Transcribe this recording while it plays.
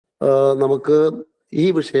നമുക്ക് ഈ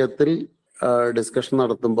വിഷയത്തിൽ ഡിസ്കഷൻ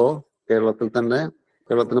നടത്തുമ്പോൾ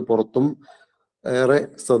കേരളത്തിന് പുറത്തും ഏറെ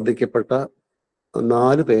ശ്രദ്ധിക്കപ്പെട്ട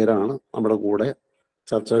 4 പേരാണ് നമ്മുടെ കൂടെ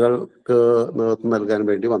ചർച്ചകൾക്ക് നേതൃത്വം നൽകാൻ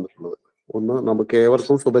വേണ്ടി വന്നിട്ടുള്ളത്. ഒന്ന്, നമുക്ക്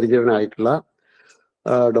ഏവർക്കും സുപരിചിതനായിട്ടുള്ള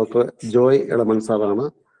ഡോക്ടർ ജോയ് എളമൺ സാറാണ്.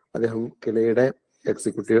 അദ്ദേഹം കിലയുടെ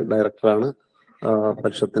എക്സിക്യൂട്ടീവ് ഡയറക്ടറാണ്.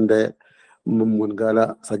 പരിഷത്തിന്റെ മുൻകാല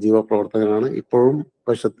സജീവ പ്രവർത്തകനാണ്. ഇപ്പോഴും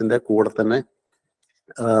പരിഷത്തിന്റെ കൂടെ തന്നെ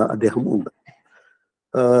അദ്ദേഹം ഉണ്ട്.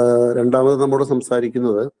 രണ്ടാമത് നമ്മോട്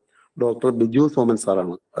സംസാരിക്കുന്നത് ഡോക്ടർ ബിജു സോമൻ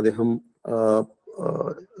സാറാണ്. അദ്ദേഹം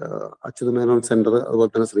അച്യുത മേനോൻ സെന്റർ, അതുപോലെ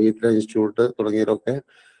തന്നെ ശ്രീധര ഇൻസ്റ്റിറ്റ്യൂട്ട് തുടങ്ങിയവരൊക്കെ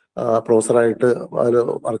പ്രൊഫസറായിട്ട്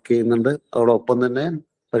വർക്ക് ചെയ്യുന്നുണ്ട്. അതോടൊപ്പം തന്നെ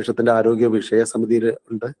പരിഷത്തിന്റെ ആരോഗ്യ വിഷയ സമിതിയിൽ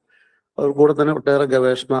ഉണ്ട്. കൂടെ തന്നെ ഒട്ടേറെ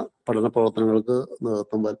ഗവേഷണ പഠന പ്രവർത്തനങ്ങൾക്ക്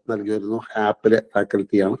നേതൃത്വം നൽകി വരുന്നു. ആപ്പിലെ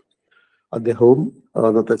ഫാക്കൽറ്റിയാണ്. അദ്ദേഹവും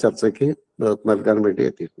ഇന്നത്തെ ചർച്ചയ്ക്ക് നേതൃത്വം നൽകാൻ വേണ്ടി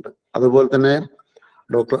എത്തിയിട്ടുണ്ട്. അതുപോലെ തന്നെ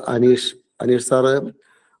ഡോക്ടർ അനീഷ് സാറ്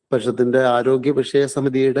പരിഷത്തിന്റെ ആരോഗ്യ വിഷയ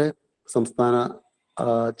സമിതിയുടെ സംസ്ഥാന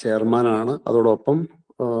ചെയർമാനാണ്. അതോടൊപ്പം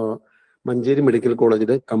മഞ്ചേരി മെഡിക്കൽ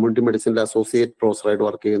കോളേജിൽ കമ്മ്യൂണിറ്റി മെഡിസിൻ്റെ അസോസിയേറ്റ് പ്രൊഫസറായിട്ട്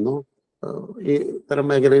വർക്ക് ചെയ്യുന്നു. ഈ തരം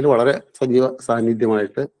മേഖലയിൽ വളരെ സജീവ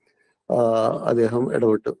സാന്നിധ്യമായിട്ട് അദ്ദേഹം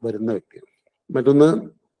ഇടപെട്ട് വരുന്ന വ്യക്തിയാണ്. മറ്റൊന്ന്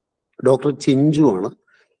ഡോക്ടർ ചിഞ്ചു ആണ്.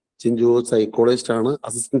 ചിഞ്ചു സൈക്കോളജിസ്റ്റ് ആണ്.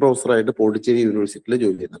 അസിസ്റ്റന്റ് പ്രൊഫസറായിട്ട് പോണ്ടിച്ചേരി യൂണിവേഴ്സിറ്റിയിൽ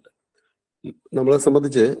ജോലി ചെയ്യുന്നുണ്ട്. നമ്മളെ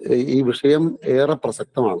സംബന്ധിച്ച് ഈ വിഷയം ഏറെ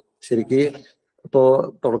പ്രസക്തമാണ്. ശരിക്ക് ഇപ്പോ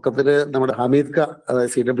തുടക്കത്തില് നമ്മുടെ ഹമീദ് ക,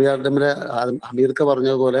 അതായത് CWRDMലെ ഹമീദ് ക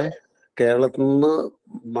പറഞ്ഞതുപോലെ കേരളത്തിൽ നിന്ന്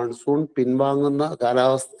മൺസൂൺ പിൻവാങ്ങുന്ന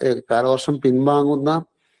കാലവർഷം പിൻവാങ്ങുന്ന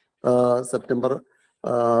സെപ്റ്റംബർ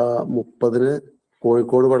 30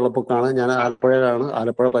 കോഴിക്കോട് വെള്ളപ്പൊക്കമാണ്. ഞാൻ ആലപ്പുഴയിലാണ്.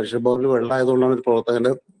 ആലപ്പുഴ പരിഷത്ത് ഭവനിൽ വെള്ളമായതുകൊണ്ടാണ് ഒരു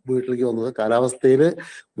പ്രവർത്തകന്റെ വീട്ടിലേക്ക് വന്നത്. കാലാവസ്ഥയിൽ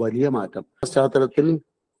വലിയ മാറ്റം പശ്ചാത്തലത്തിൽ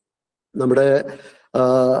നമ്മുടെ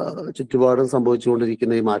ചുറ്റുപാടും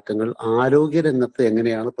സംഭവിച്ചുകൊണ്ടിരിക്കുന്ന ഈ മാറ്റങ്ങൾ ആരോഗ്യ രംഗത്ത്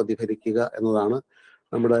എങ്ങനെയാണ് പ്രതിഫലിക്കുക എന്നതാണ്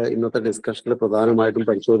നമ്മുടെ ഇന്നത്തെ ഡിസ്കഷനിൽ പ്രധാനമായിട്ടും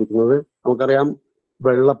പരിശോധിക്കുന്നത്. നമുക്കറിയാം,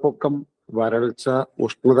 വെള്ളപ്പൊക്കം, വരൾച്ച,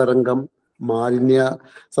 ഉഷ്ണതരംഗം, മാലിന്യ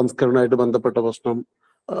സംസ്കരണമായിട്ട് ബന്ധപ്പെട്ട പ്രശ്നം,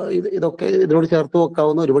 ഇതൊക്കെ ഇതിനോട് ചേർത്ത്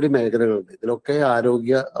വെക്കാവുന്ന ഒരുപാട് മേഖലകളുണ്ട്. ഇതിലൊക്കെ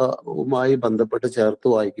ആരോഗ്യവുമായി ബന്ധപ്പെട്ട് ചേർത്ത്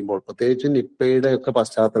വായിക്കുമ്പോൾ, പ്രത്യേകിച്ച് നിപ്പയുടെ ഒക്കെ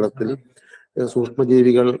പശ്ചാത്തലത്തിൽ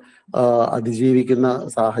സൂക്ഷ്മജീവികൾ അതിജീവിക്കുന്ന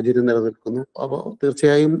സാഹചര്യം നിലനിൽക്കുന്നു. അപ്പോൾ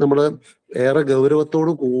തീർച്ചയായും നമ്മൾ ഏറെ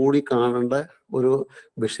ഗൗരവത്തോടു കൂടി കാണേണ്ട ഒരു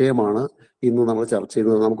വിഷയമാണ് ഇന്ന് നമ്മൾ ചർച്ച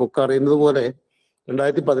ചെയ്യുന്നത്. നമുക്കൊക്കെ അറിയുന്നത് പോലെ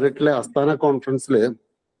 2018 അസ്താന കോൺഫറൻസിൽ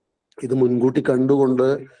ഇത് മുൻകൂട്ടി കണ്ടുകൊണ്ട്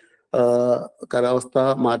കാലാവസ്ഥാ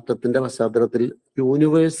മാറ്റത്തിന്റെ പശ്ചാത്തലത്തിൽ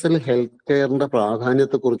യൂണിവേഴ്സൽ ഹെൽത്ത് കെയറിന്റെ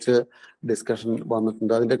പ്രാധാന്യത്തെക്കുറിച്ച് ഡിസ്കഷൻ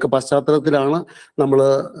വന്നിട്ടുണ്ട്. അതിൻ്റെയൊക്കെ പശ്ചാത്തലത്തിലാണ് നമ്മൾ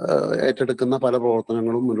ഏറ്റെടുക്കുന്ന പല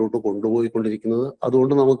പ്രവർത്തനങ്ങളും മുന്നോട്ട് കൊണ്ടുപോയിക്കൊണ്ടിരിക്കുന്നത്.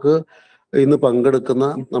 അതുകൊണ്ട് നമുക്ക് ഇന്ന് പങ്കെടുക്കുന്ന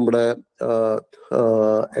നമ്മുടെ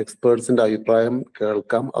എക്സ്പേർട്സിന്റെ അഭിപ്രായം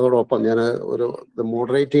കേൾക്കാം. അതോടൊപ്പം ഞാൻ ഒരു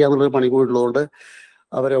മോഡറേറ്റ് ചെയ്യാന്നുള്ളൊരു പണി കൂടിയുള്ളതുകൊണ്ട്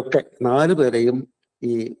അവരൊക്കെ 4 പേരെയും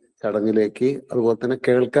ഈ ചടങ്ങിലേക്ക്, അതുപോലെ തന്നെ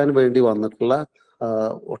കേൾക്കാൻ വേണ്ടി വന്നിട്ടുള്ള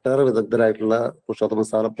ഒട്ടേറെ വിദഗ്ധരായിട്ടുള്ള പുരുഷോത്തമൻ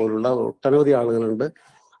സാറെ പോലുള്ള ഒട്ടനവധി ആളുകളുണ്ട്.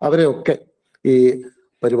 അവരെയൊക്കെ ഈ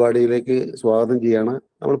പരിപാടിയിലേക്ക് സ്വാഗതം ചെയ്യാണ്.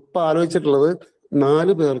 നമ്മളിപ്പോൾ ആലോചിച്ചിട്ടുള്ളത്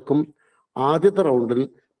 4 പേർക്കും ആദ്യത്തെ റൗണ്ടിൽ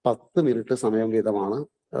 10 മിനിറ്റ് സമയം വീതമാണ്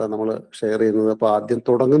നമ്മൾ ഷെയർ ചെയ്യുന്നത്. അപ്പോൾ ആദ്യം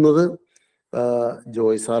തുടങ്ങുന്നത്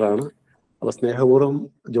ജോയ് സാറാണ്. അപ്പൊ സ്നേഹപൂർവ്വം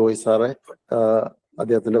ജോയ് സാറെ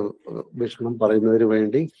അദ്ദേഹത്തിന്റെ വീക്ഷണം പറയുന്നതിന്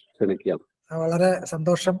വേണ്ടി ക്ഷണിക്കുകയാണ്. വളരെ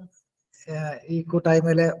സന്തോഷം. ഈ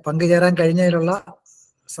കൂട്ടായ്മയിൽ പങ്കുചേരാൻ കഴിഞ്ഞതിലുള്ള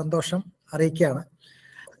സന്തോഷം അറിയിക്കുകയാണ്.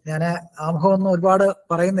 ഞാൻ ആമുഖമൊന്നും ഒരുപാട്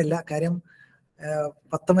പറയുന്നില്ല. കാര്യം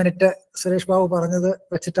 10 മിനിറ്റ് സുരേഷ് ബാബു പറഞ്ഞത്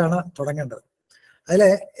വെച്ചിട്ടാണ് തുടങ്ങേണ്ടത്. അതിൽ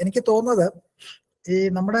എനിക്ക് തോന്നുന്നത്, ഈ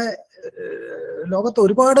നമ്മുടെ ലോകത്ത്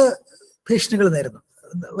ഒരുപാട് ഭീഷണികൾ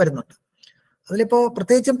വരുന്നുണ്ട്. അതിലിപ്പോ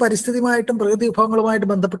പ്രത്യേകിച്ചും പരിസ്ഥിതിയുമായിട്ടും പ്രകൃതി വിഭവങ്ങളുമായിട്ട്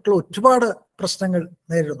ബന്ധപ്പെട്ടുള്ള ഒരുപാട് പ്രശ്നങ്ങൾ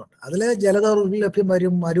നേരിടുന്നുണ്ട്. അതിൽ ജലദൗർലഭ്യം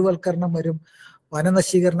വരും, മരുവൽക്കരണം വരും,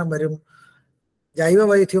 വനനശീകരണം വരും, ജൈവ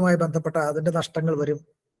വൈവിധ്യവുമായി ബന്ധപ്പെട്ട അതിൻ്റെ നഷ്ടങ്ങൾ വരും.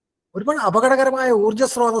 ഒരുപാട് അപകടകരമായ ഊർജ്ജ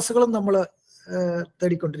സ്രോതസ്സുകളും നമ്മൾ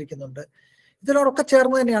തേടിക്കൊണ്ടിരിക്കുന്നുണ്ട്. ഇതിനോടൊക്കെ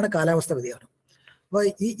ചേർന്ന് തന്നെയാണ് കാലാവസ്ഥ വ്യതിയാനം. അപ്പോൾ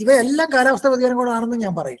ഇവയെല്ലാം കാലാവസ്ഥ വ്യതിയാനം കൂടാണെന്ന്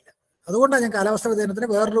ഞാൻ പറയില്ല. അതുകൊണ്ടാണ് ഞാൻ കാലാവസ്ഥ വ്യതിയാനത്തിന്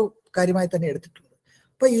വേറൊരു കാര്യമായി തന്നെ എടുത്തിട്ടുള്ളത്.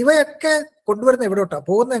 അപ്പോൾ ഇവയൊക്കെ കൊണ്ടുവരുന്ന എവിടോട്ടാണ്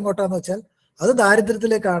പോകുന്നത്, എങ്ങോട്ടാന്ന് വെച്ചാൽ അത്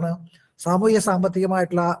ദാരിദ്ര്യത്തിലേക്കാണ്, സാമൂഹ്യ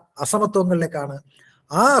സാമ്പത്തികമായിട്ടുള്ള അസമത്വങ്ങളിലേക്കാണ്.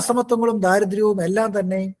 ആ അസമത്വങ്ങളും ദാരിദ്ര്യവും എല്ലാം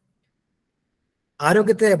തന്നെ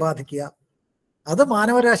ആരോഗ്യത്തെ ബാധിക്കുക, അത്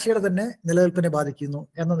മാനവരാശിയുടെ തന്നെ നിലനിൽപ്പിനെ ബാധിക്കുന്നു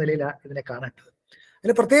എന്ന നിലയിലാണ് ഇതിനെ കാണേണ്ടത്.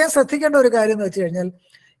 അതിൽ പ്രത്യേകം ശ്രദ്ധിക്കേണ്ട ഒരു കാര്യം എന്ന് വെച്ച് കഴിഞ്ഞാൽ,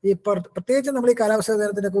 ഈ പ്രത്യേകിച്ച് നമ്മൾ ഈ കാലാവസ്ഥാ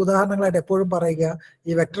വ്യതിയാനത്തിൻ്റെ ഉദാഹരണങ്ങളായിട്ട് എപ്പോഴും പറയുക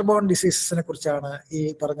ഈ വെക്ടർ ബോൺ ഡിസീസസിനെ കുറിച്ചാണ്, ഈ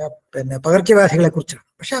പറഞ്ഞ പകർച്ചവ്യാധികളെ കുറിച്ചാണ്.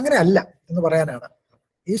 പക്ഷെ അങ്ങനെ അല്ല എന്ന് പറയാനാണ്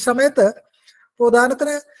ഈ സമയത്ത്. ഇപ്പോൾ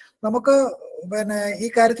ഉദാഹരണത്തിന് നമുക്ക് ഈ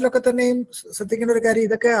കാര്യത്തിലൊക്കെ തന്നെയും ശ്രദ്ധിക്കേണ്ട ഒരു കാര്യം,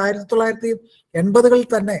 ഇതൊക്കെ 1980-കളിൽ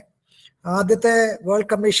തന്നെ ആദ്യത്തെ world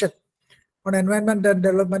commission on environment and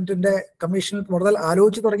ഡെവലപ്മെന്റിന്റെ കമ്മീഷനിൽ മുതൽ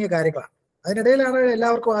ആലോചിച്ച് തുടങ്ങിയ കാര്യങ്ങളാണ്. അതിനിടയിലാണ്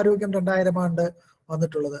എല്ലാവർക്കും ആരോഗ്യം 2000 ആണ്ട്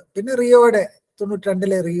വന്നിട്ടുള്ളത്. പിന്നെ റിയോയുടെ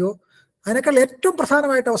 92 റിയോ, അതിനേക്കാൾ ഏറ്റവും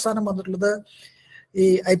പ്രധാനമായിട്ട് അവസാനം വന്നിട്ടുള്ളത് ഈ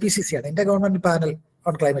IPCC ആണ്, India government panel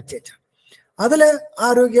on climate change. അതിൽ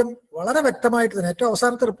ആരോഗ്യം വളരെ വ്യക്തമായിട്ട് തന്നെ, ഏറ്റവും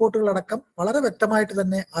അവസാനത്തെ റിപ്പോർട്ടുകളടക്കം വളരെ വ്യക്തമായിട്ട്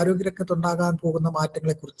തന്നെ ആരോഗ്യരംഗത്തുണ്ടാകാൻ പോകുന്ന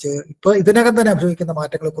മാറ്റങ്ങളെ കുറിച്ച്, ഇപ്പോൾ ഇതിനകം തന്നെ അനുഭവിക്കുന്ന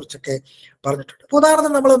മാറ്റങ്ങളെ കുറിച്ചൊക്കെ പറഞ്ഞിട്ടുണ്ട്. ഇപ്പോൾ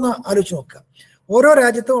ഉദാഹരണത്തിന് നമ്മളൊന്ന് ആലോചിച്ച് നോക്കുക, ഓരോ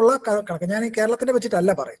രാജ്യത്തും ഉള്ള കണക്ക്, ഞാൻ ഈ കേരളത്തിനെ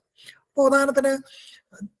വെച്ചിട്ടല്ല പറയും. ഇപ്പോൾ ഉദാഹരണത്തിന്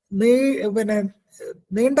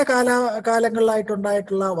നീണ്ട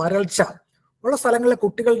കാലങ്ങളിലായിട്ടുണ്ടായിട്ടുള്ള വരൾച്ച ഉള്ള സ്ഥലങ്ങളിലെ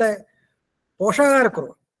കുട്ടികളുടെ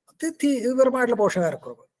പോഷകാഹാരക്കുറവ്, തീവ്രമായിട്ടുള്ള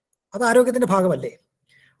പോഷകാഹാരക്കുറവ്, അത് ആരോഗ്യത്തിന്റെ ഭാഗമല്ലേ?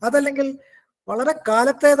 അതല്ലെങ്കിൽ വളരെ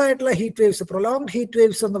കാലത്തേതായിട്ടുള്ള heat waves, prolonged heat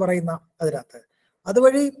waves എന്ന് പറയുന്ന അതിനകത്ത്,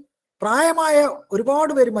 അതുവഴി പ്രായമായ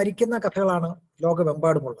ഒരുപാട് പേര് മരിക്കുന്ന കഥകളാണ്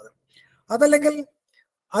ലോകമെമ്പാടുമുള്ളത്. അതല്ലെങ്കിൽ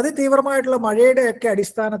അതിതീവ്രമായിട്ടുള്ള മഴയുടെ ഒക്കെ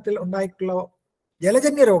അടിസ്ഥാനത്തിൽ ഉണ്ടായിട്ടുള്ള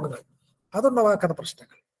ജലജന്യ രോഗങ്ങൾ, അതുണ്ടാക്കുന്ന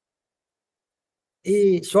പ്രശ്നങ്ങൾ, ഈ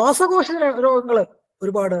ശ്വാസകോശ രോഗങ്ങൾ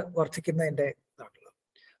ഒരുപാട് വർദ്ധിക്കുന്നതിൻ്റെ ഇതാണുള്ളത്.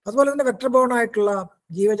 അതുപോലെ തന്നെ വെക്ടർ ബോൺ ആയിട്ടുള്ള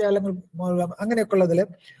ജീവജാലങ്ങൾ മൂലം അങ്ങനെയൊക്കെ ഉള്ളതിൽ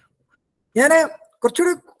ഞാൻ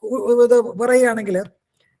കുറച്ചുകൂടി ഇത് പറയുകയാണെങ്കിൽ,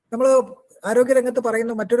 നമ്മൾ ആരോഗ്യരംഗത്ത്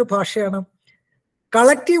പറയുന്ന മറ്റൊരു ഭാഷയാണ്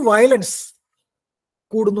കളക്റ്റീവ് വയലൻസ്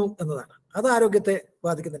കൂടുന്നു എന്നതാണ്. അത് ആരോഗ്യത്തെ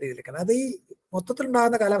ബാധിക്കുന്ന രീതിയിലേക്കാണ്. അത് ഈ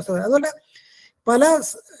മൊത്തത്തിലുണ്ടാകുന്ന കാലാവസ്ഥ, അതുപോലെ പല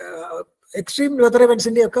എക്സ്ട്രീം വെതർ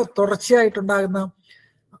ഇവന്റ്സിന്റെ ഒക്കെ തുടർച്ചയായിട്ടുണ്ടാകുന്ന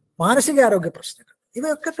മാനസികാരോഗ്യ പ്രശ്നങ്ങൾ,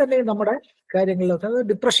 ഇവയൊക്കെ തന്നെ നമ്മുടെ കാര്യങ്ങളിൽ, അതായത്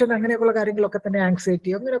ഡിപ്രഷൻ അങ്ങനെയൊക്കെയുള്ള കാര്യങ്ങളൊക്കെ തന്നെ, ആങ്സൈറ്റി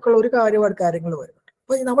അങ്ങനെയൊക്കെയുള്ള ഒരുപാട് കാര്യങ്ങൾ വരുന്നുണ്ട്.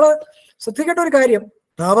 അപ്പൊ നമ്മൾ ശ്രദ്ധിക്കേണ്ട ഒരു കാര്യം,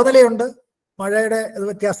 താപനിലയുണ്ട്, മഴയുടെ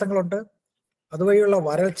വ്യത്യാസങ്ങളുണ്ട്, അതുവഴിയുള്ള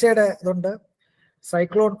വരൾച്ചയുടെ ഇതുണ്ട്,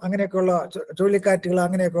 സൈക്ലോൺ അങ്ങനെയൊക്കെയുള്ള ചുഴലിക്കാറ്റുകൾ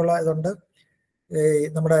അങ്ങനെയൊക്കെയുള്ള ഇതുണ്ട്,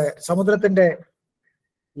 നമ്മുടെ സമുദ്രത്തിന്റെ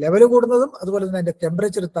ലെവൽ കൂടുന്നതും അതുപോലെ തന്നെ അതിന്റെ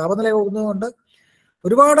ടെമ്പറേച്ചർ, താപനില കൂടുന്നതുകൊണ്ട്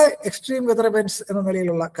ഒരുപാട് എക്സ്ട്രീം വെതർ ഇവന്റ്സ് എന്ന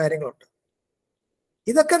നിലയിലുള്ള കാര്യങ്ങളുണ്ട്.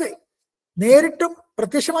 ഇതൊക്കെ നേരിട്ടും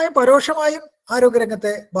പ്രത്യക്ഷമായും പരോക്ഷമായും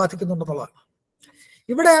ആരോഗ്യരംഗത്തെ ബാധിക്കുന്നുണ്ടെന്നുള്ളതാണ്.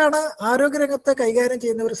 ഇവിടെയാണ് ആരോഗ്യരംഗത്തെ കൈകാര്യം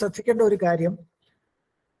ചെയ്യുന്നവർ ശ്രദ്ധിക്കേണ്ട ഒരു കാര്യം,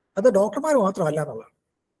 അത് ഡോക്ടർമാർ മാത്രമല്ല എന്നുള്ളതാണ്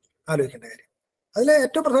ആലോചിക്കേണ്ട കാര്യം. അതിൽ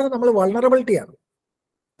ഏറ്റവും പ്രധാനം നമ്മൾ വൾണറബിലിറ്റിയാണ്,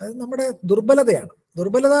 അത് നമ്മുടെ ദുർബലതയാണ്.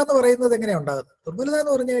 ദുർബലത എന്ന് പറയുന്നത് എങ്ങനെയാണ് ഉണ്ടാകുന്നത്? ദുർബലത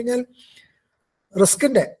എന്ന് പറഞ്ഞു കഴിഞ്ഞാൽ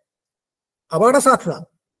റിസ്കിന്റെ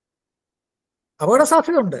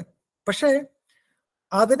അപകടസാധ്യതയുണ്ട്, പക്ഷേ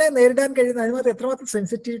അതിനെ നേരിടാൻ കഴിയുന്ന, അതിനകത്ത് എത്രമാത്രം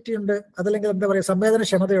സെൻസിറ്റിവിറ്റി ഉണ്ട്, അതല്ലെങ്കിൽ എന്താ പറയുക,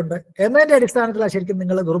 സംവേദനക്ഷമതയുണ്ട് എന്നതിന്റെ അടിസ്ഥാനത്തിലാണ് ശരിക്കും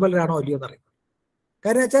നിങ്ങൾ ദുർബലരാണോ അല്ലയോ എന്നറിയും.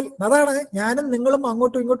 കാരണം വെച്ചാൽ അതാണ്, ഞാനും നിങ്ങളും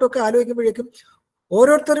അങ്ങോട്ടും ഇങ്ങോട്ടും ഒക്കെ ആലോചിക്കുമ്പോഴേക്കും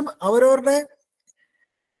ഓരോരുത്തരും അവരവരുടെ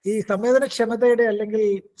ഈ സംവേദനക്ഷമതയുടെ അല്ലെങ്കിൽ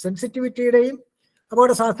സെൻസിറ്റിവിറ്റിയുടെയും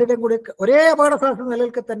അപകട സാധ്യതയും കൂടി, ഒരേ അപകട സാധ്യത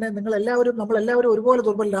നിലനിൽക്കെ തന്നെ നമ്മളെല്ലാവരും ഒരുപോലെ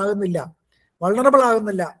ദുർബലരാകുന്നില്ല, വൾണറബിൾ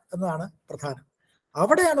ആകുന്നില്ല എന്നതാണ് പ്രധാനം.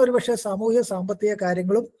 അവിടെയാണ് ഒരുപക്ഷെ സാമൂഹ്യ സാമ്പത്തിക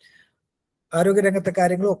കാര്യങ്ങളും ആരോഗ്യരംഗത്തെ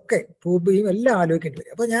കാര്യങ്ങളും ഒക്കെ ഭൂമിയും എല്ലാം ആലോചിക്കേണ്ടത്.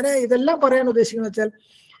 അപ്പൊ ഞാൻ ഇതെല്ലാം പറയാൻ ഉദ്ദേശിക്കുന്നത് വെച്ചാൽ,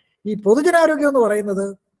 ഈ പൊതുജനാരോഗ്യം എന്ന് പറയുന്നത്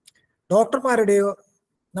ഡോക്ടർമാരുടെയോ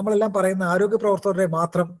നമ്മളെല്ലാം പറയുന്ന ആരോഗ്യ പ്രവർത്തകരുടെ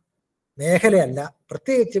മാത്രം മേഖലയല്ല,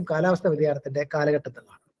 പ്രത്യേകിച്ചും കാലാവസ്ഥ വ്യതിയാനത്തിന്റെ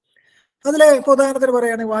കാലഘട്ടത്തിലാണ്. അതിലെ ഇപ്പോൾ ഉദാഹരണത്തിന്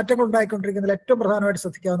പറയുകയാണെങ്കിൽ, മാറ്റങ്ങൾ ഉണ്ടായിക്കൊണ്ടിരിക്കുന്നതിൽ ഏറ്റവും പ്രധാനമായിട്ട്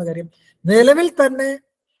ശ്രദ്ധിക്കാവുന്ന കാര്യം, നിലവിൽ തന്നെ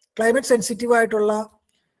ക്ലൈമറ്റ് സെൻസിറ്റീവ് ആയിട്ടുള്ള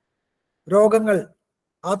രോഗങ്ങൾ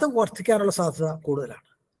അത് വർദ്ധിക്കാനുള്ള സാധ്യത കൂടുതലാണ്.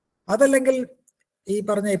 അതല്ലെങ്കിൽ ഈ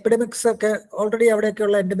പറഞ്ഞ എപ്പിഡമിക്സ് ഒക്കെ ഓൾറെഡി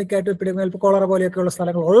അവിടെയൊക്കെയുള്ള എൻഡമിക് ആയിട്ട് എപ്പിഡമിക്, ഇപ്പോൾ കോളറ പോലെയൊക്കെയുള്ള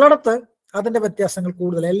സ്ഥലങ്ങൾ ഉള്ളിടത്ത് അതിന്റെ വ്യത്യാസങ്ങൾ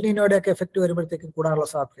കൂടുതൽ, എൽ നീനോയുടെയൊക്കെ എഫക്റ്റ് വരുമ്പോഴത്തേക്കും കൂടാനുള്ള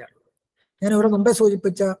സാധ്യതയാണ്. ഞാൻ ഇവിടെ മുമ്പേ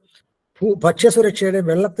സൂചിപ്പിച്ച ഭക്ഷ്യസുരക്ഷയുടെയും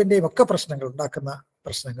വെള്ളത്തിന്റെയും ഒക്കെ പ്രശ്നങ്ങൾ ഉണ്ടാക്കുന്ന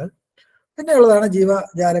പ്രശ്നങ്ങൾ, പിന്നെയുള്ളതാണ്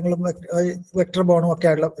ജീവജാലങ്ങളും വെക്ടർ ബോണും ഒക്കെ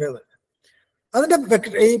ആയിട്ടുള്ള അതിന്റെ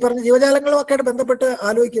ഈ പറഞ്ഞ ജീവജാലങ്ങളും ഒക്കെ ആയിട്ട് ബന്ധപ്പെട്ട്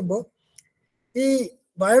ആലോചിക്കുമ്പോൾ, ഈ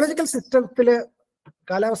ബയോളജിക്കൽ സിസ്റ്റത്തില്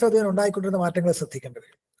കാലാവസ്ഥ വ്യതിയാനം ഉണ്ടായിക്കൊണ്ടിരുന്ന മാറ്റങ്ങൾ ശ്രദ്ധിക്കേണ്ടത്.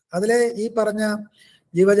 അതിലെ ഈ പറഞ്ഞ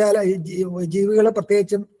ജീവികൾ,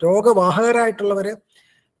 പ്രത്യേകിച്ചും രോഗവാഹകരായിട്ടുള്ളവര്,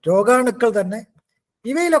 രോഗാണുക്കൾ തന്നെ,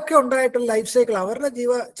 ഇവയിലൊക്കെ ഉണ്ടായിട്ടുള്ള ലൈഫ് സൈക്കിൾ, അവരുടെ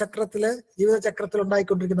ജീവിതചക്രത്തിൽ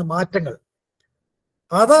ഉണ്ടായിക്കൊണ്ടിരിക്കുന്ന മാറ്റങ്ങൾ,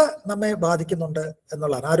 അത് നമ്മെ ബാധിക്കുന്നുണ്ട്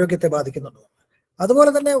എന്നുള്ളതാണ്, ആരോഗ്യത്തെ ബാധിക്കുന്നുണ്ട്.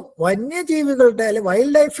 അതുപോലെ തന്നെ വന്യജീവികളുടെ അല്ലെ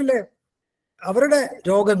വൈൽഡ് ലൈഫിലെ അവരുടെ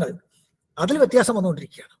രോഗങ്ങൾ, അതിൽ വ്യത്യാസം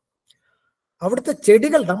വന്നുകൊണ്ടിരിക്കുകയാണ്. അവിടുത്തെ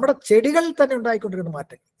ചെടികൾ, നമ്മുടെ ചെടികളിൽ തന്നെ ഉണ്ടായിക്കൊണ്ടിരിക്കുന്ന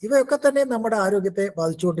മാറ്റങ്ങൾ, ഇവയൊക്കെ തന്നെ നമ്മുടെ ആരോഗ്യത്തെ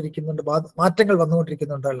ബാധിച്ചുകൊണ്ടിരിക്കുന്നുണ്ട്, മാറ്റങ്ങൾ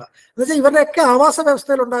വന്നുകൊണ്ടിരിക്കുന്നുണ്ടല്ല. എന്നുവെച്ചാൽ ഇവരുടെയൊക്കെ ആവാസ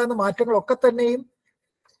വ്യവസ്ഥയിൽ ഉണ്ടാകുന്ന മാറ്റങ്ങളൊക്കെ തന്നെയും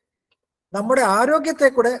നമ്മുടെ ആരോഗ്യത്തെ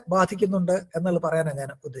കൂടെ ബാധിക്കുന്നുണ്ട് എന്നുള്ളത് പറയാനാണ്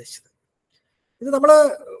ഞാൻ ഉദ്ദേശിച്ചത്. ഇത് നമ്മൾ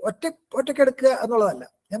ഒറ്റക്കെടുക്കുക എന്നുള്ളതല്ല.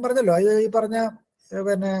 ഞാൻ പറഞ്ഞല്ലോ, ഇത് ഈ പറഞ്ഞ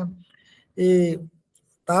ഈ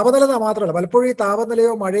താപനില മാത്രമല്ല, പലപ്പോഴും ഈ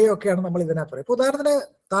താപനിലയോ മഴയോ ഒക്കെയാണ് നമ്മൾ ഇതിനകത്ത് പറയുന്നത്. ഇപ്പൊ ഉദാഹരണത്തിന്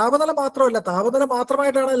താപനില മാത്രമല്ല, താപനില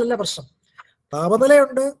മാത്രമായിട്ടാണ് അല്ല പ്രശ്നം.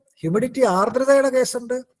 താപനിലയുണ്ട്, ഹ്യൂമിഡിറ്റി ആർദ്രതയുടെ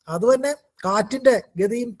കേസുണ്ട്, അതുതന്നെ കാറ്റിന്റെ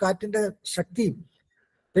ഗതിയും കാറ്റിന്റെ ശക്തിയും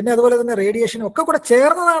പിന്നെ അതുപോലെ തന്നെ റേഡിയേഷനും ഒക്കെ കൂടെ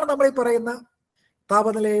ചേർന്നതാണ് നമ്മൾ ഈ പറയുന്ന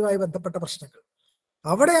താപനിലയുമായി ബന്ധപ്പെട്ട പ്രശ്നങ്ങൾ.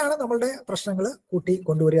 അവിടെയാണ് നമ്മളുടെ പ്രശ്നങ്ങൾ കൂട്ടി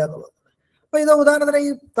കൊണ്ടുവരിക എന്നുള്ളത്. അപ്പൊ ഇത് ഉദാഹരണത്തിന്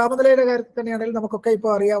ഈ താപനിലയുടെ കാര്യത്തിൽ തന്നെയാണെങ്കിൽ നമുക്കൊക്കെ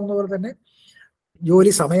ഇപ്പോൾ അറിയാവുന്ന പോലെ തന്നെ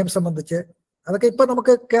ജോലി സമയം സംബന്ധിച്ച് അതൊക്കെ ഇപ്പൊ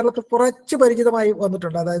നമുക്ക് കേരളത്തിൽ കുറച്ച് പരിചിതമായി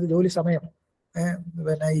വന്നിട്ടുണ്ട്. അതായത് ജോലി സമയം,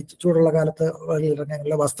 പിന്നെ ഈ ചൂടുള്ള കാലത്ത്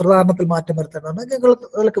ഞങ്ങളുടെ വസ്ത്രധാരണത്തിൽ മാറ്റം വരുത്തേണ്ടതുണ്ട്,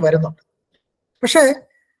 ഞങ്ങൾക്ക് വരുന്നുണ്ട്. പക്ഷേ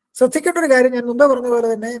ശ്രദ്ധിക്കേണ്ട ഒരു കാര്യം, ഞാൻ മുമ്പേ പറഞ്ഞ പോലെ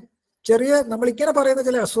തന്നെ ചെറിയ നമ്മളിങ്ങനെ പറയുന്ന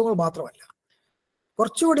ചില അസുഖങ്ങൾ മാത്രമല്ല,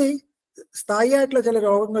 കുറച്ചുകൂടി സ്ഥായിയായിട്ടുള്ള ചില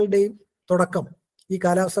രോഗങ്ങളുടെയും തുടക്കം ഈ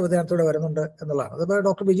കാലാവസ്ഥ വ്യതിയാനത്തോടെ വരുന്നുണ്ട് എന്നുള്ളതാണ്. അതിപ്പോൾ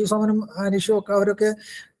ഡോക്ടർ ബിജു സോമനും അനീഷും ഒക്കെ അവരൊക്കെ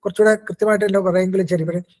കുറച്ചുകൂടെ കൃത്യമായിട്ടല്ലോ പറയുമെങ്കിലും ശരി,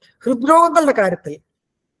 പക്ഷേ ഹൃദ്രോഗങ്ങളുടെ കാര്യത്തിൽ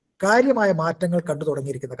കാര്യമായ മാറ്റങ്ങൾ കണ്ടു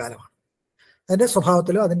തുടങ്ങിയിരിക്കുന്ന കാലമാണ്. അതിന്റെ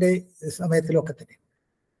സ്വഭാവത്തിലും അതിന്റെ സമയത്തിലും ഒക്കെ തന്നെ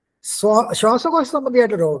ശ്വാസകോശ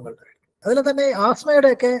സംബന്ധിയായിട്ട് രോഗങ്ങൾ, അതിൽ തന്നെ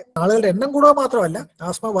ആസ്മയുടെയൊക്കെ ആളുകളുടെ എണ്ണം കൂടുക മാത്രമല്ല,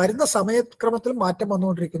 ആസ്മ വരുന്ന സമയക്രമത്തിൽ മാറ്റം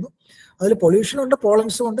വന്നുകൊണ്ടിരിക്കുന്നു. അതിൽ പൊല്യൂഷനുണ്ട്,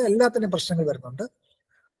 പോളൻസും ഉണ്ട്, എല്ലാത്തിൻ്റെയും പ്രശ്നങ്ങൾ വരുന്നുണ്ട്.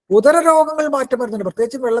 ഉദര രോഗങ്ങൾ മാറ്റം വരുന്നുണ്ട്,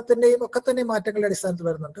 പ്രത്യേകിച്ച് വെള്ളത്തിന്റെയും ഒക്കെ തന്നെ മാറ്റങ്ങളുടെ അടിസ്ഥാനത്തിൽ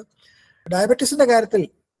വരുന്നുണ്ട്. ഡയബറ്റീസിന്റെ കാര്യത്തിൽ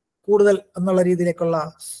കൂടുതൽ എന്നുള്ള രീതിയിലേക്കുള്ള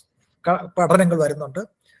പഠനങ്ങൾ വരുന്നുണ്ട്.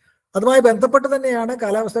 അതുമായി ബന്ധപ്പെട്ട് തന്നെയാണ്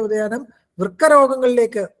കാലാവസ്ഥ വ്യതിയാനം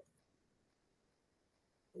വൃക്കരോഗങ്ങളിലേക്ക്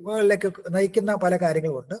നയിക്കുന്ന പല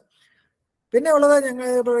കാര്യങ്ങളുമുണ്ട്. പിന്നെ ഉള്ളത് ഞങ്ങൾ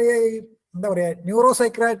എന്താ പറയുക,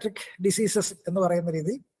 ന്യൂറോസൈക്രാട്രിക് ഡിസീസസ് എന്ന് പറയുന്ന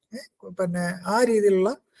രീതി, പിന്നെ ആ രീതിയിലുള്ള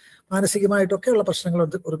മാനസികമായിട്ടൊക്കെ ഉള്ള പ്രശ്നങ്ങൾ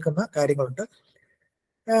ഒരുക്കുന്ന കാര്യങ്ങളുണ്ട്.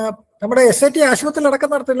 നമ്മുടെ SIT ആശുപത്രിയിൽ അടക്കം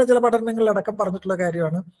നടത്തിയിട്ടുള്ള ചില പഠനങ്ങളിലടക്കം പറഞ്ഞിട്ടുള്ള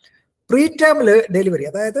കാര്യമാണ് പ്രീ ടേം ഡെലിവറി,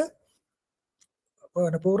 അതായത്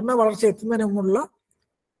പൂർണ്ണ വളർച്ച എത്തുന്നതിന് മുമ്പുള്ള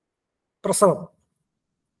പ്രസവം,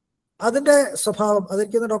 അതിന്റെ സ്വഭാവം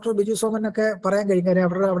അതെനിക്ക് ഡോക്ടർ ബിജു സോമനൊക്കെ പറയാൻ കഴിയും. കാര്യം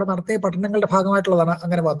അവിടെ നടത്തിയ പഠനങ്ങളുടെ ഭാഗമായിട്ടുള്ളതാണ്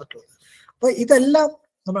അങ്ങനെ വന്നിട്ടുള്ളത്. അപ്പൊ ഇതെല്ലാം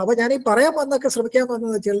അപ്പൊ ഞാൻ ഈ പറയാൻ വന്നൊക്കെ ശ്രമിക്കാൻ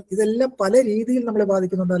വന്നതെന്ന് വെച്ചാൽ ഇതെല്ലാം പല രീതിയിൽ നമ്മളെ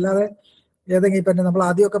ബാധിക്കുന്നുണ്ട്. അല്ലാതെ ഏതെങ്കിലും പിന്നെ നമ്മൾ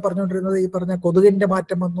ആദ്യമൊക്കെ പറഞ്ഞുകൊണ്ടിരുന്നത് ഈ പറഞ്ഞ കൊതുകിന്റെ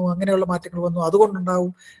മാറ്റം വന്നു, അങ്ങനെയുള്ള മാറ്റങ്ങൾ വന്നു,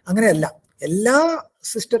 അതുകൊണ്ടുണ്ടാവും, അങ്ങനെയല്ല. എല്ലാ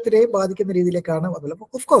സിസ്റ്റത്തിനെയും ബാധിക്കുന്ന രീതിയിലേക്കാണ് വന്നത്.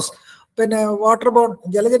 ഓഫ് കോഴ്സ് പിന്നെ വാട്ടർ ബോൺ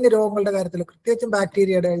ജലജന്യ രോഗങ്ങളുടെ കാര്യത്തിൽ പ്രത്യേകിച്ചും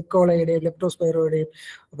ബാക്ടീരിയയുടെ, ഇക്കോളയുടെയും ലെപ്റ്റോസ്പൈറോയുടെയും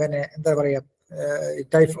പിന്നെ എന്താ പറയുക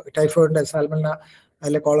ടൈഫോയിഡിന്റെ, സാൽമണ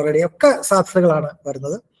അല്ലെ കോളറയുടെയും ഒക്കെ സാധ്യതകളാണ്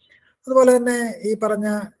വരുന്നത്. അതുപോലെ തന്നെ ഈ പറഞ്ഞ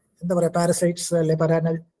എന്താ പറയുക പാരസൈറ്റ്സ് അല്ലെ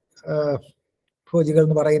പരാനൽ ഭോജികൾ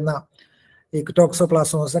എന്ന് പറയുന്ന ഈ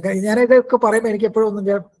ടോക്സോപ്ലാസ്മോസ് ഒക്കെ, ഞാനിതൊക്കെ പറയുമ്പോൾ എനിക്ക് എപ്പോഴും ഒന്നും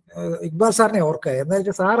ഞാൻ ഇക്ബാൽ സാറിനെ ഓർക്കുക. എന്താ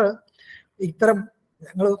വെച്ചാൽ സാറ് ഇത്തരം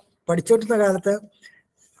ഞങ്ങൾ പഠിച്ചുകൊണ്ടിരുന്ന കാലത്ത്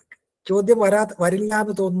ചോദ്യം വരില്ല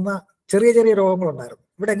എന്ന് തോന്നുന്ന ചെറിയ ചെറിയ രോഗങ്ങളുണ്ടായിരുന്നു,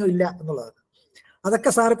 ഇവിടെ എങ്ങും ഇല്ല എന്നുള്ളതാണ്. അതൊക്കെ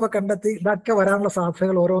സാർ ഇപ്പോൾ കണ്ടെത്തി ഇതൊക്കെ വരാനുള്ള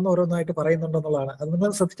സാധ്യതകൾ ഓരോന്നായിട്ട് പറയുന്നുണ്ടെന്നുള്ളതാണ്. അത്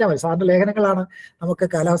നിങ്ങൾ ശ്രദ്ധിച്ചാൽ മതി. സാറിന്റെ ലേഖനങ്ങളാണ് നമുക്ക്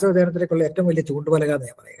കാലാവസ്ഥ വ്യതിയാനത്തിലേക്കുള്ള ഏറ്റവും വലിയ ചൂണ്ടുപലക എന്ന്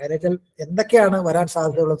ഞാൻ പറയും. കാര്യം വെച്ചാൽ എന്തൊക്കെയാണ് വരാൻ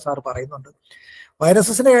സാധ്യതയുള്ളത് സാർ പറയുന്നുണ്ട്.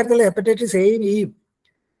 വൈറസസിന്റെ കാര്യത്തിൽ ഹെപ്പറ്റൈറ്റിസ് എയും ഇയും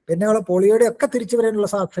പിന്നെ പോളിയോയുടെ ഒക്കെ തിരിച്ചു വരാനുള്ള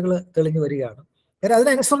സാധ്യതകൾ തെളിഞ്ഞു വരികയാണ്. കാര്യം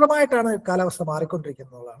അതിനനുസൃതമായിട്ടാണ് കാലാവസ്ഥ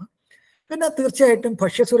മാറിക്കൊണ്ടിരിക്കുന്നതാണ്. പിന്നെ തീർച്ചയായിട്ടും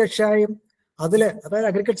ഭക്ഷ്യസുരക്ഷയും അതായത്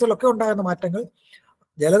അഗ്രികൾച്ചറിലൊക്കെ ഉണ്ടാകുന്ന മാറ്റങ്ങൾ,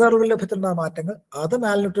 ജലദൗർലഭ്യത്തിലുണ്ടാകുന്ന മാറ്റങ്ങൾ, അത്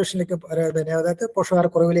മാൽന്യൂട്രീഷനിലേക്ക് അതായത്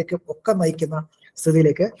പോഷകാഹാരക്കുറവിലേക്കും ഒക്കെ നയിക്കുന്ന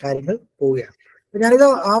സ്ഥിതിയിലേക്ക് കാര്യങ്ങൾ പോവുകയാണ്. ഞാനിത്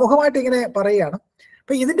ആമുഖമായിട്ട് ഇങ്ങനെ പറയുകയാണ്.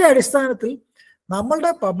 അപ്പൊ ഇതിന്റെ അടിസ്ഥാനത്തിൽ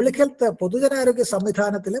നമ്മളുടെ പബ്ലിക് ഹെൽത്ത് പൊതുജനാരോഗ്യ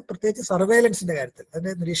സംവിധാനത്തിൽ പ്രത്യേകിച്ച് സർവേലൻസിന്റെ കാര്യത്തിൽ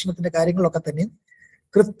അതിന്റെ നിരീക്ഷണത്തിന്റെ കാര്യങ്ങളൊക്കെ തന്നെയും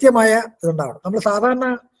കൃത്യമായ ഇതുണ്ടാവണം. നമ്മൾ സാധാരണ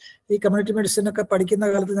ഈ കമ്മ്യൂണിറ്റി മെഡിസിൻ ഒക്കെ പഠിക്കുന്ന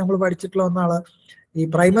കാലത്ത് നമ്മൾ പഠിച്ചിട്ടുള്ള ഒന്നാണ് ഈ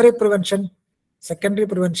primary prevention, secondary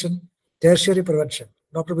prevention, tertiary prevention.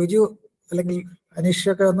 Doctor Biju അല്ലെങ്കിൽ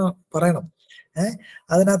അനീഷൊക്കെ ഒന്ന് പറയണം.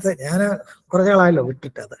 അതിനകത്ത് ഞാൻ കുറേ ആളായല്ലോ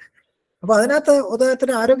വിട്ടിട്ടത്. അപ്പൊ അതിനകത്ത്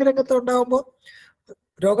ഉദാഹരണത്തിന് ആരോഗ്യരംഗത്ത് ഉണ്ടാകുമ്പോൾ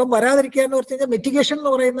രോഗം വരാതിരിക്കുക എന്ന് പറഞ്ഞു കഴിഞ്ഞാൽ മിറ്റിഗേഷൻ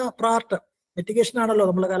എന്ന് പറയുന്ന പാർട്ട്, മിറ്റിഗേഷൻ ആണല്ലോ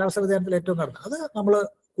നമ്മൾ കാലാവസ്ഥ വ്യതിയാനത്തിൽ ഏറ്റവും കാണുന്നത്. അത് നമ്മൾ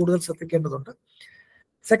കൂടുതൽ ശ്രദ്ധിക്കേണ്ടതുണ്ട്.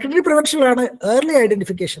 സെക്കൻഡറി പ്രിവെൻഷനിലാണ് ഏർലി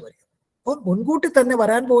ഐഡന്റിഫിക്കേഷൻ വരിക. അപ്പോൾ മുൻകൂട്ടി തന്നെ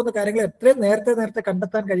വരാൻ പോകുന്ന കാര്യങ്ങൾ എത്രയും നേരത്തെ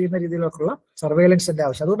കണ്ടെത്താൻ കഴിയുന്ന രീതിയിലൊക്കെയുള്ള സർവൈലൻസിന്റെ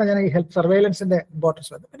ആവശ്യം. അതുകൊണ്ട് ഞാൻ ഈ ഹെൽത്ത് സർവൈലൻസിന്റെ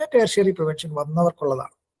ഇമ്പോർട്ടൻസ് വന്നു. പിന്നെ ടേർഷ്യറി പ്രിവെൻഷൻ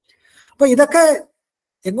വന്നവർക്കുള്ളതാണ്. അപ്പൊ ഇതൊക്കെ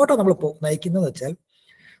എങ്ങോട്ടാണ് നമ്മൾ നയിക്കുന്നത് വെച്ചാൽ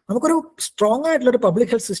നമുക്കൊരു സ്ട്രോങ് ആയിട്ടുള്ള ഒരു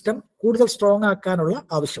പബ്ലിക് ഹെൽത്ത് സിസ്റ്റം കൂടുതൽ സ്ട്രോങ് ആക്കാനുള്ള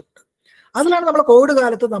ആവശ്യമുണ്ട്. അതിലാണ് നമ്മൾ കോവിഡ്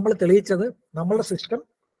കാലത്ത് നമ്മൾ തെളിയിച്ചത് നമ്മളുടെ സിസ്റ്റം,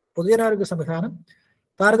 പൊതുജനാരോഗ്യ സംവിധാനം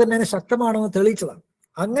താരതമ്യേന ശക്തമാണെന്ന് തെളിയിച്ചതാണ്.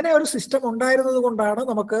 അങ്ങനെ ഒരു സിസ്റ്റം ഉണ്ടായിരുന്നത് കൊണ്ടാണ്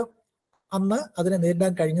നമുക്ക് അന്ന് അതിനെ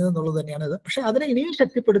നേരിടാൻ കഴിഞ്ഞത് എന്നുള്ളത് തന്നെയാണ് ഇത്. പക്ഷെ അതിനെ ഇനിയും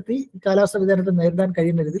ശക്തിപ്പെടുത്തി കാലാവസ്ഥ വ്യതിയാനത്തെ നേരിടാൻ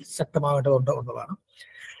കഴിയുന്ന രീതിയിൽ ശക്തമാവേണ്ടതുണ്ട് എന്നുള്ളതാണ്.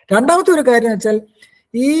 രണ്ടാമത്തെ ഒരു കാര്യം വെച്ചാൽ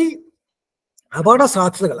ഈ അപകട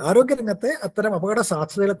സാധ്യതകൾ, ആരോഗ്യരംഗത്തെ അത്തരം അപകട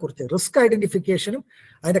സാധ്യതകളെ കുറിച്ച് റിസ്ക് ഐഡന്റിഫിക്കേഷനും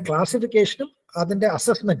അതിന്റെ ക്ലാസിഫിക്കേഷനും അതിന്റെ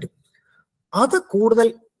അസസ്മെന്റും അത് കൂടുതൽ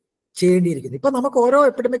ചെയ്യേണ്ടിയിരിക്കുന്നു. ഇപ്പൊ നമുക്ക് ഓരോ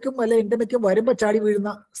എപ്പിഡമിക്കും അല്ലെ എൻഡമിക്കും വരുമ്പോൾ ചാടി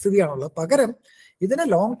വീഴുന്ന സ്ഥിതിയാണുള്ളത്. പകരം ഇതിനെ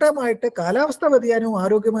ലോങ് ടേം ആയിട്ട് കാലാവസ്ഥാ വ്യതിയാനവും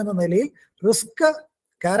ആരോഗ്യവും എന്ന നിലയിൽ റിസ്ക്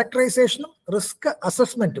ക്യാരക്ടറൈസേഷനും റിസ്ക്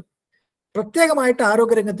അസസ്മെന്റും പ്രത്യേകമായിട്ട്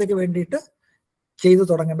ആരോഗ്യരംഗത്തേക്ക് വേണ്ടിയിട്ട് ചെയ്തു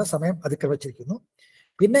തുടങ്ങേണ്ട സമയം അതിക്രമിച്ചിരിക്കുന്നു.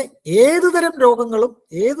 പിന്നെ ഏതുതരം രോഗങ്ങളും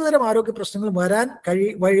ഏതുതരം ആരോഗ്യ പ്രശ്നങ്ങളും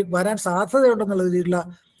വരാൻ സാധ്യതയുണ്ടെന്നുള്ള രീതിയിലുള്ള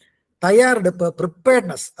തയ്യാറെടുപ്പ്,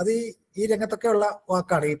 പ്രിപ്പയർഡ്നെസ്, അത് ഈ രംഗത്തൊക്കെ ഉള്ള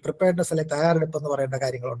വാക്കാണ്. ഈ പ്രിപ്പയർഡ്നെസ് അല്ലെങ്കിൽ തയ്യാറെടുപ്പ് എന്ന് പറയേണ്ട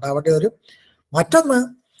കാര്യങ്ങൾ ഉണ്ടാവേണ്ടി വരും. മറ്റൊന്ന്,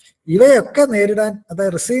 ഇവയൊക്കെ നേരിടാൻ,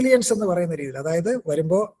 അതായത് റെസീലിയൻസ് എന്ന് പറയുന്ന രീതിയിൽ, അതായത്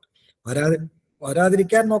വരുമ്പോൾ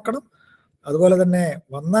വരാതിരിക്കാൻ നോക്കണം, അതുപോലെ തന്നെ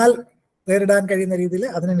വന്നാൽ നേരിടാൻ കഴിയുന്ന രീതിയിൽ,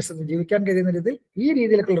 അതിനനുസരിച്ച് ജീവിക്കാൻ കഴിയുന്ന രീതിയിൽ, ഈ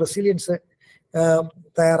രീതിയിലേക്കുള്ള റെസീലിയൻസ്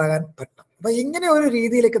തയ്യാറാകാൻ പറ്റണം. അപ്പൊ ഇങ്ങനെ ഒരു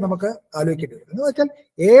രീതിയിലേക്ക് നമുക്ക് ആലോചിക്കേണ്ടി വരും. എന്ന് വെച്ചാൽ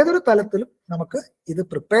ഏതൊരു തലത്തിലും നമുക്ക് ഇത്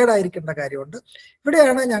പ്രിപ്പയർഡ് ആയിരിക്കേണ്ട കാര്യമുണ്ട്.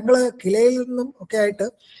 ഇവിടെയാണ് ഞങ്ങൾ കിലയിൽ നിന്നും ഒക്കെ ആയിട്ട്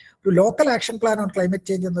ഒരു local action plan on climate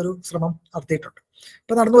change എന്നൊരു ശ്രമം നടത്തിയിട്ടുണ്ട്.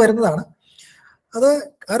 ഇപ്പൊ നടന്നു വരുന്നതാണ്. അത്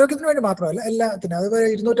ആരോഗ്യത്തിന് വേണ്ടി മാത്രമല്ല, എല്ലാത്തിനും. അതുപോലെ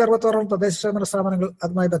 266 തദ്ദേശ സ്വയംഭരണ സ്ഥാപനങ്ങൾ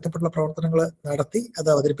അതുമായി ബന്ധപ്പെട്ടുള്ള പ്രവർത്തനങ്ങൾ നടത്തി അത്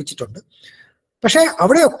അവതരിപ്പിച്ചിട്ടുണ്ട്. പക്ഷെ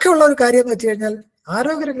അവിടെയൊക്കെ ഉള്ള ഒരു കാര്യം എന്ന് വെച്ച് കഴിഞ്ഞാൽ,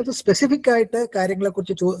 ആരോഗ്യരംഗത്ത് സ്പെസിഫിക് ആയിട്ട്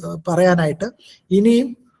കാര്യങ്ങളെക്കുറിച്ച് പറയാനായിട്ട് ഇനിയും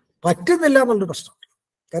പറ്റുന്നില്ല എന്നുള്ളൊരു പ്രശ്നമുണ്ട്.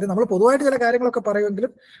 കാര്യം നമ്മൾ പൊതുവായിട്ട് ചില കാര്യങ്ങളൊക്കെ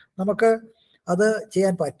പറയുമെങ്കിലും നമുക്ക് അത്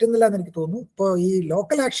ചെയ്യാൻ പറ്റുന്നില്ല എന്ന് എനിക്ക് തോന്നുന്നു. ഇപ്പോൾ ഈ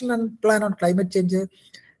local action plan on climate change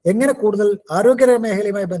എങ്ങനെ കൂടുതൽ ആരോഗ്യ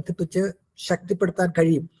മേഖലയുമായി ബന്ധിപ്പിച്ച് ശക്തിപ്പെടുത്താൻ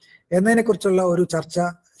കഴിയും എന്നതിനെക്കുറിച്ചുള്ള ഒരു ചർച്ച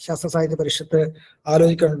ശാസ്ത്ര സാഹിത്യ പരിഷത്ത്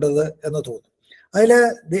ആലോചിക്കേണ്ടത് എന്ന് തോന്നുന്നു. അതിൽ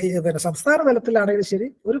പിന്നെ സംസ്ഥാന തലത്തിലാണെങ്കിലും ശരി,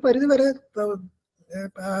 ഒരു പരിധിവരെ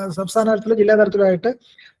സംസ്ഥാന തലത്തിലും ജില്ലാ തലത്തിലുമായിട്ട്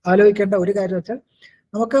ആലോചിക്കേണ്ട ഒരു കാര്യം വെച്ചാൽ,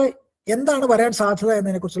 നമുക്ക് എന്താണ് വരാൻ സാധ്യത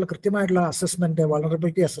എന്നതിനെക്കുറിച്ചുള്ള കൃത്യമായിട്ടുള്ള അസസ്മെന്റ്,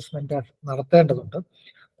 വൾണറബിലിറ്റി അസസ്മെന്റ് നടത്തേണ്ടതുണ്ട്.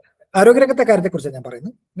 ആരോഗ്യരംഗത്തെ കാര്യത്തെക്കുറിച്ച് ഞാൻ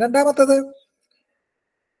പറയുന്നു. രണ്ടാമത്തത്,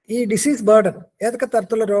 ഈ ഡിസീസ് ബേർഡൻ, ഏതൊക്കെ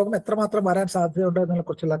തരത്തിലുള്ള രോഗം എത്രമാത്രം വരാൻ സാധ്യതയുണ്ട് എന്നതിനെ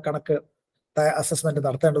കുറിച്ചുള്ള കണക്ക് അസസ്മെന്റ്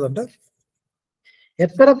നടത്തേണ്ടതുണ്ട്.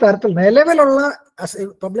 എത്ര തരത്തിൽ നിലവിലുള്ള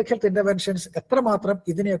പബ്ലിക് ഹെൽത്ത് ഇന്റർവെൻഷൻസ് എത്രമാത്രം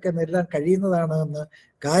ഇതിനെയൊക്കെ നേരിടാൻ കഴിയുന്നതാണ് എന്ന്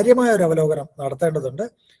കാര്യമായ ഒരു അവലോകനം നടത്തേണ്ടതുണ്ട്.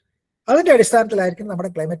 അതിന്റെ അടിസ്ഥാനത്തിലായിരിക്കും നമ്മുടെ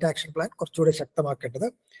ക്ലൈമറ്റ് ആക്ഷൻ പ്ലാൻ കുറച്ചുകൂടി ശക്തമാക്കേണ്ടത്.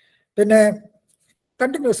 പിന്നെ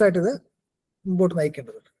കണ്ടിന്യൂസ് ആയിട്ട് ഇത് മുമ്പോട്ട്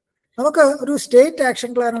നയിക്കേണ്ടതുണ്ട്. നമുക്ക് ഒരു state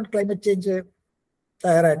action plan on climate change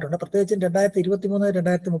തയ്യാറായിട്ടുണ്ട്. പ്രത്യേകിച്ചും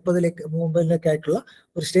 2023-2030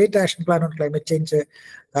 ഒരു state action plan on climate change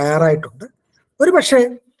തയ്യാറായിട്ടുണ്ട്. ഒരു പക്ഷേ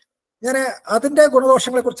ഞാൻ അതിൻ്റെ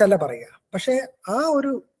ഗുണദോഷങ്ങളെ കുറിച്ചല്ല പറയുക, പക്ഷേ ആ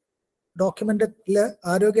ഒരു ഡോക്യുമെന്റിൽ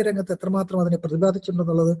ആരോഗ്യരംഗത്ത് എത്രമാത്രം അതിനെ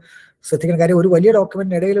പ്രതിപാദിച്ചിട്ടുണ്ടെന്നുള്ളത് ശ്രദ്ധിക്കണം. കാര്യം ഒരു വലിയ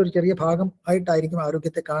ഡോക്യുമെന്റിനിടയിൽ ഒരു ചെറിയ ഭാഗം ആയിട്ടായിരിക്കും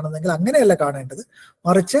ആരോഗ്യത്തെ കാണുന്നതെങ്കിൽ അങ്ങനെയല്ല കാണേണ്ടത്.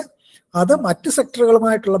 മറിച്ച് അത് മറ്റ്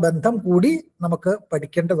സെക്ടറുകളുമായിട്ടുള്ള ബന്ധം കൂടി നമുക്ക്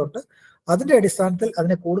പഠിക്കേണ്ടതുണ്ട്. അതിന്റെ അടിസ്ഥാനത്തിൽ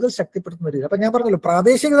അതിനെ കൂടുതൽ ശക്തിപ്പെടുത്തുന്ന രീതി. അപ്പൊ ഞാൻ പറഞ്ഞല്ലോ,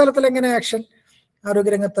 പ്രാദേശിക തലത്തിൽ എങ്ങനെ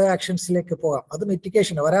ആരോഗ്യരംഗത്ത് ആക്ഷൻസിലേക്ക് പോകാം, അത്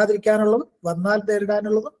മിറ്റിഗേഷൻ, വരാതിരിക്കാനുള്ളതും വന്നാൽ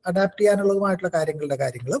നേരിടാനുള്ളതും അഡാപ്റ്റ് ചെയ്യാനുള്ളതുമായിട്ടുള്ള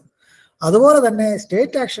കാര്യങ്ങളും, അതുപോലെ തന്നെ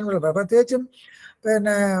സ്റ്റേറ്റ് ആക്ഷനുകൾ, പ്രത്യേകിച്ചും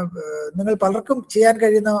പിന്നെ നിങ്ങൾ പലർക്കും ചെയ്യാൻ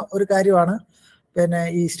കഴിയുന്ന ഒരു കാര്യമാണ്, പിന്നെ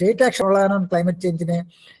ഈ സ്റ്റേറ്റ് ആക്ഷൻ പ്ലാൻ ക്ലൈമറ്റ് ചേഞ്ചിനെ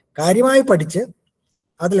കാര്യമായി പഠിച്ച്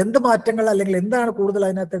അതിൽ എന്ത് മാറ്റങ്ങൾ അല്ലെങ്കിൽ എന്താണ് കൂടുതൽ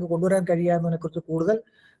അതിനകത്തേക്ക് കൊണ്ടുവരാൻ കഴിയുക എന്നതിനെ കുറിച്ച് കൂടുതൽ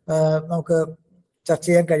നമുക്ക് ചർച്ച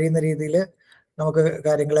ചെയ്യാൻ കഴിയുന്ന രീതിയിൽ നമുക്ക്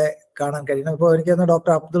കാര്യങ്ങളെ കാണാൻ കഴിയണം. ഇപ്പോൾ എനിക്ക് തോന്നുന്നു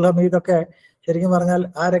ഡോക്ടർ അബ്ദുൾ ഹമീദൊക്കെ ശരിക്കും പറഞ്ഞാൽ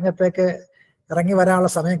ആ രംഗത്തേക്ക് ഇറങ്ങി വരാനുള്ള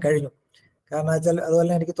സമയം കഴിഞ്ഞു. കാരണം വെച്ചാൽ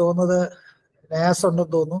അതുപോലെ എനിക്ക് തോന്നുന്നത് നാസ്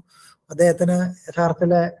ഉണ്ടെന്ന് തോന്നുന്നു. അദ്ദേഹത്തിന്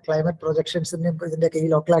യഥാർത്ഥത്തിലെ ക്ലൈമറ്റ് പ്രൊജക്ഷൻസിന്റെയും ഇതിന്റെയൊക്കെ ഈ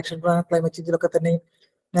ലോക്കൽ ആക്ഷൻ പ്ലാൻ ക്ലൈമറ്റ് ചേഞ്ചിലൊക്കെ തന്നെയും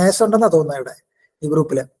നാസ് ഉണ്ടെന്നാ തോന്നുന്നത്. ഇവിടെ ഈ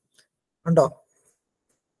ഗ്രൂപ്പില് ഉണ്ടോ?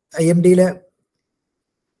 IMD-യില്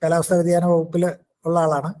കാലാവസ്ഥാ വ്യതിയാന വകുപ്പിൽ ഉള്ള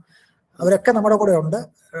ആളാണ്. അവരൊക്കെ നമ്മുടെ കൂടെ ഉണ്ട്.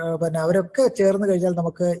 പിന്നെ അവരൊക്കെ ചേർന്ന് കഴിഞ്ഞാൽ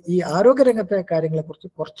നമുക്ക് ഈ ആരോഗ്യരംഗത്തെ കാര്യങ്ങളെക്കുറിച്ച്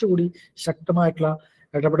കുറച്ചുകൂടി ശക്തമായിട്ടുള്ള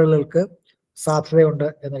ഇടപെടലുകൾക്ക് സാധ്യതയുണ്ട്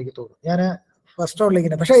എന്ന് എനിക്ക് തോന്നുന്നു. ഞാൻ ഫസ്റ്റ് ഓൺ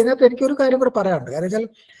ലിങ്കിന്, പക്ഷേ ഇതിനകത്ത് എനിക്കൊരു കാര്യം കൂടെ പറയാനുണ്ട്. കാരണം വെച്ചാൽ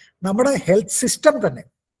നമ്മുടെ ഹെൽത്ത് സിസ്റ്റം തന്നെ,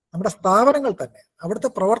 നമ്മുടെ സ്ഥാപനങ്ങൾ തന്നെ, അവിടുത്തെ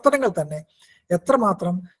പ്രവർത്തനങ്ങൾ തന്നെ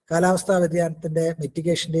എത്രമാത്രം കാലാവസ്ഥാ വ്യതിയാനത്തിന്റെ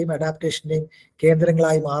മിറ്റിഗേഷന്റെയും അഡാപ്റ്റേഷന്റെയും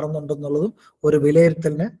കേന്ദ്രങ്ങളായി മാറുന്നുണ്ടെന്നുള്ളതും ഒരു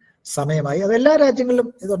വിലയിരുത്തലിന് സമയമായി. അത് എല്ലാ രാജ്യങ്ങളിലും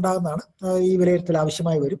ഇതുണ്ടാകുന്നതാണ്. ഈ വിലയിരുത്തൽ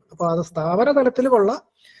ആവശ്യമായി വരും. അപ്പോൾ അത് സ്ഥാപന തലത്തിലുമുള്ള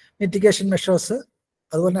മിറ്റിഗേഷൻ മെഷേഴ്സ്,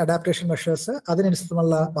 അതുപോലെ അഡാപ്റ്റേഷൻ മെഷേഴ്സ്,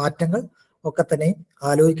 അതിനനുസരിച്ചുള്ള മാറ്റങ്ങൾ ഒക്കെ തന്നെയും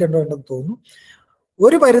ആലോചിക്കേണ്ടതുണ്ടെന്ന് തോന്നുന്നു.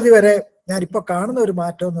 ഒരു പരിധിവരെ ഞാനിപ്പോൾ കാണുന്ന ഒരു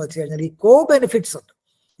മാറ്റം എന്ന് വെച്ച് കഴിഞ്ഞാൽ ഈ ബെനിഫിറ്റ്സ് ഉണ്ട്.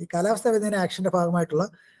 ഈ കാലാവസ്ഥാ വ്യതിയാന ആക്ഷന്റെ ഭാഗമായിട്ടുള്ള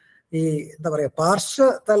ഈ എന്താ പറയുക, പാർശ്വ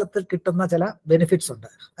തലത്തിൽ കിട്ടുന്ന ചില ബെനിഫിറ്റ്സ് ഉണ്ട്.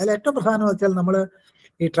 അതിൽ ഏറ്റവും പ്രധാനം വെച്ചാൽ നമ്മൾ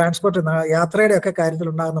ഈ ട്രാൻസ്പോർട്ട് യാത്രയുടെ ഒക്കെ കാര്യത്തിൽ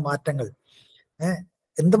ഉണ്ടാകുന്ന മാറ്റങ്ങൾ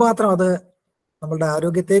എന്തുമാത്രം അത് നമ്മളുടെ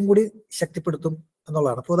ആരോഗ്യത്തെയും കൂടി ശക്തിപ്പെടുത്തും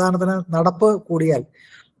എന്നുള്ളതാണ്. ഇപ്പോൾ ഉദാഹരണത്തിന് നടപ്പ് കൂടിയാൽ,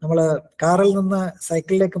 നമ്മൾ കാറിൽ നിന്ന്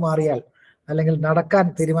സൈക്കിളിലേക്ക് മാറിയാൽ അല്ലെങ്കിൽ നടക്കാൻ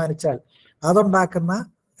തീരുമാനിച്ചാൽ അതുണ്ടാക്കുന്ന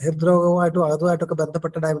ഹൃദ്രോഗവുമായിട്ടും അതുമായിട്ടൊക്കെ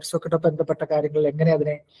ബന്ധപ്പെട്ട ഡയബറ്റീസൊക്കെ ബന്ധപ്പെട്ട കാര്യങ്ങൾ എങ്ങനെ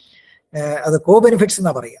അതിനെ അത് ബെനിഫിറ്റ്സ്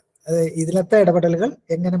എന്നാ പറയുക. ഇതിലത്തെ ഇടപെടലുകൾ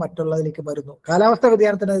എങ്ങനെ മറ്റുള്ളതിലേക്ക് വരുന്നു, കാലാവസ്ഥാ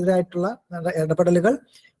വ്യതിയാനത്തിനെതിരായിട്ടുള്ള ഇടപെടലുകൾ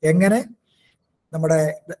എങ്ങനെ നമ്മുടെ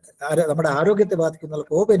ആരോഗ്യത്തെ ബാധിക്കുന്ന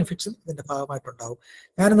കോ ബെനിഫിറ്റ്സും ഇതിന്റെ ഭാഗമായിട്ടുണ്ടാവും.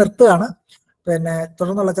 ഞാൻ നിർത്തുകയാണ്. പിന്നെ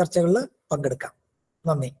തുടർന്നുള്ള ചർച്ചകളിൽ പങ്കെടുക്കാം.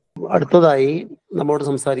 നന്ദി. അടുത്തതായി നമ്മോട്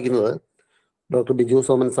സംസാരിക്കുന്നത് ഡോക്ടർ ബിജു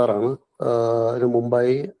സോമൻ സാറാണ്. അതിന്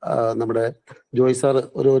മുമ്പായി നമ്മുടെ ജോയ് സാർ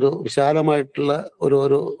ഒരു വിശാലമായിട്ടുള്ള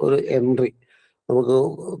ഒരു എൻട്രി, നമുക്ക്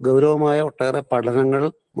ഗൗരവമായ ഒട്ടേറെ പഠനങ്ങൾ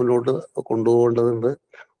മുന്നോട്ട് കൊണ്ടുപോകേണ്ടതുണ്ട്.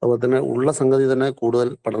 അതുപോലെ തന്നെ ഉള്ള സംഗതി തന്നെ കൂടുതൽ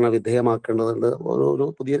പഠന വിധേയമാക്കേണ്ടതുണ്ട്. ഒരു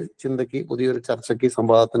പുതിയ ചിന്തയ്ക്ക്, പുതിയൊരു ചർച്ചയ്ക്ക്,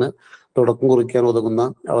 സംവാദത്തിന് തുടക്കം കുറിക്കാൻ ഉതകുന്ന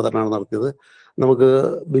അവതരണമാണ് നടത്തിയത്. നമുക്ക്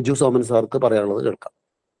ബിജു സോമൻ സാർക്ക് പറയാനുള്ളത് കേൾക്കാം.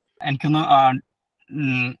 എനിക്കൊന്ന്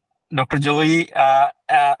ഡോക്ടർ ജോയി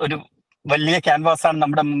ഒരു വലിയ ക്യാൻവാസാണ്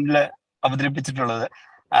നമ്മുടെ മുന്നിൽ അവതരിപ്പിച്ചിട്ടുള്ളത്.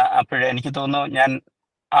 അപ്പോഴേ എനിക്ക് തോന്നുന്നു ഞാൻ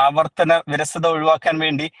ആവർത്തന വിരസത ഒഴിവാക്കാൻ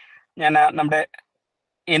വേണ്ടി ഞാൻ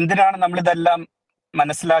എന്തിനാണ് നമ്മളിതെല്ലാം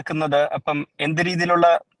മനസ്സിലാക്കുന്നത്, അപ്പം എന്ത് രീതിയിലുള്ള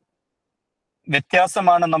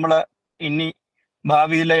വ്യത്യാസമാണ് നമ്മൾ ഇനി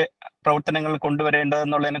ഭാവിയിലെ പ്രവർത്തനങ്ങൾ കൊണ്ടുവരേണ്ടത്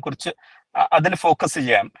എന്നുള്ളതിനെ കുറിച്ച് അതിൽ ഫോക്കസ്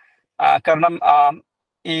ചെയ്യാം. കാരണം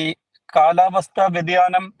ഈ കാലാവസ്ഥാ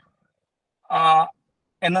വ്യതിയാനം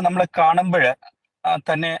എന്ന് നമ്മൾ കാണുമ്പോൾ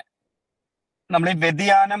തന്നെ നമ്മൾ ഈ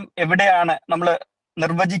വ്യതിയാനം എവിടെയാണ് നമ്മൾ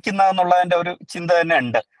നിർവചിക്കുന്നത് എന്നുള്ളതിന്റെ ഒരു ചിന്ത തന്നെ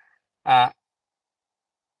ഉണ്ട്.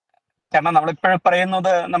 കാരണം നമ്മളിപ്പോഴും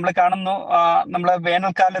പറയുന്നത്, നമ്മൾ കാണുന്നു നമ്മളെ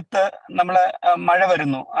വേനൽക്കാലത്ത് നമ്മള് മഴ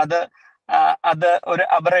വരുന്നു, അത് ഒരു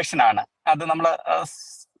അബറേഷനാണ്. അത് നമ്മൾ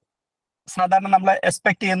സാധാരണ നമ്മൾ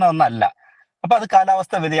എക്സ്പെക്ട് ചെയ്യുന്ന ഒന്നല്ല. അപ്പൊ അത്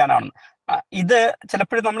കാലാവസ്ഥ വ്യതിയാനമാണ്. ഇത്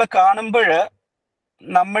ചിലപ്പോഴും നമ്മൾ കാണുമ്പോൾ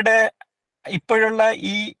നമ്മുടെ ഇപ്പോഴുള്ള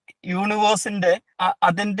ഈ യൂണിവേഴ്സിന്റെ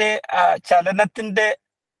അതിന്റെ ചലനത്തിന്റെ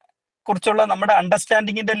കുറിച്ചുള്ള നമ്മുടെ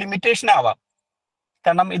അണ്ടർസ്റ്റാൻഡിങ്ങിന്റെ ലിമിറ്റേഷൻ ആവാം.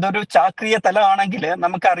 കാരണം ഇതൊരു ചാക്രിയ തലമാണെങ്കിൽ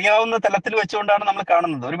നമുക്ക് അറിയാവുന്ന തലത്തിൽ വെച്ചുകൊണ്ടാണ് നമ്മൾ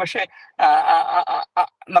കാണുന്നത്. ഒരു പക്ഷേ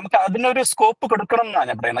നമുക്ക് അതിനൊരു സ്കോപ്പ് കൊടുക്കണം എന്നാണ്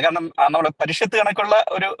ഞാൻ പറയുന്നത്. കാരണം നമ്മൾ പരിഷത്ത് കണക്കുള്ള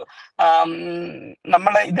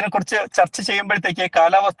നമ്മൾ ഇതിനെക്കുറിച്ച് ചർച്ച ചെയ്യുമ്പോഴത്തേക്ക്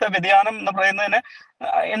കാലാവസ്ഥ വ്യതിയാനം എന്ന്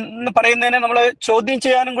പറയുന്നതിനെ നമ്മൾ ചോദ്യം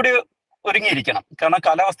ചെയ്യാനും കൂടി ഒരുങ്ങിയിരിക്കണം. കാരണം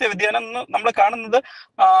കാലാവസ്ഥ വ്യതിയാനം നമ്മൾ കാണുന്നത്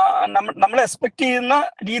നമ്മൾ എക്സ്പെക്ട് ചെയ്യുന്ന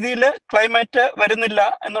രീതിയിൽ ക്ലൈമറ്റ് വരുന്നില്ല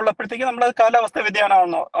എന്നുള്ളപ്പോഴത്തേക്ക് നമ്മൾ കാലാവസ്ഥ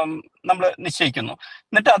വ്യതിയാനമാണെന്നോ നമ്മൾ നിശ്ചയിക്കുന്നു.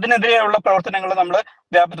 എന്നിട്ട് അതിനെതിരെയുള്ള പ്രവർത്തനങ്ങൾ നമ്മൾ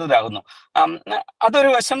വ്യാപൃതരാകുന്നു.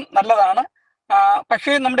 അതൊരു വശം നല്ലതാണ്.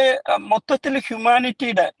 പക്ഷേ നമ്മുടെ മൊത്തത്തിൽ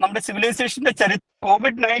ഹ്യൂമാനിറ്റിയുടെ, നമ്മുടെ സിവിലൈസേഷന്റെ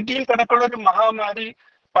COVID-19 കണക്കുള്ള ഒരു മഹാമാരി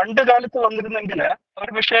പണ്ട് കാലത്ത് വന്നിരുന്നെങ്കിൽ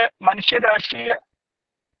ഒരു പക്ഷേ മനുഷ്യരാശിയെ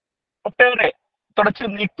ഒട്ടേറെ തുടച്ചു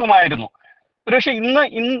നീക്കുമായിരുന്നു. ഒരുപക്ഷെ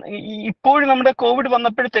ഇപ്പോഴും നമ്മുടെ കോവിഡ്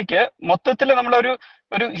വന്നപ്പോഴത്തേക്ക് മൊത്തത്തിൽ നമ്മളൊരു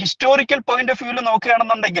ഹിസ്റ്റോറിക്കൽ പോയിന്റ് ഓഫ് വ്യൂവിൽ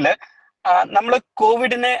നോക്കുകയാണെന്നുണ്ടെങ്കിൽ നമ്മൾ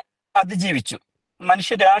കോവിഡിനെ അതിജീവിച്ചു.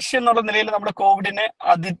 മനുഷ്യരാശി എന്നുള്ള നിലയിൽ നമ്മൾ കോവിഡിനെ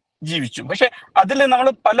അതിജീവിച്ചു. പക്ഷെ അതിൽ നമ്മൾ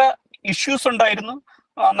പല ഇഷ്യൂസ് ഉണ്ടായിരുന്നു.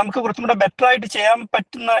 നമുക്ക് കുറച്ചും കൂടെ ബെറ്റർ ആയിട്ട് ചെയ്യാൻ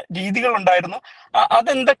പറ്റുന്ന രീതികൾ ഉണ്ടായിരുന്നു.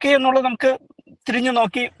 അതെന്തൊക്കെയെന്നുള്ളത് നമുക്ക് തിരിഞ്ഞു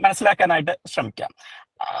നോക്കി മനസ്സിലാക്കാനായിട്ട് ശ്രമിക്കാം.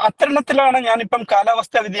 അത്തരണത്തിലാണ് ഞാനിപ്പം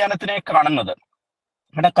കാലാവസ്ഥാ വ്യതിയാനത്തിനെ കാണുന്നത്.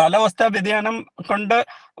 ഇവിടെ കാലാവസ്ഥാ വ്യതിയാനം കൊണ്ട്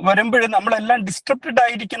വരുമ്പോൾ നമ്മളെല്ലാം ഡിസ്ട്രപ്റ്റഡ്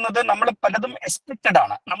ആയിരിക്കുന്നത് നമ്മൾ പലതും എക്സ്പെക്റ്റഡ്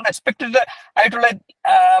ആണ്. നമ്മൾ എക്സ്പെക്റ്റഡ് ആയിട്ടുള്ള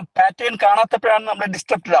പാറ്റേൺ കാണാത്തപ്പോഴാണ് നമ്മൾ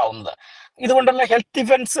ഡിസ്ട്രപ്റ്റഡ് ആവുന്നത്. ഇതുകൊണ്ടുള്ള health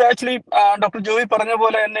effects actually doctor Joy പറഞ്ഞ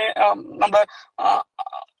പോലെ തന്നെ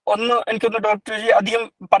എനിക്കൊന്ന് ഡോക്ടർ ജി അധികം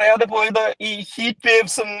പറയാതെ പോയത് ഈ ഹീറ്റ്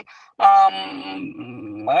വേവ്സും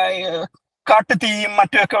കാട്ടുതീയും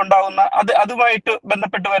മറ്റുമൊക്കെ ഉണ്ടാവുന്ന അതുമായിട്ട്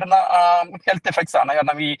ബന്ധപ്പെട്ട് വരുന്ന ഹെൽത്ത് എഫക്ട്സ് ആണ്.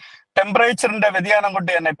 കാരണം ഈ ടെമ്പറേച്ചറിന്റെ വ്യതിയാനം കൊണ്ട്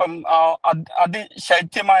തന്നെ ഇപ്പം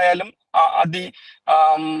അതിശൈത്യമായാലും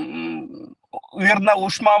ഉയർന്ന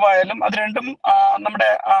ഊഷ്മാവായാലും അത് രണ്ടും നമ്മുടെ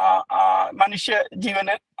മനുഷ്യ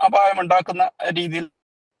ജീവന് അപായമുണ്ടാക്കുന്ന രീതിയിൽ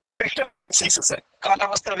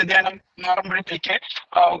കാലാവസ്ഥാ വ്യതിയാനം മാറുമ്പോഴത്തേക്ക്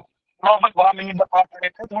ഗ്ലോബൽ വാർമിങ്ങിന്റെ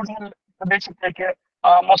ഭാഗമായിട്ട് കൂടുതൽ പ്രദേശത്തേക്ക്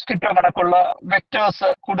മോസ്കിറ്റോ കണക്കുള്ള വെക്ടേഴ്സ്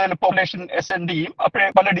കൂടുതൽ പോപ്പുലേഷൻ എക്സ്റ്റെൻഡ് ചെയ്യും. അപ്പോഴേ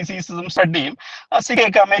പല ഡിസീസസും സ്പ്രെഡ് ചെയ്യും.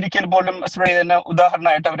 സിഗയൊക്കെ അമേരിക്കയിൽ പോലും സ്പ്രെഡ് ചെയ്യുന്ന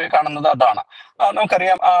ഉദാഹരണമായിട്ട് അവർ കാണുന്നത് അതാണ്.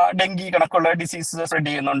 നമുക്കറിയാം ഡെങ്കി കണക്കുള്ള ഡിസീസസ് സ്പ്രെഡ്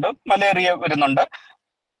ചെയ്യുന്നുണ്ട്, മലേറിയ വരുന്നുണ്ട്.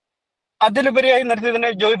 അതിലുപരിയായി നേരത്തെ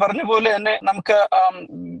തന്നെ ജോയ് പറഞ്ഞ പോലെ തന്നെ നമുക്ക്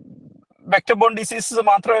വെക്ടർ ബോൺ ഡിസീസസ്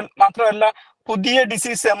മാത്രമല്ല പുതിയ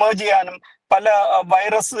ഡിസീസ് എമേർജ് ചെയ്യാനും പല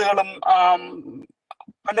വൈറസുകളും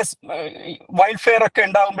പല വൈൽഡ് ഫയർ ഒക്കെ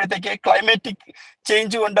ഉണ്ടാകുമ്പോഴത്തേക്ക് ക്ലൈമാറ്റിക്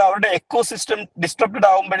ചേഞ്ച് കൊണ്ട് അവരുടെ എക്കോസിസ്റ്റം ഡിസ്ട്രപ്റ്റഡ്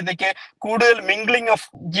ആകുമ്പോഴത്തേക്ക് കൂടുതൽ മിംഗ്ലിംഗ് ഓഫ്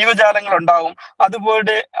ജീവജാലങ്ങൾ ഉണ്ടാകും.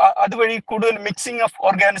 അതുവഴി കൂടുതൽ മിക്സിംഗ് ഓഫ്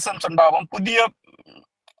ഓർഗാനിസംസ് ഉണ്ടാകും. പുതിയ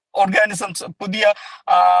ഓർഗാനിസംസ്, പുതിയ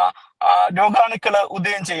രോഗാണുക്കൾ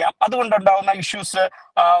ഉദയം ചെയ്യാം. അതുകൊണ്ടുണ്ടാകുന്ന ഇഷ്യൂസ്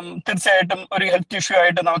തീർച്ചയായിട്ടും ഒരു ഹെൽത്ത് ഇഷ്യൂ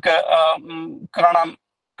ആയിട്ട് നമുക്ക് കാണാൻ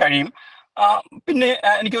കഴിയും. പിന്നെ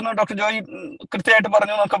എനിക്ക് തോന്നുന്നു ഡോക്ടർ ജോയ് കൃത്യമായിട്ട്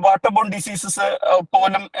പറഞ്ഞു, നമുക്ക് വാട്ടർ ബോൺ ഡിസീസസ്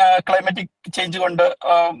പോലും ക്ലൈമാറ്റിക് ചേഞ്ച് കൊണ്ട്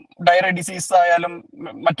ഡയറി ഡിസീസ് ആയാലും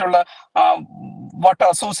മറ്റുള്ള വാട്ടർ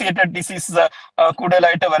അസോസിയേറ്റഡ് ഡിസീസസ്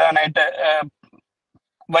കൂടുതലായിട്ട് വരാനായിട്ട്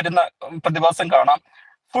വരുന്ന പ്രതിഭാസം കാണാം.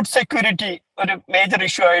 ഫുഡ് സെക്യൂരിറ്റി ഒരു മേജർ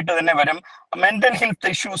ഇഷ്യൂ ആയിട്ട് തന്നെ വരും. മെന്റൽ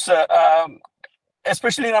ഹെൽത്ത് ഇഷ്യൂസ്,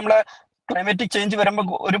 എസ്പെഷ്യലി നമ്മള് ക്ലൈമാറ്റിക് ചേഞ്ച് വരുമ്പോൾ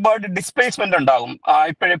ഒരുപാട് ഡിസ്പ്ലേസ്മെന്റ് ഉണ്ടാകും.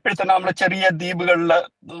 ഇപ്പോഴെപ്പോഴും തന്നെ നമ്മളെ ചെറിയ ദ്വീപുകളിൽ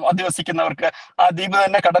അധിവസിക്കുന്നവർക്ക് ആ ദ്വീപ്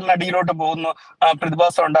തന്നെ കടലിനടിയിലോട്ട് പോകുന്ന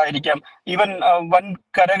പ്രതിഭാസം ഉണ്ടായിരിക്കാം. ഈവൻ വൻ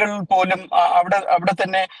കരകൾ പോലും അവിടെ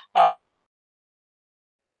തന്നെ.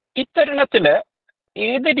 ഇത്തരുണത്തില്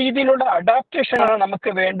ഏത് രീതിയിലുള്ള അഡാപ്റ്റേഷനാണ് നമുക്ക്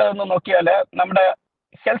വേണ്ടതെന്ന് നോക്കിയാല് നമ്മുടെ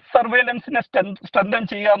ഹെൽത്ത് സർവൈലൻസിനെ സ്ട്രെങ്തൻ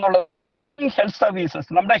ചെയ്യുക എന്നുള്ളത്, ഹെൽത്ത് സർവീസസ്,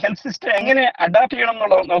 നമ്മുടെ ഹെൽത്ത് സിസ്റ്റം എങ്ങനെ അഡാപ്റ്റ് ചെയ്യണം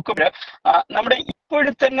എന്നുള്ളത് നോക്കുമ്പോൾ നമ്മുടെ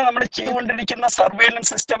ഇപ്പോഴും തന്നെ നമ്മൾ ചെയ്തുകൊണ്ടിരിക്കുന്ന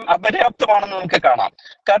സർവൈലൻസ് സിസ്റ്റം അപര്യാപ്തമാണെന്ന് നമുക്ക് കാണാം.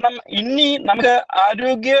 കാരണം ഇനി നമുക്ക്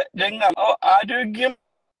ആരോഗ്യം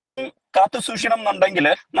കാത്തു സൂക്ഷിക്കണം എന്നുണ്ടെങ്കിൽ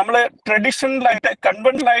നമ്മൾ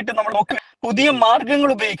കൺവെൻഷനലായിട്ട് നമ്മൾ നോക്കി പുതിയ മാർഗങ്ങൾ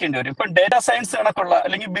ഉപയോഗിക്കേണ്ടി വരും. ഇപ്പൊ ഡേറ്റാ സയൻസ് കണക്കുള്ള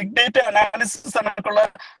അല്ലെങ്കിൽ ബിഗ് ഡേറ്റ അനാലിസിസ് കണക്കുള്ള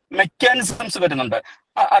മെക്കാനിസംസ് വരുന്നുണ്ട്,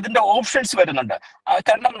 അതിന്റെ ഓപ്ഷൻസ് വരുന്നുണ്ട്.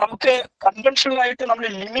 കാരണം നമുക്ക് കൺവെൻഷനലായിട്ട് നമ്മൾ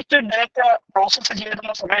ലിമിറ്റഡ് ഡേറ്റ പ്രോസസ്സ്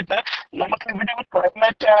ചെയ്യുന്ന സമയത്ത് നമുക്ക് ഇവിടെ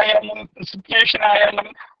ക്ലൈമറ്റ് ആയാലും സിറ്റുവേഷൻ ആയാലും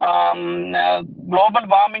ഗ്ലോബൽ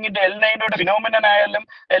വാർമിങ്ങിന്റെ എൽനൈനോയുടെ ഫിനോമിനൻ ആയാലും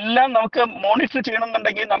എല്ലാം നമുക്ക് മോണിറ്റർ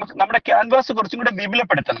ചെയ്യണമെന്നുണ്ടെങ്കിൽ നമുക്ക് നമ്മുടെ ക്യാൻവാസ് കുറച്ചും കൂടെ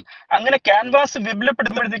വിപുലപ്പെടുത്തണം. അങ്ങനെ ക്യാൻവാസ്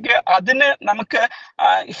വിപുലപ്പെടുത്തുമ്പോഴത്തേക്ക് അതിന് നമുക്ക്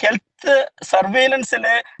ഹെൽത്ത്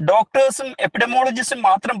സർവൈലൻസിലെ ഡോക്ടേഴ്സും എപ്പിഡമോളജിസ്റ്റും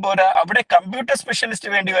മാത്രം പോരാ, അവിടെ കമ്പ്യൂട്ടർ സ്പെഷ്യലിസ്റ്റ്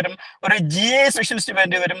വേണ്ടി വരും, ഒരു GI സ്പെഷ്യലിസ്റ്റ്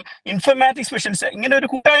വേണ്ടി വരും, ഇൻഫർമാറ്റിക്സ് സ്പെഷ്യലിസ്റ്റ്. ഇങ്ങനെ ഒരു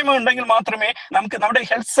കൂട്ടായ്മ ഉണ്ടെങ്കിൽ മാത്രമേ നമുക്ക് നമ്മുടെ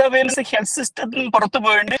ഹെൽത്ത് സർവൈലൻസ് ഹെൽത്ത് സിസ്റ്റത്തിൽ പുറത്തു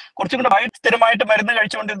പോയിട്ട് കുറച്ചും കൂടെ സ്ഥിരമായിട്ട് മരുന്ന്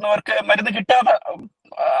കഴിച്ചുകൊണ്ടിരുന്നവർക്ക് മരുന്ന് കിട്ടാതെ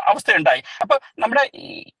അവസ്ഥയുണ്ടായി. അപ്പൊ നമ്മുടെ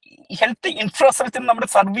ഹെൽത്ത് ഇൻഫ്രാസ്ട്രക്ചർ, നമ്മുടെ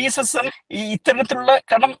സർവീസസും ഈ ഇത്തരത്തിലുള്ള,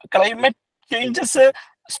 കാരണം ക്ലൈമറ്റ് ചേഞ്ചസ്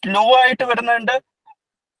സ്ലോ ആയിട്ട് വരുന്നുണ്ട്,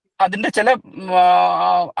 അതിന്റെ ചില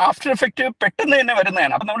ആഫ്റ്റർ എഫക്റ്റ് പെട്ടെന്ന് തന്നെ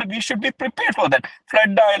വരുന്നതാണ്. അപ്പൊ നമ്മൾ we should be prepared for that.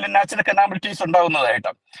 Flood ആയാലും നാച്ചുറൽ കലാമിറ്റീസ്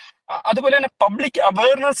ഉണ്ടാകുന്നതായിട്ട്. അതുപോലെ തന്നെ പബ്ലിക്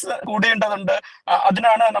അവയർനെസ് കൂടേണ്ടതുണ്ട്.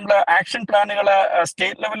 അതിനാണ് നമ്മൾ ആക്ഷൻ പ്ലാനുകൾ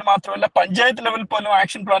സ്റ്റേറ്റ് ലെവൽ മാത്രമല്ല പഞ്ചായത്ത് ലെവൽ പോലും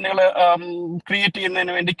ആക്ഷൻ പ്ലാനുകൾ ക്രിയേറ്റ്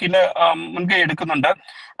ചെയ്യുന്നതിന് വേണ്ടി KILA മുൻകൈ എടുക്കുന്നുണ്ട്.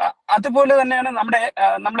 അതുപോലെ തന്നെയാണ്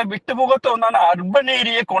നമ്മളെ വിട്ടുപോകാത്ത ഒന്നാണ് അർബൻ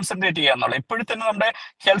ഏരിയയെ കോൺസെൻട്രേറ്റ് ചെയ്യുക എന്നുള്ളത്. ഇപ്പോഴും തന്നെ നമ്മുടെ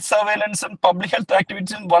ഹെൽത്ത് സർവൈലൻസും പബ്ലിക് ഹെൽത്ത്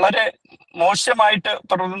ആക്ടിവിറ്റീസും വളരെ മോശമായിട്ട്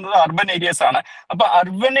തുടരുന്നത് അർബൻ ഏരിയസ് ആണ്. അപ്പൊ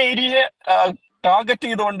അർബൻ ഏരിയയെ ടാർഗറ്റ്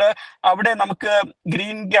ചെയ്തുകൊണ്ട് അവിടെ നമുക്ക്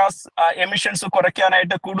ഗ്രീൻ ഗ്യാസ് എമിഷൻസ്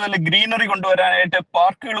കുറയ്ക്കാനായിട്ട്, കൂടുതൽ ഗ്രീനറി കൊണ്ടുവരാനായിട്ട്,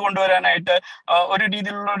 പാർക്കുകൾ കൊണ്ടുവരാനായിട്ട്, ഒരു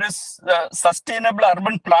രീതിയിലുള്ള ഒരു സസ്റ്റൈനബിൾ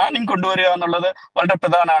അർബൻ പ്ലാനിങ് കൊണ്ടുവരിക എന്നുള്ളത് വളരെ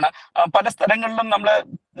പ്രധാനമാണ്. പല സ്ഥലങ്ങളിലും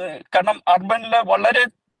കാരണം അർബനിലെ വളരെ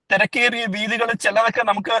തിരക്കേറിയ വീതികൾ ചിലതൊക്കെ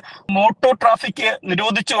നമുക്ക് മോട്ടോർ ട്രാഫിക്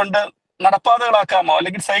നിരോധിച്ചുകൊണ്ട് നടപ്പാതകളാക്കാമോ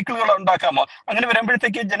അല്ലെങ്കിൽ സൈക്കിളുകൾ ഉണ്ടാക്കാമോ. അങ്ങനെ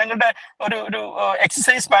വരുമ്പോഴത്തേക്ക് ജനങ്ങളുടെ ഒരു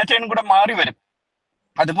എക്സസൈസ് പാറ്റേൺ കൂടെ മാറി വരും.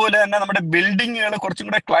 അതുപോലെ തന്നെ നമ്മുടെ ബിൽഡിങ്ങുകൾ കുറച്ചും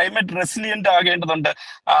കൂടെ ക്ലൈമറ്റ് റെസിലിയന്റ് ആകേണ്ടതുണ്ട്.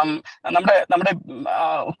 നമ്മുടെ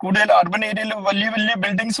കൂടുതൽ അർബൻ ഏരിയയിൽ വലിയ വലിയ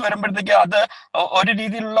ബിൽഡിങ്സ് വരുമ്പോഴത്തേക്ക് അത് ഒരു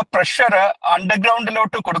രീതിയിലുള്ള പ്രഷർ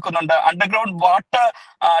അണ്ടർഗ്രൗണ്ടിലോട്ട് കൊടുക്കുന്നുണ്ട്. അണ്ടർഗ്രൗണ്ട് വാട്ടർ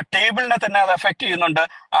ടേബിളിനെ തന്നെ അത് എഫക്ട് ചെയ്യുന്നുണ്ട്,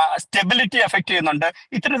 സ്റ്റെബിലിറ്റി എഫക്ട് ചെയ്യുന്നുണ്ട്.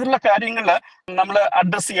 ഇത്തരത്തിലുള്ള കാര്യങ്ങൾ നമ്മൾ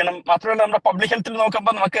അഡ്രസ് ചെയ്യണം. മാത്രമല്ല നമ്മുടെ പബ്ലിക് ഹെൽത്തിൽ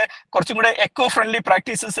നോക്കുമ്പോൾ നമുക്ക് കുറച്ചും കൂടെ എക്കോ ഫ്രണ്ട്ലി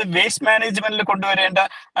പ്രാക്ടീസസ് വേസ്റ്റ് മാനേജ്മെന്റിൽ കൊണ്ടുവരേണ്ട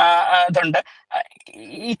ഇതുണ്ട്.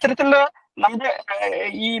 ഇത്തരത്തിലുള്ള നമ്മുടെ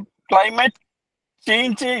ഈ ക്ലൈമറ്റ്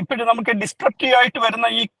ചേഞ്ച് ഇപ്പോഴും നമുക്ക് ഡിസ്ട്രക്റ്റീവ് ആയിട്ട് വരുന്ന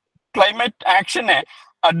ഈ ക്ലൈമറ്റ് ആക്ഷനെ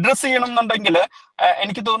അഡ്രസ് ചെയ്യണം എന്നുണ്ടെങ്കിൽ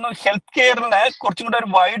എനിക്ക് തോന്നുന്നു ഹെൽത്ത് കെയറിന് കുറച്ചും കൂടെ ഒരു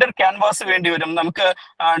വൈഡർ ക്യാൻവാസ് വേണ്ടി വരും. നമുക്ക്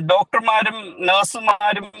ഡോക്ടർമാരും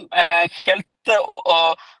നഴ്സുമാരും ഹെൽത്ത്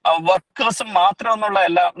വർക്കേഴ്സും മാത്രം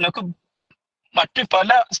എന്നുള്ളതല്ല, നമുക്ക് മറ്റു പല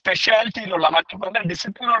സ്പെഷ്യാലിറ്റിയിലുള്ള മറ്റു പല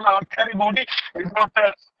ഡിസിപ്ലിനുള്ള ആൾക്കാർ കൂടി ഇതിലോട്ട്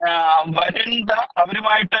വരുന്ന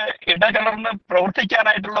അവരുമായിട്ട് ഇടകലർന്ന്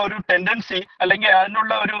പ്രവർത്തിക്കാനായിട്ടുള്ള ഒരു ടെൻഡൻസി അല്ലെങ്കിൽ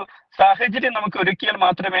അതിനുള്ള ഒരു സാഹചര്യം നമുക്ക് ഒരുക്കിയാൽ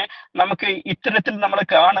മാത്രമേ നമുക്ക് ഇത്തരത്തിൽ നമ്മൾ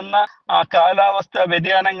കാണുന്ന കാലാവസ്ഥ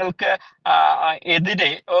വ്യതിയാനങ്ങൾക്ക് എതിരെ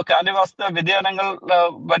കാലാവസ്ഥ വ്യതിയാനങ്ങൾ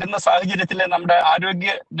വരുന്ന സാഹചര്യത്തിൽ നമ്മുടെ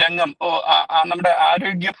ആരോഗ്യ രംഗം നമ്മുടെ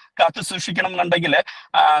ആരോഗ്യം കാത്തു സൂക്ഷിക്കണം എന്നുണ്ടെങ്കിൽ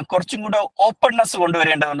കുറച്ചും കൂടെ ഓപ്പൺനെസ്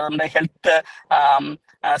കൊണ്ടുവരേണ്ടതുണ്ട് നമ്മുടെ ഹെൽത്ത്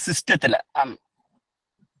സിസ്റ്റത്തിൽ.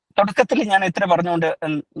 തുടക്കത്തിൽ ഞാൻ ഇത്ര പറഞ്ഞുകൊണ്ട്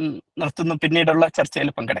നിർത്തുന്നു, പിന്നീടുള്ള ചർച്ചയിൽ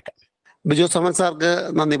പങ്കെടുക്കാം. ബിജു സമൻ സാർക്ക്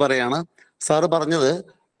നന്ദി പറയാണ്. സാറ് പറഞ്ഞത്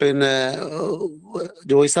പിന്നെ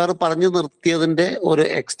ജോയ് സാർ പറഞ്ഞു നിർത്തിയതിന്റെ ഒരു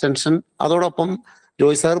എക്സ്റ്റൻഷൻ, അതോടൊപ്പം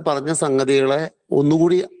ജോയ് സാർ പറഞ്ഞ സംഗതികളെ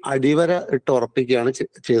ഒന്നുകൂടി അടിവര ഇട്ട് ഉറപ്പിക്കുകയാണ്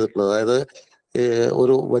ചെയ്തിട്ടുള്ളത്. അതായത്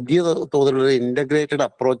ഒരു വലിയ തോതിലുള്ള ഇന്റഗ്രേറ്റഡ്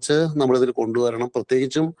അപ്രോച്ച് നമ്മളിതിൽ കൊണ്ടുവരണം.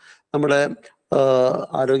 പ്രത്യേകിച്ചും നമ്മുടെ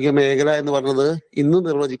ആരോഗ്യ മേഖല എന്ന് പറഞ്ഞത് ഇന്ന്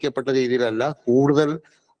നിർവചിക്കപ്പെട്ട രീതിയിലല്ല, കൂടുതൽ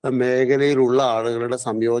മേഖലയിലുള്ള ആളുകളുടെ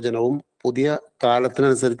സംയോജനവും പുതിയ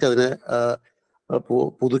കാലത്തിനനുസരിച്ച് അതിനെ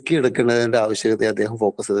പുതുക്കിയെടുക്കേണ്ടതിന്റെ ആവശ്യകത അദ്ദേഹം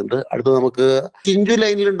ഫോക്കസ് ചെയ്തിട്ടുണ്ട്. അടുത്ത് നമുക്ക് ചിഞ്ചു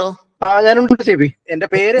ലൈനിലുണ്ടോ? ഞാനുണ്ട് ചേബി. എന്റെ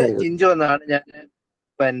പേര് ചിഞ്ചു എന്നാണ്. ഞാൻ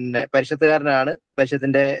പരിഷത്തുകാരനാണ്.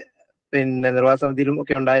 പരിഷത്തിന്റെ പിന്നെ നിർവാഹക സമിതിയിലും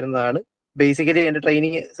ഒക്കെ ഉണ്ടായിരുന്നതാണ്. ബേസിക്കലി എന്റെ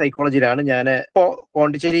ട്രെയിനിങ് സൈക്കോളജിയിലാണ്. ഞാൻ ഇപ്പോൾ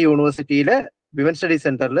പോണ്ടിച്ചേരി യൂണിവേഴ്സിറ്റിയിലെ വിമൻ സ്റ്റഡീസ്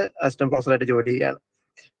സെന്ററിൽ അസിസ്റ്റന്റ് പ്രൊഫസറായിട്ട് ജോലി ചെയ്യുകയാണ്.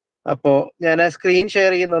 അപ്പോ ഞാൻ സ്ക്രീൻ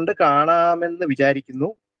ഷെയർ ചെയ്യുന്നുണ്ട്, കാണാമെന്ന് വിചാരിക്കുന്നു.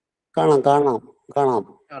 കാണാം.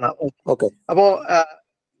 ഓക്കെ. അപ്പോ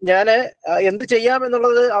ഞാന് എന്ത് ചെയ്യാം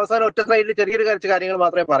എന്നുള്ളത് അവസാനം ഒറ്റ സ്ലൈഡിൽ ചെറിയൊരു കുറച്ച് കാര്യങ്ങൾ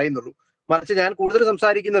മാത്രമേ പറയുന്നുള്ളൂ. മറിച്ച് ഞാൻ കൂടുതൽ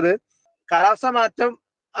സംസാരിക്കുന്നത് കാലാവസ്ഥാ മാറ്റവും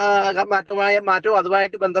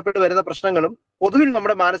അതുമായിട്ട് ബന്ധപ്പെട്ട് വരുന്ന പ്രശ്നങ്ങളും പൊതുവിൽ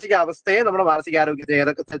നമ്മുടെ മാനസികാവസ്ഥയെ, നമ്മുടെ മാനസികാരോഗ്യത്തെ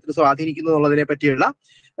ഏതൊക്കെ തരത്തിൽ സ്വാധീനിക്കുന്നു എന്നുള്ളതിനെ പറ്റിയുള്ള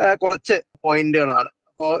കുറച്ച് പോയിന്റുകളാണ്.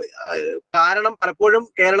 അപ്പോ കാരണം പലപ്പോഴും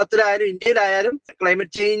കേരളത്തിലായാലും ഇന്ത്യയിലായാലും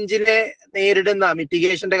ക്ലൈമറ്റ് ചേഞ്ചിനെ നേരിടുന്ന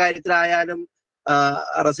മിറ്റിഗേഷന്റെ കാര്യത്തിലായാലും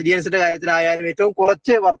റെസിലിയൻസിന്റെ കാര്യത്തിലായാലും ഏറ്റവും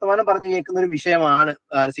കുറച്ച് വർത്തമാനം പറഞ്ഞു കേൾക്കുന്ന ഒരു വിഷയമാണ്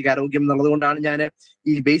മാനസികാരോഗ്യം എന്നുള്ളത് കൊണ്ടാണ് ഞാൻ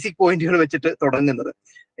ഈ ബേസിക് പോയിന്റുകൾ വെച്ചിട്ട് തുടങ്ങുന്നത്.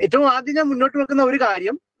 ഏറ്റവും ആദ്യം ഞാൻ മുന്നോട്ട് വെക്കുന്ന ഒരു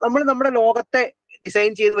കാര്യം, നമ്മൾ നമ്മുടെ ലോകത്തെ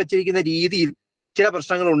ഡിസൈൻ ചെയ്ത് വെച്ചിരിക്കുന്ന രീതിയിൽ ചില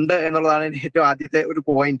പ്രശ്നങ്ങളുണ്ട് എന്നുള്ളതാണ് ഏറ്റവും ആദ്യത്തെ ഒരു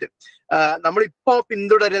പോയിന്റ്. നമ്മളിപ്പോ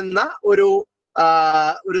പിന്തുടരുന്ന ഒരു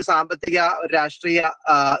സാമ്പത്തിക രാഷ്ട്രീയ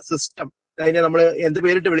സിസ്റ്റം, അതിനെ നമ്മൾ എന്ത്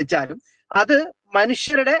പേരിട്ട് വിളിച്ചാലും അത്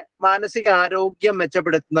മനുഷ്യരുടെ മാനസികാരോഗ്യം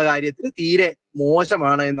മെച്ചപ്പെടുത്തുന്ന കാര്യത്തിൽ തീരെ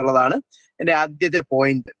മോശമാണ് എന്നുള്ളതാണ് എന്റെ ആദ്യത്തെ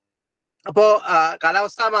പോയിന്റ്. അപ്പോ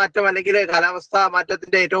കാലാവസ്ഥാ മാറ്റം അല്ലെങ്കിൽ കാലാവസ്ഥാ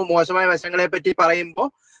മാറ്റത്തിന്റെ ഏറ്റവും മോശമായ വശങ്ങളെ പറ്റി പറയുമ്പോൾ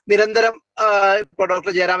നിരന്തരം ഇപ്പോൾ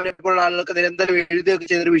ഡോക്ടർ ജയരാമനെ പോലുള്ള ആളുകൾക്ക് നിരന്തരം എഴുതുകയൊക്കെ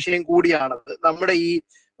ചെയ്തൊരു വിഷയം കൂടിയാണത്. നമ്മുടെ ഈ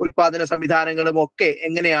ഉൽപാദന സംവിധാനങ്ങളും ഒക്കെ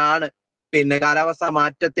എങ്ങനെയാണ് പിന്നെ കാലാവസ്ഥാ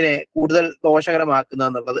മാറ്റത്തിനെ കൂടുതൽ ദോഷകരമാക്കുന്നത്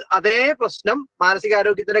എന്നുള്ളത്. അതേ പ്രശ്നം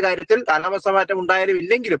മാനസികാരോഗ്യത്തിന്റെ കാര്യത്തിൽ കാലാവസ്ഥാ മാറ്റം ഉണ്ടായാലും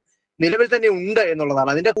ഇല്ലെങ്കിലും നിലവിൽ തന്നെ ഉണ്ട് എന്നുള്ളതാണ്.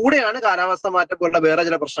 അതിന്റെ കൂടെയാണ് കാലാവസ്ഥാ മാറ്റം പോലുള്ള വേറെ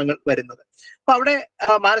ചില പ്രശ്നങ്ങൾ വരുന്നത്. അപ്പൊ അവിടെ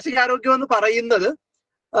മാനസികാരോഗ്യം എന്ന് പറയുന്നത്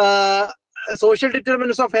സോഷ്യൽ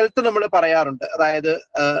ഡിറ്റർമിനൻസ് ഓഫ് ഹെൽത്ത് നമ്മൾ പറയാറുണ്ട്, അതായത്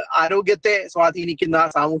ആരോഗ്യത്തെ സ്വാധീനിക്കുന്ന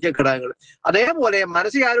സാമൂഹ്യ ഘടകങ്ങൾ. അതേപോലെ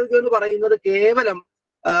മാനസികാരോഗ്യം എന്ന് പറയുന്നത് കേവലം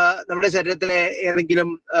നമ്മുടെ ശരീരത്തിലെ ഏതെങ്കിലും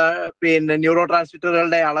പിന്നെ ന്യൂറോ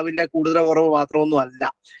ട്രാൻസ്മിറ്ററുകളുടെ അളവിന്റെ കൂടുതലോ കുറവ് മാത്രമൊന്നും അല്ല.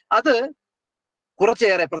 അത്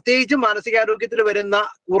കുറച്ചേറെ, പ്രത്യേകിച്ചും മാനസികാരോഗ്യത്തിൽ വരുന്ന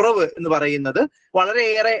കുറവ് എന്ന് പറയുന്നത്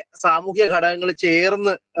വളരെയേറെ സാമൂഹ്യ ഘടകങ്ങൾ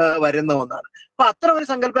ചേർന്ന് വരുന്ന ഒന്നാണ്. അപ്പൊ അത്ര ഒരു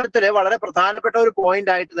സങ്കല്പത്തില് വളരെ പ്രധാനപ്പെട്ട ഒരു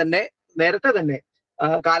പോയിന്റ് ആയിട്ട് തന്നെ നേരത്തെ തന്നെ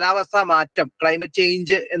കാലാവസ്ഥാ മാറ്റം, ക്ലൈമറ്റ്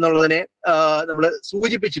ചേഞ്ച് എന്നുള്ളതിനെ നമ്മൾ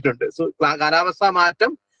സൂചിപ്പിച്ചിട്ടുണ്ട്. കാലാവസ്ഥാ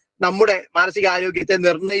മാറ്റം നമ്മുടെ മാനസികാരോഗ്യത്തെ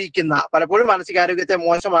നിർണ്ണയിക്കുന്ന, പലപ്പോഴും മാനസികാരോഗ്യത്തെ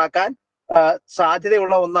മോശമാക്കാൻ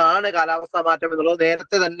സാധ്യതയുള്ള ഒന്നാണ് കാലാവസ്ഥാ മാറ്റം എന്നുള്ളത്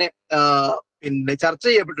നേരത്തെ തന്നെ പിന്നെ ചർച്ച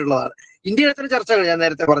ചെയ്യപ്പെട്ടിട്ടുള്ളതാണ്. ഇന്ത്യയിലെ തന്നെ ചർച്ചകൾ, ഞാൻ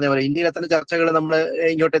നേരത്തെ പറഞ്ഞ പോലെ ഇന്ത്യയിലെ തന്നെ ചർച്ചകൾ നമ്മൾ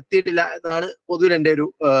ഇങ്ങോട്ട് എത്തിയിട്ടില്ല എന്നാണ് പൊതുവിൽ എൻ്റെ ഒരു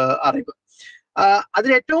അറിവ്.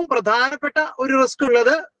 അതിലേറ്റവും പ്രധാനപ്പെട്ട ഒരു റിസ്ക്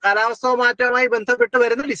ഉള്ളത് കാലാവസ്ഥാ മാറ്റവുമായി ബന്ധപ്പെട്ട്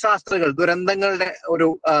വരുന്ന ഡിസാസ്റ്ററുകൾ, ദുരന്തങ്ങളുടെ ഒരു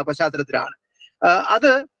പശ്ചാത്തലത്തിലാണ്.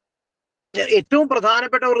 അത് ഏറ്റവും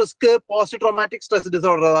പ്രധാനപ്പെട്ട ഒരു risk post traumatic stress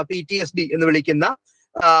disorder, PTSD എന്ന് വിളിക്കുന്ന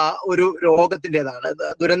ഒരു രോഗത്തിൻ്റെതാണ്.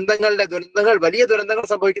 ദുരന്തങ്ങൾ, വലിയ ദുരന്തങ്ങൾ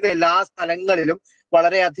സംഭവിക്കുന്ന എല്ലാ സ്ഥലങ്ങളിലും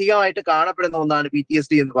വളരെ അധികമായിട്ട് കാണപ്പെടുന്ന ഒന്നാണ്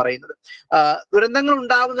PTSD എന്ന് പറയുന്നത്. ദുരന്തങ്ങൾ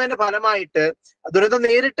ഉണ്ടാവുന്നതിന്റെ ഫലമായിട്ട് ദുരന്തം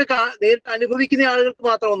നേരിട്ട് അനുഭവിക്കുന്ന ആളുകൾക്ക്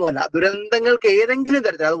മാത്രമൊന്നുമല്ല, ദുരന്തങ്ങൾക്ക് ഏതെങ്കിലും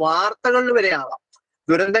തരത്തിൽ, അത് വാർത്തകളിൽ വരെ ആവാം,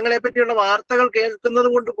 ദുരന്തങ്ങളെ പറ്റിയുള്ള വാർത്തകൾ കേൾക്കുന്നത്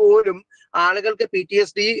കൊണ്ട് പോലും ആളുകൾക്ക്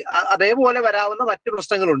PTSD അതേപോലെ വരാവുന്ന മറ്റു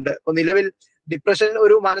പ്രശ്നങ്ങളുണ്ട്. ഇപ്പൊ നിലവിൽ ഡിപ്രഷൻ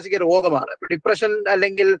ഒരു മാനസിക രോഗമാണ്. ഡിപ്രഷൻ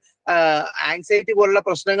അല്ലെങ്കിൽ ആങ്സൈറ്റി പോലുള്ള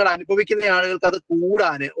പ്രശ്നങ്ങൾ അനുഭവിക്കുന്ന ആളുകൾക്ക് അത്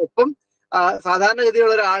കൂടാന്, ഒപ്പം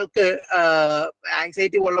സാധാരണഗതിയുള്ള ഒരാൾക്ക്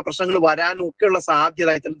ആങ്സൈറ്റി പോലുള്ള പ്രശ്നങ്ങൾ വരാനും ഒക്കെയുള്ള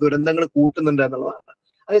സാധ്യത ഇത്തരം ദുരന്തങ്ങൾ കൂട്ടുന്നുണ്ട് എന്നുള്ളതാണ്.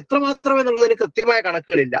 അത് എത്രമാത്രം എന്നുള്ളതിന് കൃത്യമായ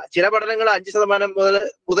കണക്കുകളില്ല. ചില പഠനങ്ങൾ 5% മുതൽ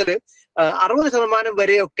 60%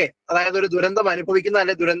 വരെയൊക്കെ, അതായത് ഒരു ദുരന്തം അനുഭവിക്കുന്ന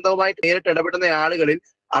അല്ലെങ്കിൽ ദുരന്തവുമായിട്ട് നേരിട്ട് ഇടപെടുന്ന ആളുകളിൽ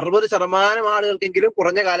 60% ആളുകൾക്കെങ്കിലും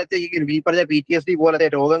കുറഞ്ഞ കാലത്തേക്കെങ്കിലും ഈ പറഞ്ഞ PTSD പോലത്തെ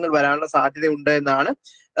രോഗങ്ങൾ വരാനുള്ള സാധ്യതയുണ്ട് എന്നാണ്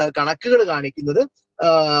കണക്കുകൾ കാണിക്കുന്നത്.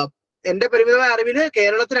 എന്റെ പരിമിതമായ അറിവില്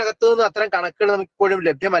കേരളത്തിനകത്തു നിന്ന് അത്തരം കണക്കുകൾ നമുക്ക് ഇപ്പോഴും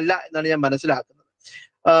ലഭ്യമല്ല എന്നാണ് ഞാൻ മനസ്സിലാക്കുന്നത്.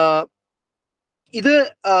 ഇത്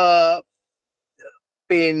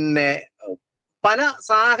പിന്നെ പല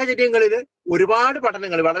സാഹചര്യങ്ങളിൽ ഒരുപാട്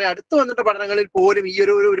പഠനങ്ങൾ, വളരെ അടുത്ത് വന്നിട്ട പഠനങ്ങളിൽ പോലും ഈ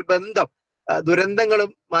ഒരു ബന്ധം, ദുരന്തങ്ങളും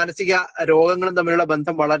മാനസിക രോഗങ്ങളും തമ്മിലുള്ള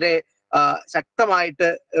ബന്ധം വളരെ ശക്തമായിട്ട്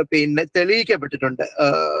പിന്നെ തെളിയിക്കപ്പെട്ടിട്ടുണ്ട്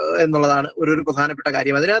എന്നുള്ളതാണ് ഒരു പ്രധാനപ്പെട്ട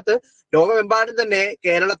കാര്യം. അതിനകത്ത് ലോകമെമ്പാടും തന്നെ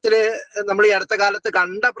കേരളത്തില് നമ്മൾ ഈ അടുത്ത കാലത്ത്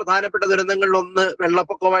കണ്ട പ്രധാനപ്പെട്ട ദുരന്തങ്ങളിലൊന്ന്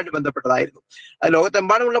വെള്ളപ്പൊക്കവുമായിട്ട് ബന്ധപ്പെട്ടതായിരുന്നു.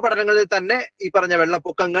 ലോകത്തെമ്പാടുമുള്ള പഠനങ്ങളിൽ തന്നെ ഈ പറഞ്ഞ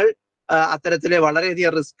വെള്ളപ്പൊക്കങ്ങൾ അത്തരത്തിലെ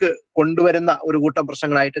വളരെയധികം റിസ്ക് കൊണ്ടുവരുന്ന ഒരു കൂട്ടം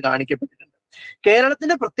പ്രശ്നങ്ങളായിട്ട് കാണിക്കപ്പെട്ടിട്ടുണ്ട്.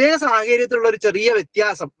 കേരളത്തിന്റെ പ്രത്യേക സാഹചര്യത്തിലുള്ള ഒരു ചെറിയ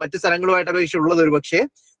വ്യത്യാസം മറ്റു സ്ഥലങ്ങളുമായിട്ട് അപേക്ഷിച്ചുള്ളത് ഒരു പക്ഷേ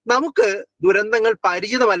നമുക്ക് ദുരന്തങ്ങൾ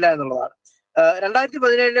പരിചിതമല്ല എന്നുള്ളതാണ്.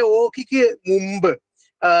 2017 ഓഖിക്ക് മുമ്പ്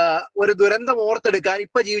ഒരു ദുരന്തം ഓർത്തെടുക്കാൻ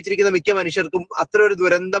ഇപ്പൊ ജീവിച്ചിരിക്കുന്ന മിക്ക മനുഷ്യർക്കും അത്ര ഒരു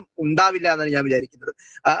ദുരന്തം ഉണ്ടാവില്ല എന്നാണ് ഞാൻ വിചാരിക്കുന്നത്.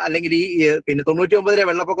 അല്ലെങ്കിൽ ഈ പിന്നെ 99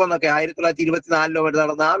 വെള്ളപ്പൊക്കം എന്നൊക്കെ 1924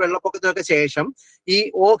 നടന്ന ആ വെള്ളപ്പൊക്കത്തിനൊക്കെ ശേഷം ഈ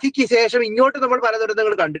ഓഖിക്ക് ശേഷം ഇങ്ങോട്ട് നമ്മൾ പല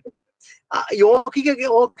ദുരന്തങ്ങൾ കണ്ടിട്ടുണ്ട്.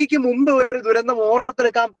 ഓക്കിക്ക് മുമ്പ് ഒരു ദുരന്തം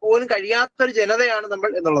ഓർത്തെടുക്കാൻ പോലും കഴിയാത്തൊരു ജനതയാണ് നമ്മൾ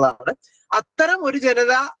എന്നുള്ളതാണ്. അത്തരം ഒരു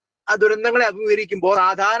ജനത ദുരന്തങ്ങളെ അഭിമുഖീകരിക്കുമ്പോൾ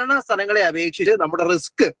സാധാരണ സ്ഥലങ്ങളെ അപേക്ഷിച്ച് നമ്മുടെ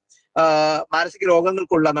റിസ്ക്, മാനസിക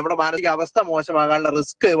രോഗങ്ങൾക്കുള്ള നമ്മുടെ മാനസിക അവസ്ഥ മോശമാകാനുള്ള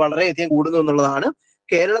റിസ്ക് വളരെയധികം കൂടുന്നു എന്നുള്ളതാണ്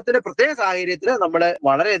കേരളത്തിന്റെ പ്രത്യേക സാഹചര്യത്തിൽ നമ്മൾ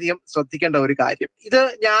വളരെയധികം ശ്രദ്ധിക്കേണ്ട ഒരു കാര്യം. ഇത്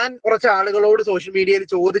ഞാൻ കുറച്ച് ആളുകളോട് സോഷ്യൽ മീഡിയയിൽ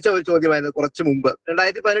ചോദിച്ച ഒരു ചോദ്യമായിരുന്നു കുറച്ചു മുമ്പ്.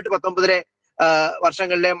 2018-19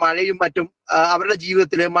 വർഷങ്ങളിലെ മഴയും മറ്റും അവരുടെ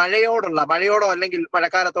ജീവിതത്തിൽ മഴയോടോ അല്ലെങ്കിൽ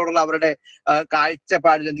മഴക്കാലത്തോടുള്ള അവരുടെ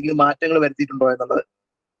കാഴ്ചപ്പാടിൽ എന്തെങ്കിലും മാറ്റങ്ങൾ വരുത്തിയിട്ടുണ്ടോ എന്നുള്ളത്.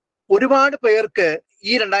 ഒരുപാട് പേർക്ക്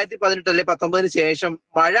ഈ 2018-19 ശേഷം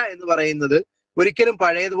മഴ എന്ന് പറയുന്നത് ഒരിക്കലും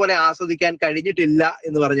പഴയതുപോലെ ആസ്വദിക്കാൻ കഴിഞ്ഞിട്ടില്ല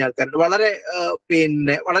എന്ന് പറഞ്ഞ ആൾക്കാരുണ്ട്.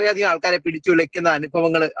 വളരെയധികം ആൾക്കാരെ പിടിച്ചുലയ്ക്കുന്ന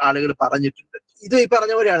അനുഭവങ്ങൾ ആളുകൾ പറഞ്ഞിട്ടുണ്ട്. ഇത് ഈ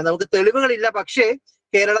പറഞ്ഞ പോലെയാണ്, നമുക്ക് തെളിവുകളില്ല, പക്ഷേ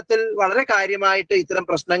കേരളത്തിൽ വളരെ കാര്യമായിട്ട് ഇത്തരം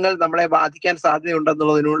പ്രശ്നങ്ങൾ നമ്മളെ ബാധിക്കാൻ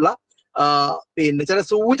സാധ്യതയുണ്ടെന്നുള്ളതിനുള്ള ചില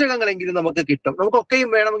സൂചകങ്ങളെങ്കിലും നമുക്ക് കിട്ടും. നമുക്കൊക്കെയും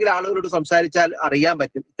വേണമെങ്കിൽ ആളുകളോട് സംസാരിച്ചാൽ അറിയാൻ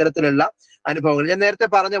പറ്റും ഇത്തരത്തിലുള്ള അനുഭവങ്ങൾ. ഞാൻ നേരത്തെ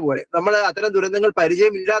പറഞ്ഞ പോലെ നമ്മൾ അത്തരം ദുരന്തങ്ങൾ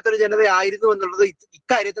പരിചയമില്ലാത്തൊരു ജനതയായിരുന്നു എന്നുള്ളത്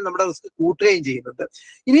ഇക്കാര്യത്തിൽ നമ്മുടെ റിസ്ക് കൂട്ടുകയും ചെയ്യുന്നുണ്ട്.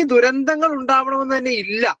 ഇനി ദുരന്തങ്ങൾ ഉണ്ടാവണമെന്ന് തന്നെ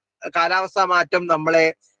ഇല്ല കാലാവസ്ഥാ മാറ്റം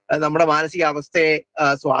നമ്മുടെ മാനസികാവസ്ഥയെ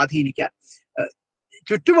സ്വാധീനിക്കാൻ.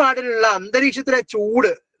 ചുറ്റുപാടിലുള്ള അന്തരീക്ഷത്തിലെ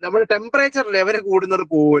ചൂട്, നമ്മുടെ ടെമ്പറേച്ചർ ലെവൽ കൂടുന്നത്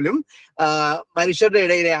പോലും മനുഷ്യരുടെ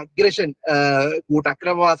ഇടയിലെ അഗ്രഷൻ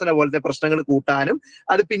അക്രമവാസന പോലത്തെ പ്രശ്നങ്ങൾ കൂട്ടാനും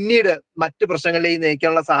അത് പിന്നീട് മറ്റു പ്രശ്നങ്ങളിലേക്ക്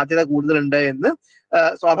നയിക്കാനുള്ള സാധ്യത കൂടുതലുണ്ട് എന്ന്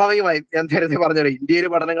സ്വാഭാവികമായും ഞാൻ നേരത്തെ പറഞ്ഞത് ഇന്ത്യയിൽ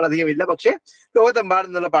പഠനങ്ങൾ അധികമില്ല, പക്ഷെ ലോകത്തെമ്പാടും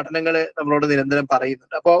നിന്നുള്ള പഠനങ്ങൾ നമ്മളോട് നിരന്തരം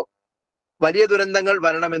പറയുന്നുണ്ട്. അപ്പോ വലിയ ദുരന്തങ്ങൾ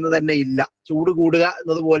വരണമെന്ന് തന്നെ ഇല്ല. ചൂട് കൂടുക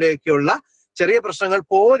എന്നതുപോലെയൊക്കെയുള്ള ചെറിയ പ്രശ്നങ്ങൾ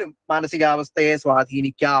പോലും മാനസികാവസ്ഥയെ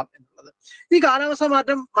സ്വാധീനിക്കാം എന്നുള്ളത്. ഈ കാലാവസ്ഥ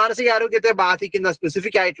മാറ്റം മാനസികാരോഗ്യത്തെ ബാധിക്കുന്ന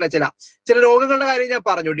സ്പെസിഫിക് ആയിട്ടുള്ള ചില രോഗങ്ങളുടെ കാര്യം ഞാൻ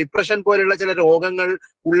പറഞ്ഞു. ഡിപ്രഷൻ പോലുള്ള ചില രോഗങ്ങൾ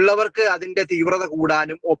ഉള്ളവർക്ക് അതിന്റെ തീവ്രത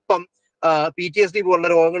കൂടാനും ഒപ്പം PTSD പോലുള്ള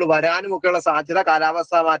രോഗങ്ങൾ വരാനും ഒക്കെയുള്ള സാധ്യത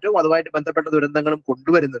കാലാവസ്ഥാ മാറ്റവും അതുമായിട്ട് ബന്ധപ്പെട്ട ദുരന്തങ്ങളും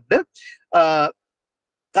കൊണ്ടുവരുന്നുണ്ട്.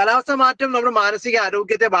 കാലാവസ്ഥ മാറ്റം നമ്മുടെ മാനസിക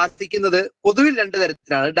ആരോഗ്യത്തെ ബാധിക്കുന്നത് പൊതുവിൽ 2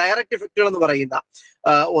 തരത്തിലാണ്. ഡയറക്റ്റ് ഇഫക്റ്റുകൾ എന്ന് പറയുന്ന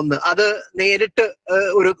ഒന്ന്, അത് നേരിട്ട്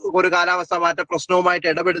ഒരു കാലാവസ്ഥ മാറ്റ പ്രശ്നവുമായിട്ട്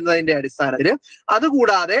ഇടപെടുന്നതിന്റെ അടിസ്ഥാനത്തിൽ.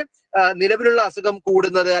 അതുകൂടാതെ നിലവിലുള്ള അസുഖം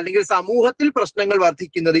കൂടുന്നത് അല്ലെങ്കിൽ സമൂഹത്തിൽ പ്രശ്നങ്ങൾ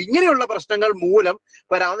വർദ്ധിക്കുന്നത്, ഇങ്ങനെയുള്ള പ്രശ്നങ്ങൾ മൂലം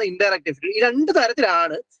വരാവുന്ന ഇൻഡയറക്റ്റ് ഇഫക്റ്റ്. ഈ 2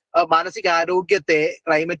 തരത്തിലാണ് മാനസികാരോഗ്യത്തെ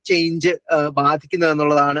ക്ലൈമറ്റ് ചേഞ്ച് ബാധിക്കുന്നത്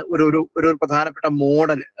എന്നുള്ളതാണ് ഒരു പ്രധാനപ്പെട്ട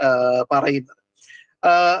മോഡൽ പറയുന്നത്.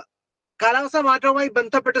 കാലാവസ്ഥാ മാറ്റവുമായി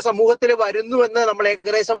ബന്ധപ്പെട്ട് സമൂഹത്തിൽ വരുന്നുവെന്ന് നമ്മൾ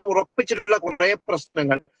ഏകദേശം ഉറപ്പിച്ചിട്ടുള്ള കുറെ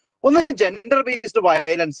പ്രശ്നങ്ങൾ. ഒന്ന് ജെൻഡർ ബേസ്ഡ്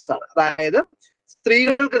വയലൻസ് ആണ്. അതായത്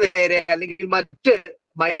സ്ത്രീകൾക്ക് നേരെ അല്ലെങ്കിൽ മറ്റ്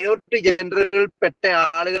മൈനോറിറ്റി ജെൻഡറുകളിൽപ്പെട്ട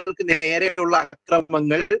ആളുകൾക്ക് നേരെയുള്ള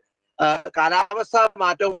അക്രമങ്ങൾ കാലാവസ്ഥാ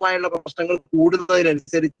മാറ്റവുമായുള്ള പ്രശ്നങ്ങൾ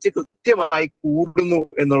കൂടുന്നതിനനുസരിച്ച് കൃത്യമായി കൂടുന്നു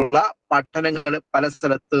എന്നുള്ള പഠനങ്ങൾ പല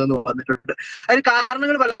സ്ഥലത്ത് നിന്ന് വന്നിട്ടുണ്ട്. അതിന്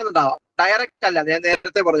കാരണങ്ങൾ പലതുണ്ടാവാം, ഡയറക്റ്റ് അല്ല. ഞാൻ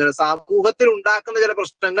നേരത്തെ പറഞ്ഞത് സമൂഹത്തിൽ ഉണ്ടാക്കുന്ന ചില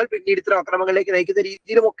പ്രശ്നങ്ങൾ പിന്നീട് ഇത്തരം അക്രമങ്ങളിലേക്ക് നയിക്കുന്ന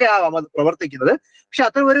രീതിയിലുമൊക്കെ ആവാം അത് പ്രവർത്തിക്കുന്നത്. പക്ഷെ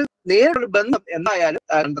അത്തരം ഒരു നേരിട്ടുള്ള ബന്ധം എന്തായാലും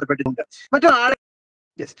ബന്ധപ്പെട്ടിട്ടുണ്ട്. മറ്റൊരാളെ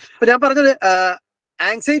ഞാൻ പറഞ്ഞത്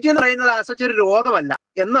ആങ്സൈറ്റി എന്ന് പറയുന്നത് ആസ്വദിച്ച ഒരു രോഗമല്ല.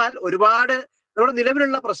 എന്നാൽ ഒരുപാട് നമ്മുടെ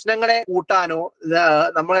നിലവിലുള്ള പ്രശ്നങ്ങളെ കൂട്ടാനോ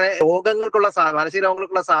നമ്മളെ മാനസിക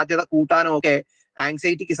രോഗങ്ങൾക്കുള്ള സാധ്യത കൂട്ടാനോ ഒക്കെ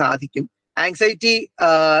ആങ്സൈറ്റിക്ക് സാധിക്കും. ആങ്സൈറ്റി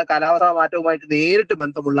കാലാവസ്ഥാ മാറ്റവുമായിട്ട് നേരിട്ട്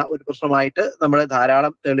ബന്ധമുള്ള ഒരു പ്രശ്നമായിട്ട് നമ്മൾ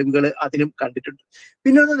ധാരാളം തെളിവുകൾ അതിനും കണ്ടിട്ടുണ്ട്.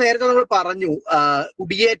 പിന്നെ ഒന്ന് നേരത്തെ നമ്മൾ പറഞ്ഞു,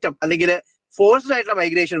 കുടിയേറ്റം അല്ലെങ്കിൽ ഫോഴ്സ്ഡ് ആയിട്ടുള്ള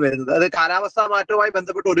മൈഗ്രേഷൻ വരുന്നത്, അത് കാലാവസ്ഥാ മാറ്റവുമായി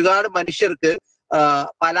ബന്ധപ്പെട്ട് ഒരുപാട് മനുഷ്യർക്ക്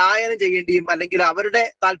പലായനം ചെയ്യേണ്ടിയും അല്ലെങ്കിൽ അവരുടെ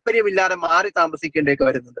താല്പര്യമില്ലാതെ മാറി താമസിക്കേണ്ടിയൊക്കെ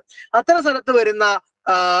വരുന്നുണ്ട്. അത്തരം സ്ഥലത്ത് വരുന്ന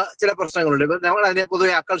ചില പ്രശ്നങ്ങളുണ്ട്. ഇപ്പൊ നമ്മൾ അതിനെ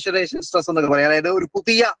പൊതുവെ അക്കൾച്ചറേഷൻ സ്ട്രെസ് എന്നൊക്കെ പറയാം. അതായത് ഒരു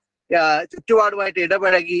പുതിയ ചുറ്റുപാടുമായിട്ട്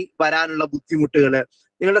ഇടപഴകി വരാനുള്ള ബുദ്ധിമുട്ടുകള്,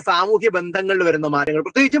 നിങ്ങളുടെ സാമൂഹ്യ ബന്ധങ്ങളിൽ വരുന്ന മാറ്റങ്ങൾ,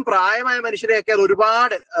 പ്രത്യേകിച്ചും പ്രായമായ മനുഷ്യരെയൊക്കെ അത്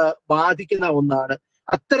ഒരുപാട് ബാധിക്കുന്ന ഒന്നാണ്.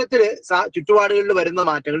 അത്തരത്തില് ചുറ്റുപാടുകളിൽ വരുന്ന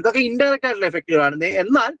മാറ്റങ്ങൾ, ഇതൊക്കെ ഇൻഡയറക്റ്റ് ആയിട്ടുള്ള എഫക്റ്റുകളാണ്.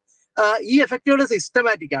 എന്നാൽ ഈ എഫക്റ്റുകൾ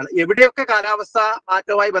സിസ്റ്റമാറ്റിക് ആണ്. എവിടെയൊക്കെ കാലാവസ്ഥാ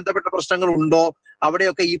മാറ്റവുമായി ബന്ധപ്പെട്ട പ്രശ്നങ്ങൾ ഉണ്ടോ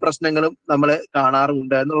അവിടെയൊക്കെ ഈ പ്രശ്നങ്ങളും നമ്മൾ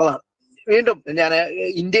കാണാറുണ്ട് എന്നുള്ളതാണ്. വീണ്ടും ഞാൻ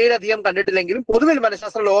ഇന്ത്യയിൽ അധികം കണ്ടിട്ടില്ലെങ്കിലും പൊതുവിൽ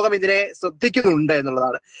മനഃശാസ്ത്ര ലോകം ഇതിനെ ശ്രദ്ധിക്കുന്നുണ്ട്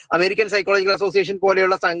എന്നുള്ളതാണ്. അമേരിക്കൻ സൈക്കോളജിക്കൽ അസോസിയേഷൻ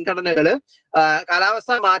പോലെയുള്ള സംഘടനകള്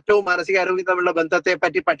കാലാവസ്ഥാ മാറ്റവും മാനസികാരോഗ്യവും തമ്മിലുള്ള ബന്ധത്തെ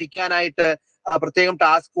പറ്റി പഠിക്കാനായിട്ട് പ്രത്യേകം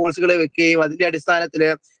ടാസ്ക് ഫോഴ്സുകൾ വെക്കുകയും അതിന്റെ അടിസ്ഥാനത്തിൽ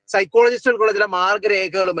സൈക്കോളജിസ്റ്റുകൾക്കുള്ള ചില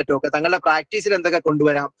മാർഗരേഖകളും മറ്റുമൊക്കെ തങ്ങളുടെ പ്രാക്ടീസിൽ എന്തൊക്കെ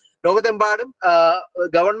കൊണ്ടുവരാം, ലോകത്തെമ്പാടും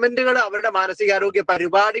ഗവൺമെന്റുകൾ അവരുടെ മാനസികാരോഗ്യ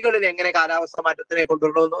പരിപാടികളിൽ എങ്ങനെ കാലാവസ്ഥ മാറ്റത്തിനെ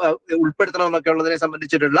ഉൾപ്പെടുത്തണമെന്നൊക്കെ ഉള്ളതിനെ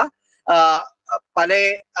സംബന്ധിച്ചിട്ടുള്ള പല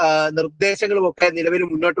നിർദ്ദേശങ്ങളും ഒക്കെ നിലവിൽ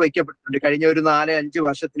മുന്നോട്ട് വയ്ക്കപ്പെട്ടിട്ടുണ്ട് കഴിഞ്ഞ ഒരു 4-5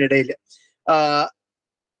 വർഷത്തിനിടയിൽ.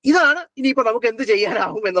 ഇതാണ് ഇനിയിപ്പോ നമുക്ക് എന്ത്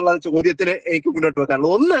ചെയ്യാനാവും എന്നുള്ള ചോദ്യത്തിന് എനിക്ക് മുന്നോട്ട്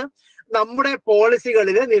വെക്കാനുള്ളത്. ഒന്ന്, നമ്മുടെ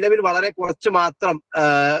പോളിസികളിൽ നിലവിൽ വളരെ കുറച്ച് മാത്രം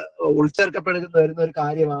ഉൾച്ചേർക്കപ്പെടുന്ന വരുന്ന ഒരു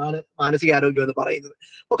കാര്യമാണ് മാനസികാരോഗ്യം എന്ന് പറയുന്നത്.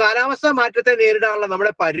 അപ്പോൾ കാലാവസ്ഥാ മാറ്റത്തെ നേരിടാനുള്ള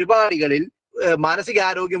നമ്മുടെ പരിപാടികളിൽ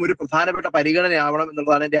മാനസികാരോഗ്യം ഒരു പ്രധാനപ്പെട്ട പരിഗണനയാവണം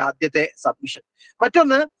എന്നുള്ളതാണ് എന്റെ ആദ്യത്തെ സബ്മിഷൻ.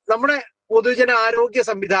 മറ്റൊന്ന്, നമ്മുടെ പൊതുജന ആരോഗ്യ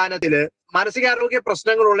സംവിധാനത്തില് മാനസികാരോഗ്യ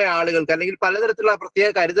പ്രശ്നങ്ങളുള്ള ആളുകൾക്ക് അല്ലെങ്കിൽ പലതരത്തിലുള്ള പ്രത്യേക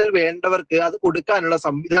കരുതൽ വേണ്ടവർക്ക് അത് കൊടുക്കാനുള്ള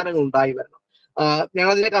സംവിധാനങ്ങൾ ഉണ്ടായി വരണം.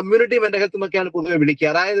 ഞങ്ങളതിനെ കമ്മ്യൂണിറ്റി മെന്റൽ ഹെൽത്ത് എന്നൊക്കെയാണ് പൊതുവെ വിളിക്കുക.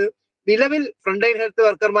 അതായത് നിലവിൽ ഫ്രണ്ട് ലൈൻ ഹെൽത്ത്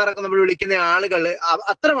വർക്കർമാരൊക്കെ നമ്മൾ വിളിക്കുന്ന ആളുകൾ,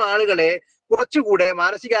 അത്തരം ആളുകളെ കുറച്ചുകൂടെ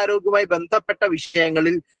മാനസികാരോഗ്യവുമായി ബന്ധപ്പെട്ട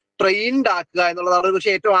വിഷയങ്ങളിൽ ട്രെയിൻഡ് ആക്കുക എന്നുള്ളതാണ്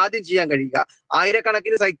പക്ഷേ ഏറ്റവും ആദ്യം ചെയ്യാൻ കഴിയുക.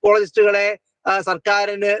 ആയിരക്കണക്കിന് സൈക്കോളജിസ്റ്റുകളെ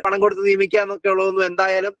സർക്കാരിന് പണം കൊടുത്ത് നിയമിക്കുക എന്നൊക്കെ ഉള്ളതൊന്നും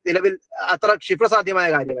എന്തായാലും നിലവിൽ അത്ര ക്ഷിപ്രസാധ്യമായ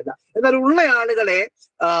കാര്യമല്ല. എന്നാൽ ഉള്ള ആളുകളെ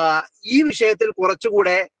ഈ വിഷയത്തിൽ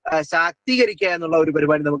കുറച്ചുകൂടെ ശാക്തീകരിക്കുക എന്നുള്ള ഒരു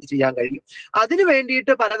പരിപാടി നമുക്ക് ചെയ്യാൻ കഴിയും. അതിനു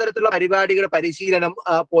വേണ്ടിയിട്ട് പലതരത്തിലുള്ള പരിപാടികൾ, പരിശീലനം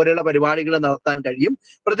പോലെയുള്ള പരിപാടികൾ നടത്താൻ കഴിയും.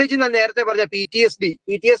 പ്രത്യേകിച്ച് ഞാൻ നേരത്തെ പറഞ്ഞ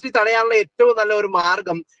PTSD തടയാനുള്ള ഏറ്റവും നല്ല ഒരു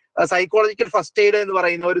മാർഗം സൈക്കോളജിക്കൽ ഫസ്റ്റ് എയ്ഡ് എന്ന്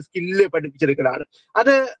പറയുന്ന ഒരു സ്കില്ല് പഠിപ്പിച്ചെടുക്കലാണ്.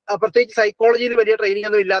 അത് പ്രത്യേകിച്ച് സൈക്കോളജിയിൽ വലിയ ട്രെയിനിങ്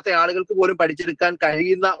ഒന്നും ഇല്ലാത്ത ആളുകൾക്ക് പോലും പഠിച്ചെടുക്കാൻ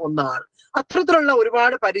കഴിയുന്ന ഒന്നാണ്. അത്തരത്തിലുള്ള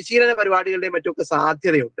ഒരുപാട് പരിശീലന പരിപാടികളുടെയും മറ്റൊക്കെ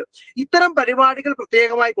സാധ്യതയുണ്ട്. ഇത്തരം പരിപാടികൾ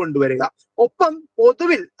പ്രത്യേകമായി കൊണ്ടുവരിക. ഒപ്പം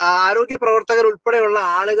പൊതുവിൽ ആരോഗ്യ പ്രവർത്തകർ ഉൾപ്പെടെയുള്ള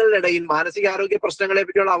ആളുകളുടെ ഇടയിൽ മാനസികാരോഗ്യ പ്രശ്നങ്ങളെ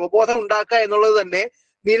പറ്റിയുള്ള അവബോധം ഉണ്ടാക്കുക എന്നുള്ളത് തന്നെ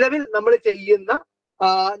നിലവിൽ നമ്മൾ ചെയ്യുന്ന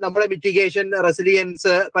നമ്മുടെ മിറ്റിഗേഷൻ,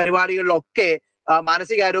 റെസിലിയൻസ് പരിപാടികളിലൊക്കെ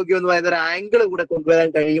മാനസികാരോഗ്യം എന്ന് പറയുന്ന ഒരു ആംഗിൾ കൂടെ കൊണ്ടുവരാൻ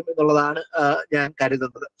കഴിയും എന്നുള്ളതാണ് ഞാൻ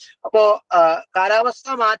കരുതുന്നത്. അപ്പോ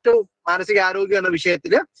കാലാവസ്ഥാ മാറ്റവും മാനസികാരോഗ്യം എന്ന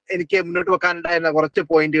വിഷയത്തിൽ എനിക്ക് മുന്നോട്ട് വെക്കാനുണ്ടായിരുന്ന കുറച്ച്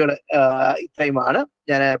പോയിന്റുകൾ ഇത്രയുമാണ്.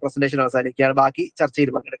 ഞാൻ പ്രസന്റേഷൻ അവസാനിക്കുകയാണ്. ബാക്കി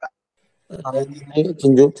ചർച്ചയിൽ പങ്കെടുക്കാം.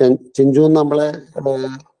 ചിഞ്ചു നമ്മളെ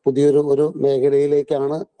പുതിയൊരു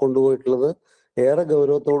മേഖലയിലേക്കാണ് കൊണ്ടുപോയിട്ടുള്ളത്. ഏറെ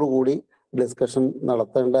ഗൗരവത്തോടു കൂടി ഡിസ്കഷൻ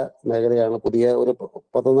നടത്തേണ്ട മേഖലയാണ്. പുതിയ ഒരു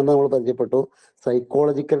പദം തന്നെ നമ്മൾ പരിചയപ്പെട്ടു,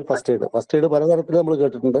 സൈക്കോളജിക്കൽ ഫസ്റ്റ് എയ്ഡ് പലതരത്തിൽ നമ്മൾ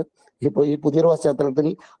കേട്ടിട്ടുണ്ട്. ഇപ്പോൾ ഈ പുതിയൊരു പശ്ചാത്തലത്തിൽ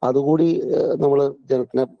അതുകൂടി നമ്മൾ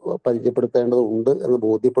ജനത്തിനെ പരിചയപ്പെടുത്തേണ്ടതുണ്ട് എന്ന്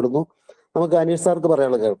ബോധ്യപ്പെടുന്നു. നമുക്ക് അനീഷ് സാർക്ക്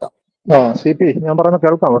പറയാനുള്ളത് കേൾക്കാം. CP ഞാൻ പറയുന്നത്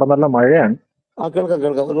കേൾക്കാം. അവിടെ നല്ല മഴയാണ്. കേൾക്കാം,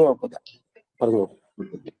 ഒരു കുഴപ്പമില്ല, പറഞ്ഞോളൂ.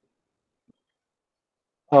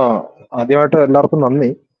 ആദ്യമായിട്ട് എല്ലാവർക്കും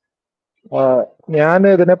നന്ദി. ഞാൻ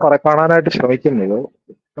ഇതിനെ കാണാനായിട്ട് ശ്രമിക്കുന്നത്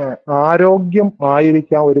ആരോഗ്യം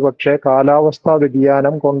ആയിരിക്കാം ഒരുപക്ഷെ കാലാവസ്ഥാ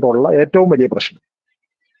വ്യതിയാനം കൊണ്ടുള്ള ഏറ്റവും വലിയ പ്രശ്നം.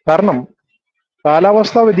 കാരണം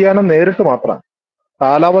കാലാവസ്ഥാ വ്യതിയാനം നേരിട്ട് മാത്രമാണ്.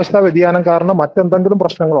 കാലാവസ്ഥാ വ്യതിയാനം കാരണം മറ്റെന്തെങ്കിലും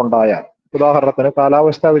പ്രശ്നങ്ങൾ ഉണ്ടായാൽ, ഉദാഹരണത്തിന്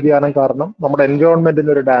കാലാവസ്ഥാ വ്യതിയാനം കാരണം നമ്മുടെ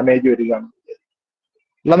എൻവയോൺമെന്റിന് ഒരു ഡാമേജ് വരികയാണ്,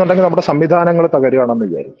 അല്ലെന്നുണ്ടെങ്കിൽ നമ്മുടെ സംവിധാനങ്ങൾ തകരുകയാണെന്ന്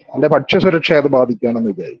വിചാരിക്കും, അല്ലെ ഭക്ഷ്യസുരക്ഷയെ അത്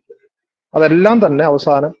ബാധിക്കുകയാണെന്ന് വിചാരിക്കും. അതെല്ലാം തന്നെ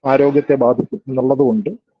അവസാനം ആരോഗ്യത്തെ ബാധിക്കും എന്നുള്ളത്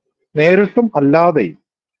കൊണ്ട് നേരിട്ടും അല്ലാതെയും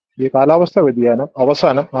ഈ കാലാവസ്ഥ വ്യതിയാനം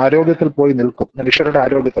അവസാനം ആരോഗ്യത്തിൽ പോയി നിൽക്കും. മനുഷ്യരുടെ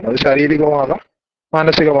ആരോഗ്യത്തിന് അത് ശാരീരികമാകാം,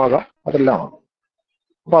 മാനസികമാകാം, അതെല്ലാം ആകാം.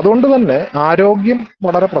 അപ്പൊ അതുകൊണ്ട് തന്നെ ആരോഗ്യം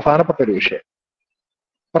വളരെ പ്രധാനപ്പെട്ട ഒരു വിഷയം.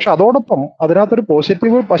 പക്ഷെ അതോടൊപ്പം അതിനകത്തൊരു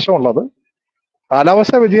പോസിറ്റീവ് വശമുള്ളത്,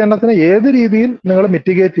 കാലാവസ്ഥ വ്യതിയാനത്തിന് ഏത് രീതിയിൽ നിങ്ങൾ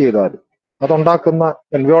മിറ്റിഗേറ്റ് ചെയ്താലും, അതുണ്ടാക്കുന്ന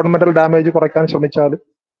എൻവയോൺമെന്റൽ ഡാമേജ് കുറയ്ക്കാൻ ശ്രമിച്ചാലും,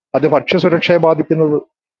 അത് ഭക്ഷ്യസുരക്ഷയെ ബാധിക്കുന്നത്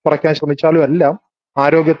കുറയ്ക്കാൻ ശ്രമിച്ചാലും എല്ലാം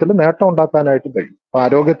ആരോഗ്യത്തിൽ നേട്ടം ഉണ്ടാക്കാനായിട്ട് കഴിയും. അപ്പൊ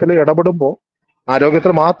ആരോഗ്യത്തിൽ ഇടപെടുമ്പോൾ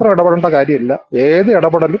ആരോഗ്യത്തിൽ മാത്രം ഇടപെടേണ്ട കാര്യമില്ല, ഏത്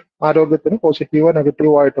ഇടപെടലും ആരോഗ്യത്തിന് പോസിറ്റീവോ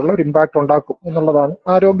നെഗറ്റീവോ ആയിട്ടുള്ള ഒരു ഇമ്പാക്ട് ഉണ്ടാക്കും എന്നുള്ളതാണ്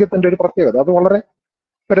ആരോഗ്യത്തിന്റെ ഒരു പ്രത്യേകത. അത് വളരെ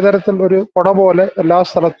ഒരു തരത്തിൽ ഒരു കുട പോലെ എല്ലാ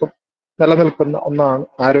സ്ഥലത്തും നിലനിൽക്കുന്ന ഒന്നാണ്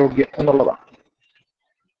ആരോഗ്യം എന്നുള്ളതാണ്.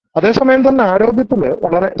 അതേസമയം തന്നെ ആരോഗ്യത്തിൽ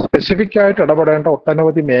വളരെ സ്പെസിഫിക് ആയിട്ട് ഇടപെടേണ്ട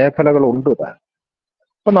ഒട്ടനവധി മേഖലകളുണ്ട് താൻ.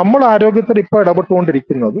 അപ്പൊ നമ്മൾ ആരോഗ്യത്തിൽ ഇപ്പോൾ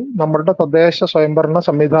ഇടപെട്ടുകൊണ്ടിരിക്കുന്നത് നമ്മളുടെ തദ്ദേശ സ്വയംഭരണ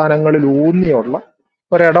സംവിധാനങ്ങളിൽ ഊന്നിയുള്ള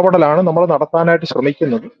ഒരിടപെടലാണ് നമ്മൾ നടത്താനായിട്ട്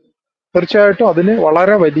ശ്രമിക്കുന്നത്. തീർച്ചയായിട്ടും അതിന്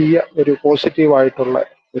വളരെ വലിയ ഒരു പോസിറ്റീവായിട്ടുള്ള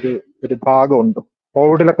ഒരു ഭാഗമുണ്ട്.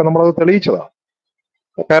 കോവിഡിലൊക്കെ നമ്മളത് തെളിയിച്ചതാണ്.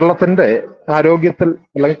 കേരളത്തിന്റെ ആരോഗ്യത്തിൽ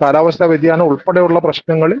അല്ലെങ്കിൽ കാലാവസ്ഥാ വ്യതിയാനം ഉൾപ്പെടെയുള്ള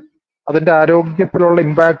പ്രശ്നങ്ങളിൽ അതിന്റെ ആരോഗ്യത്തിലുള്ള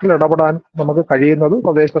ഇമ്പാക്റ്റിൽ ഇടപെടാൻ നമുക്ക് കഴിയുന്നത്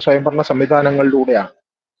തദ്ദേശ സ്വയംഭരണ സംവിധാനങ്ങളിലൂടെയാണ്.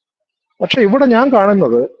 പക്ഷെ ഇവിടെ ഞാൻ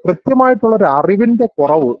കാണുന്നത് കൃത്യമായിട്ടുള്ളൊരു അറിവിന്റെ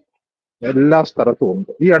കുറവ് എല്ലാ സ്ഥലത്തും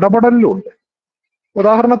ഉണ്ട്, ഈ ഇടപെടലിലും ഉണ്ട്.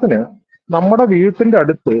 ഉദാഹരണത്തിന് നമ്മുടെ വീട്ടിന്റെ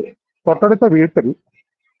അടുത്ത്, തൊട്ടടുത്ത വീട്ടിൽ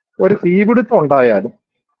ഒരു തീപിടുത്തം ഉണ്ടായാലും,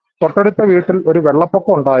 തൊട്ടടുത്ത വീട്ടിൽ ഒരു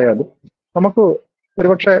വെള്ളപ്പൊക്കം ഉണ്ടായാലും നമുക്ക്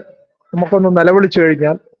ഒരുപക്ഷെ നമുക്കൊന്ന് നിലവിളിച്ചു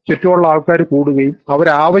കഴിഞ്ഞാൽ ചുറ്റുമുള്ള ആൾക്കാർ കൂടുകയും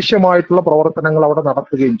അവരാവശ്യമായിട്ടുള്ള പ്രവർത്തനങ്ങൾ അവിടെ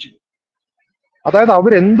നടത്തുകയും ചെയ്യും. അതായത്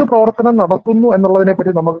അവരെന്ത് പ്രവർത്തനം നടത്തുന്നു എന്നുള്ളതിനെ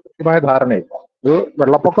പറ്റി നമുക്ക് കൃത്യമായ ധാരണയില്ല. ഇത്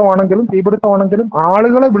വെള്ളപ്പൊക്കമാണെങ്കിലും തീപിടുത്തമാണെങ്കിലും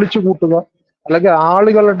ആളുകളെ വിളിച്ചു കൂട്ടുക, അല്ലെങ്കിൽ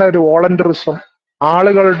ആളുകളുടെ ഒരു വോളണ്ടറിസം,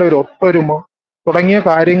 ആളുകളുടെ ഒരു ഒത്തൊരുമ തുടങ്ങിയ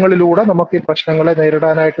കാര്യങ്ങളിലൂടെ നമുക്ക് ഈ പ്രശ്നങ്ങളെ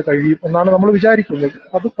നേരിടാനായിട്ട് കഴിയും എന്നാണ് നമ്മൾ വിചാരിക്കുന്നത്.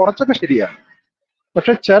 അത് കുറച്ചൊക്കെ ശരിയാണ്.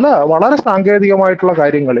 പക്ഷെ ചില വളരെ സാങ്കേതികമായിട്ടുള്ള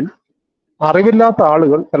കാര്യങ്ങളിൽ അറിവില്ലാത്ത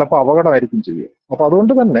ആളുകൾ ചിലപ്പോൾ അപകടമായിരിക്കും ചെയ്യുക. അപ്പൊ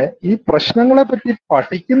അതുകൊണ്ട് തന്നെ ഈ പ്രശ്നങ്ങളെ പറ്റി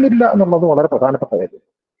പഠിക്കുന്നില്ല എന്നുള്ളത് വളരെ പ്രധാനപ്പെട്ട കാര്യം.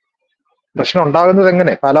 പ്രശ്നം ഉണ്ടാകുന്നത്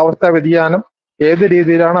എങ്ങനെ, കാലാവസ്ഥാ വ്യതിയാനം ഏത്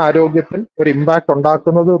രീതിയിലാണ് ആരോഗ്യത്തിൽ ഒരു ഇമ്പാക്ട്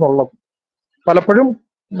ഉണ്ടാക്കുന്നത് എന്നുള്ളത് പലപ്പോഴും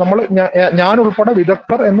ഞാൻ ഉൾപ്പെടെ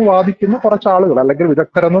വിദഗ്ധർ എന്ന് വാദിക്കുന്ന കുറച്ച് ആളുകൾ, അല്ലെങ്കിൽ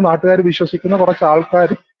വിദഗ്ധരെന്ന് നാട്ടുകാർ വിശ്വസിക്കുന്ന കുറച്ച്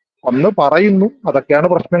ആൾക്കാർ അന്ന് പറയുന്നു അതൊക്കെയാണ്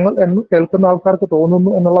പ്രശ്നങ്ങൾ എന്ന് കേൾക്കുന്ന ആൾക്കാർക്ക്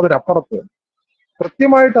തോന്നുന്നു എന്നുള്ളതിനപ്പുറത്ത്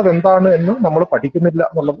കൃത്യമായിട്ട് അതെന്താണ് എന്ന് നമ്മൾ പഠിക്കുന്നില്ല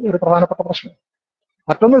എന്നുള്ളത് ഒരു പ്രധാനപ്പെട്ട പ്രശ്നം.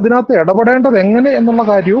 മറ്റൊന്ന്, ഇതിനകത്ത് ഇടപെടേണ്ടത് എങ്ങനെ എന്നുള്ള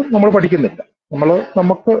കാര്യവും നമ്മൾ പഠിക്കുന്നില്ല.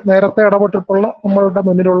 നമുക്ക് നേരത്തെ ഇടപെട്ടിട്ടുള്ള നമ്മളുടെ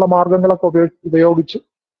മുന്നിലുള്ള മാർഗങ്ങളൊക്കെ ഉപയോഗിച്ച്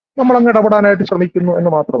നമ്മളങ്ങ് ഇടപെടാനായിട്ട് ശ്രമിക്കുന്നു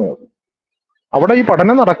എന്ന് മാത്രമേ ഉള്ളൂ. അവിടെ ഈ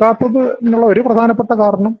പഠനം നടക്കാത്തത് എന്നുള്ള ഒരു പ്രധാനപ്പെട്ട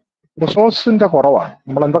കാരണം റിസോഴ്സിന്റെ കുറവാണ്.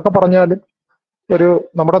 നമ്മൾ എന്തൊക്കെ പറഞ്ഞാലും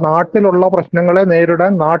നമ്മുടെ നാട്ടിലുള്ള പ്രശ്നങ്ങളെ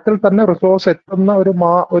നേരിടാൻ നാട്ടിൽ തന്നെ റിസോഴ്സ് എത്തുന്ന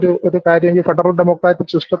ഒരു കാര്യം ഈ ഫെഡറൽ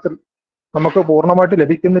ഡെമോക്രാറ്റിക് സിസ്റ്റത്തിൽ നമുക്ക് പൂർണ്ണമായിട്ട്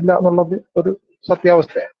ലഭിക്കുന്നില്ല എന്നുള്ളത് ഒരു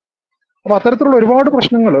സത്യാവസ്ഥയാണ്. അപ്പൊ അത്തരത്തിലുള്ള ഒരുപാട്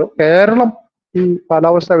പ്രശ്നങ്ങൾ കേരളം ഈ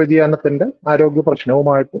കാലാവസ്ഥാ വ്യതിയാനത്തിന്റെ ആരോഗ്യ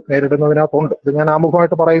പ്രശ്നവുമായിട്ട് നേരിടുന്നതിനകത്തുണ്ട്. ഇത് ഞാൻ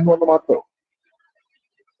ആമുഖമായിട്ട് പറയുന്നു എന്ന് മാത്രമേ.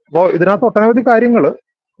 അപ്പോൾ ഇതിനകത്ത് ഒട്ടനവധി കാര്യങ്ങൾ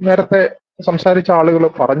നേരത്തെ സംസാരിച്ച ആളുകൾ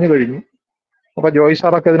പറഞ്ഞു കഴിഞ്ഞു. അപ്പൊ ജോയ്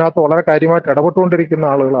സാറൊക്കെ ഇതിനകത്ത് വളരെ കാര്യമായിട്ട് ഇടപെട്ടുകൊണ്ടിരിക്കുന്ന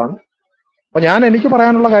ആളുകളാണ്. അപ്പൊ എനിക്ക്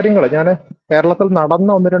പറയാനുള്ള കാര്യങ്ങൾ ഞാൻ കേരളത്തിൽ നടന്ന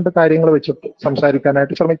 1-2 കാര്യങ്ങൾ വെച്ചിട്ട്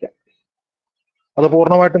സംസാരിക്കാനായിട്ട് ശ്രമിക്കാം. അത്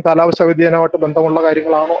പൂർണ്ണമായിട്ടും കാലാവസ്ഥാ വ്യതിയാനമായിട്ട് ബന്ധമുള്ള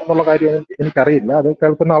കാര്യങ്ങളാണോ എന്നുള്ള കാര്യം എനിക്കറിയില്ല. അത്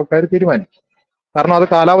കേൾക്കുന്ന ആൾക്കാർ തീരുമാനിക്കും. കാരണം അത്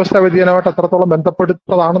കാലാവസ്ഥാ വ്യതിയാനമായിട്ട് എത്രത്തോളം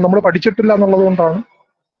ബന്ധപ്പെടുത്തതാണ് നമ്മൾ പഠിച്ചിട്ടില്ല എന്നുള്ളത് കൊണ്ടാണ്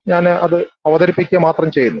ഞാൻ അത് അവതരിപ്പിക്കുക മാത്രം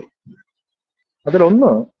ചെയ്യുന്നത്.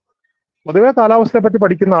 അതിലൊന്ന്, പൊതുവെ കാലാവസ്ഥയെ പറ്റി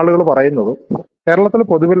പഠിക്കുന്ന ആളുകൾ പറയുന്നത് കേരളത്തിൽ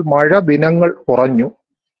പൊതുവിൽ മഴ ദിനങ്ങൾ കുറഞ്ഞു,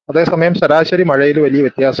 അതേസമയം ശരാശരി മഴയിൽ വലിയ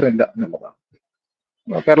വ്യത്യാസമില്ല എന്നുള്ളതാണ്.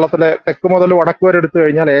 കേരളത്തിലെ തെക്ക് മുതൽ വടക്ക് വരെ എടുത്തു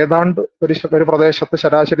കഴിഞ്ഞാൽ ഏതാണ്ട് ഒരു പ്രദേശത്ത്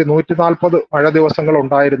ശരാശരി 140 മഴ ദിവസങ്ങൾ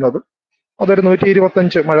ഉണ്ടായിരുന്നത് അതൊരു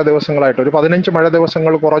 125 മഴ ദിവസങ്ങളായിട്ട് ഒരു 15 മഴ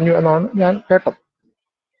ദിവസങ്ങൾ കുറഞ്ഞു എന്നാണ് ഞാൻ കേട്ടത്.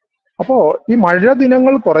 അപ്പോ ഈ മഴ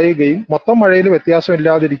ദിനങ്ങൾ കുറയുകയും മൊത്തം മഴയിൽ വ്യത്യാസം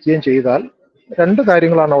ഇല്ലാതിരിക്കുകയും ചെയ്താൽ 2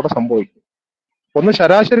 കാര്യങ്ങളാണ് അവിടെ സംഭവിക്കുന്നത്. ഒന്ന്,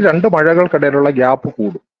 ശരാശരി 2 മഴകൾക്കിടയിലുള്ള ഗ്യാപ്പ്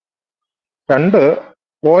കൂടും. 2,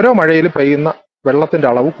 ഓരോ മഴയിൽ പെയ്യുന്ന വെള്ളത്തിന്റെ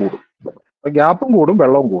അളവ് കൂടും. ഗ്യാപ്പും കൂടും,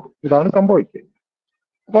 വെള്ളവും കൂടും. ഇതാണ് സംഭവിക്കുക.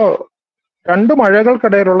 അപ്പോൾ 2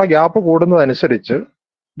 മഴകൾക്കിടയിലുള്ള ഗ്യാപ്പ് കൂടുന്നതനുസരിച്ച്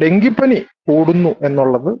ഡെങ്കിപ്പനി കൂടുന്നു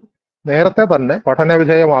എന്നുള്ളത് നേരത്തെ തന്നെ പഠന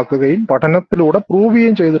വിധേയമാക്കുകയും പഠനത്തിലൂടെ പ്രൂവ്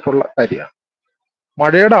ചെയ്യുകയും ചെയ്തിട്ടുള്ള കാര്യമാണ്.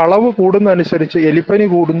 മഴയുടെ അളവ് കൂടുന്നതനുസരിച്ച് എലിപ്പനി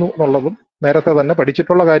കൂടുന്നു എന്നുള്ളതും നേരത്തെ തന്നെ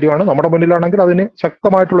പഠിച്ചിട്ടുള്ള കാര്യമാണ്. നമ്മുടെ മുന്നിലാണെങ്കിൽ അതിന്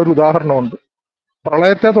ശക്തമായിട്ടുള്ളൊരു ഉദാഹരണമുണ്ട്.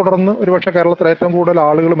 പ്രളയത്തെ തുടർന്ന് ഒരുപക്ഷെ കേരളത്തിൽ ഏറ്റവും കൂടുതൽ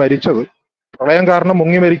ആളുകൾ മരിച്ചത് പ്രളയം കാരണം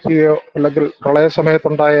മുങ്ങി മരിക്കുകയോ അല്ലെങ്കിൽ പ്രളയ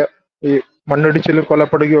സമയത്തുണ്ടായ ഈ മണ്ണിടിച്ചിൽ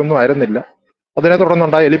കൊലപ്പെടുകയോ ഒന്നും ആയിരുന്നില്ല. അതിനെ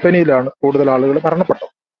തുടർന്നുണ്ടായ എലിപ്പനിയിലാണ് കൂടുതൽ ആളുകൾ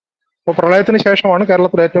മരണപ്പെട്ടത്. അപ്പോൾ പ്രളയത്തിന് ശേഷമാണ്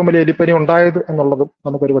കേരളത്തിൽ ഏറ്റവും വലിയ എലിപ്പനി ഉണ്ടായത് എന്നുള്ളതും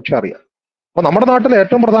നമുക്കൊരുപക്ഷെ അറിയാം. അപ്പൊ നമ്മുടെ നാട്ടിലെ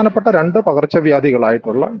ഏറ്റവും പ്രധാനപ്പെട്ട 2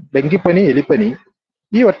 പകർച്ചവ്യാധികളായിട്ടുള്ള ഡെങ്കിപ്പനി, എലിപ്പനി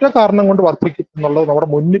ഈ ഒറ്റ കാരണം കൊണ്ട് വർദ്ധിക്കും എന്നുള്ളത് നമ്മുടെ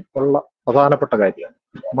മുന്നിൽ ഉള്ള പ്രധാനപ്പെട്ട കാര്യമാണ്.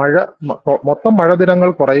 മൊത്തം മഴ ദിനങ്ങൾ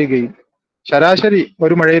കുറയുകയും ശരാശരി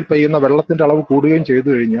ഒരു മഴയിൽ പെയ്യുന്ന വെള്ളത്തിന്റെ അളവ് കൂടുകയും ചെയ്തു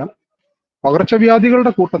കഴിഞ്ഞാൽ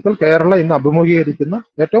പകർച്ചവ്യാധികളുടെ കൂട്ടത്തിൽ കേരളം ഇന്ന് അഭിമുഖീകരിക്കുന്ന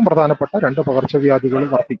ഏറ്റവും പ്രധാനപ്പെട്ട 2 പകർച്ചവ്യാധികൾ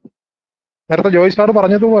വർദ്ധിക്കും. നേരത്തെ ജോയ് സാർ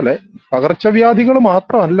പറഞ്ഞതുപോലെ പകർച്ചവ്യാധികൾ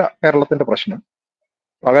മാത്രമല്ല കേരളത്തിന്റെ പ്രശ്നം,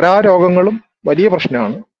 പകരാരോഗങ്ങളും വലിയ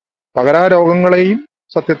പ്രശ്നമാണ്. പകരാരോഗങ്ങളെയും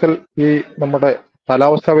സത്യത്തിൽ ഈ നമ്മുടെ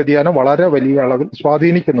കാലാവസ്ഥാ വ്യതിയാനം വളരെ വലിയ അളവിൽ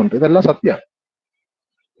സ്വാധീനിക്കുന്നുണ്ട്. ഇതെല്ലാം സത്യമാണ്.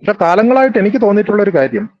 പക്ഷെ കാലങ്ങളായിട്ട് എനിക്ക് തോന്നിയിട്ടുള്ള ഒരു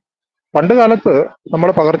കാര്യം, പണ്ട് കാലത്ത് നമ്മൾ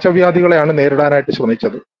പകർച്ചവ്യാധികളെയാണ് നേരിടാനായിട്ട്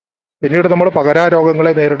ശ്രമിച്ചത്. പിന്നീട് നമ്മൾ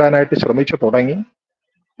പകരാരോഗങ്ങളെ നേരിടാനായിട്ട് ശ്രമിച്ചു തുടങ്ങി.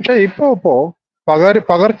 പക്ഷെ ഇപ്പോ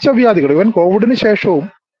പകർച്ചവ്യാധികൾ, ഈവൻ കോവിഡിന് ശേഷവും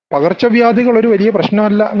പകർച്ചവ്യാധികൾ ഒരു വലിയ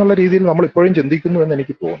പ്രശ്നമല്ല എന്നുള്ള രീതിയിൽ നമ്മൾ ഇപ്പോഴും ചിന്തിക്കുന്നു എന്ന്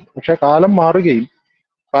എനിക്ക് തോന്നുന്നു. പക്ഷെ കാലം മാറുകയും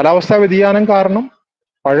കാലാവസ്ഥാ വ്യതിയാനം കാരണം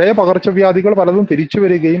പഴയ പകർച്ചവ്യാധികൾ പലതും തിരിച്ചു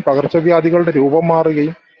വരികയും പകർച്ചവ്യാധികളുടെ രൂപം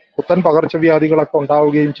മാറുകയും പുത്തൻ പകർച്ചവ്യാധികളൊക്കെ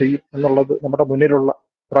ഉണ്ടാവുകയും ചെയ്യും എന്നുള്ളത് നമ്മുടെ മുന്നിലുള്ള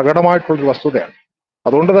പ്രകടമായിട്ടുള്ളൊരു വസ്തുതയാണ്.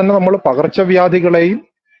 അതുകൊണ്ട് തന്നെ നമ്മൾ പകർച്ചവ്യാധികളെയും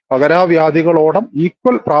പകരാവ്യാധികളോടും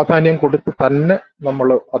ഈക്വൽ പ്രാധാന്യം കൊടുത്ത് തന്നെ നമ്മൾ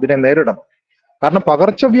അതിനെ നേരിടണം. കാരണം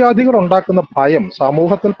പകർച്ചവ്യാധികൾ ഉണ്ടാക്കുന്ന ഭയം,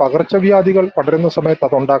 സമൂഹത്തിൽ പകർച്ചവ്യാധികൾ പടരുന്ന സമയത്ത്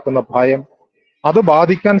അതുണ്ടാക്കുന്ന ഭയം, അത്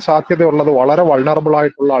ബാധിക്കാൻ സാധ്യതയുള്ളത് വളരെ വൾണറബിൾ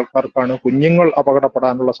ആയിട്ടുള്ള ആൾക്കാർക്കാണ്. കുഞ്ഞുങ്ങൾ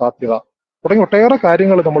അപകടപ്പെടാനുള്ള സാധ്യത തുടങ്ങി ഒട്ടേറെ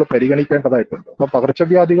കാര്യങ്ങൾ നമ്മൾ പരിഗണിക്കേണ്ടതായിട്ടുണ്ട്. അപ്പൊ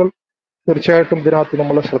പകർച്ചവ്യാധികൾ തീർച്ചയായിട്ടും ഇതിനകത്ത്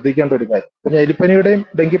നമ്മൾ ശ്രദ്ധിക്കേണ്ട ഒരു കാര്യം. പിന്നെ എലിപ്പനിയുടെയും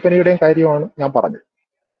ഡെങ്കിപ്പനിയുടെയും കാര്യമാണ് ഞാൻ പറഞ്ഞത്.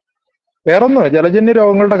 വേറൊന്ന്, ജലജന്യ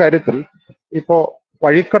രോഗങ്ങളുടെ കാര്യത്തിൽ ഇപ്പോ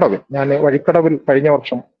വഴിക്കടവിൽ കഴിഞ്ഞ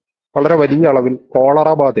വർഷം വളരെ വലിയ അളവിൽ കോളറ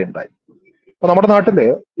ബാധയുണ്ടായി. അപ്പൊ നമ്മുടെ നാട്ടില്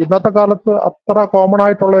ഇന്നത്തെ കാലത്ത് അത്ര കോമൺ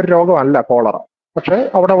ആയിട്ടുള്ള ഒരു രോഗമല്ല കോളറ, പക്ഷെ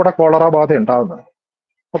അവിടെ കോളറ ബാധ ഉണ്ടാകുന്നത്.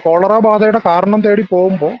 അപ്പൊ കോളറ ബാധയുടെ കാരണം തേടി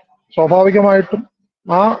പോകുമ്പോൾ സ്വാഭാവികമായിട്ടും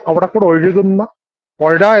അവിടെ കൂടെ ഒഴുകുന്ന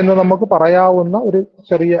പുഴ എന്ന് നമുക്ക് പറയാവുന്ന ഒരു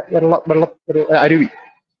ചെറിയ ഒരു അരുവി,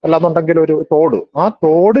 അല്ലാന്നുണ്ടെങ്കിൽ ഒരു തോട്, ആ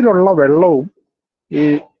തോടിലുള്ള വെള്ളവും ഈ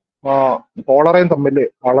കോളറയും തമ്മിൽ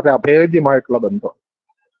വളരെ അഭേദ്യമായിട്ടുള്ള ബന്ധം.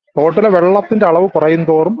 തോട്ടിലെ വെള്ളത്തിന്റെ അളവ് കുറയും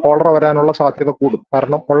തോറും കോളറ വരാനുള്ള സാധ്യത കൂടും.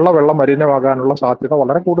 കാരണം ഉള്ള വെള്ളം മലിനമാകാനുള്ള സാധ്യത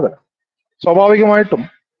വളരെ കൂടുതലാണ്. സ്വാഭാവികമായിട്ടും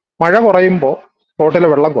മഴ കുറയുമ്പോൾ തോട്ടിലെ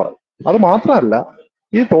വെള്ളം കുറയും. അത് മാത്രമല്ല,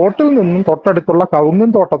 ഈ തോട്ടിൽ നിന്നും തൊട്ടടുത്തുള്ള കവുങ്ങും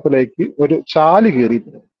തോട്ടത്തിലേക്ക് ഒരു ചാല്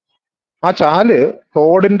കയറിയിരുന്നു. ആ ചാല്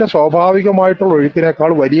തോടിന്റെ സ്വാഭാവികമായിട്ടുള്ള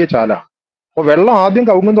ഒഴുക്കിനേക്കാൾ വലിയ ചാലാണ്. അപ്പൊ വെള്ളം ആദ്യം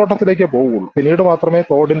കവുങ്ങും തോട്ടത്തിലേക്കേ പോവുള്ളൂ, പിന്നീട് മാത്രമേ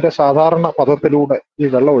തോടിന്റെ സാധാരണ പദത്തിലൂടെ ഈ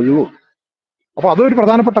വെള്ളം ഒഴുകുള്ളൂ. അപ്പൊ അതൊരു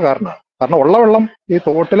പ്രധാനപ്പെട്ട കാരണമാണ്. കാരണം ഉള്ള വെള്ളം ഈ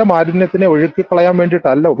തോട്ടിലെ മാലിന്യത്തിനെ ഒഴുക്കി കളയാൻ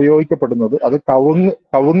വേണ്ടിയിട്ടല്ല ഉപയോഗിക്കപ്പെടുന്നത്, അത്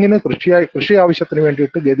കവുങ്ങിന് കൃഷി ആവശ്യത്തിന്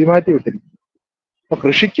വേണ്ടിയിട്ട് ഗതിമാറ്റി വിട്ടിരിക്കും. അപ്പൊ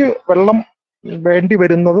കൃഷിക്ക് വെള്ളം വേണ്ടി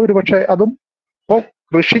വരുന്നത് ഒരുപക്ഷെ അതും ഇപ്പോൾ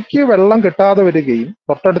കൃഷിക്ക് വെള്ളം കിട്ടാതെ വരികയും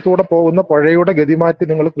തൊട്ടടുത്തൂടെ പോകുന്ന പുഴയുടെ ഗതിമാറ്റി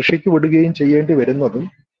നിങ്ങൾ കൃഷിക്ക് വിടുകയും ചെയ്യേണ്ടി വരുന്നതും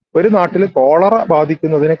ഒരു നാട്ടിൽ കോളറ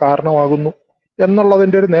ബാധിക്കുന്നതിന് കാരണമാകുന്നു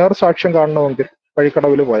എന്നുള്ളതിന്റെ ഒരു നേർസാക്ഷ്യം കാണണമെങ്കിൽ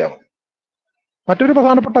വഴിക്കടവിൽ പോയാൽ മതി. മറ്റൊരു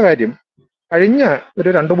പ്രധാനപ്പെട്ട കാര്യം, കഴിഞ്ഞ ഒരു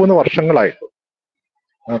 2-3 വർഷങ്ങളായിട്ട്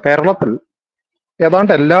കേരളത്തിൽ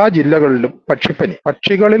ഏതാണ്ട് എല്ലാ ജില്ലകളിലും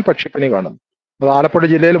പക്ഷികളിൽ പക്ഷിപ്പനി കാണുന്നു. അത് ആലപ്പുഴ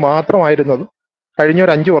ജില്ലയിൽ മാത്രമായിരുന്നത് കഴിഞ്ഞ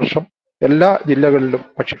ഒരു 5 വർഷം എല്ലാ ജില്ലകളിലും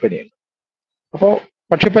പക്ഷിപ്പനിയുണ്ട്. അപ്പോൾ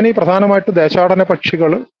പക്ഷിപ്പനി പ്രധാനമായിട്ട് ദേശാടന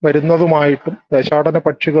പക്ഷികൾ വരുന്നതുമായിട്ടും ദേശാടന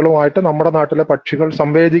പക്ഷികളുമായിട്ട് നമ്മുടെ നാട്ടിലെ പക്ഷികൾ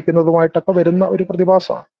സംവേദിക്കുന്നതുമായിട്ടൊക്കെ വരുന്ന ഒരു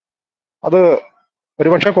പ്രതിഭാസമാണ്. അത്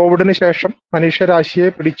ഒരുപക്ഷെ കോവിഡിന് ശേഷം മനുഷ്യരാശിയെ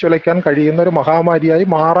പിടിച്ചുലയ്ക്കാൻ കഴിയുന്ന ഒരു മഹാമാരിയായി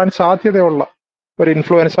മാറാൻ സാധ്യതയുള്ള ഒരു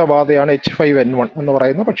ഇൻഫ്ലുവൻസ ബാധയാണ് H5N1 എന്ന്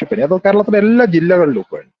പറയുന്ന പക്ഷിപ്പനി. അത് കേരളത്തിലെ എല്ലാ ജില്ലകളിലും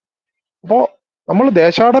ഇപ്പോൾ ഉണ്ട്. അപ്പോൾ നമ്മൾ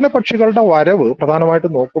ദേശാടന പക്ഷികളുടെ വരവ് പ്രധാനമായിട്ട്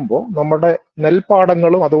നോക്കുമ്പോൾ നമ്മുടെ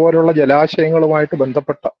നെൽപ്പാടങ്ങളും അതുപോലുള്ള ജലാശയങ്ങളുമായിട്ട്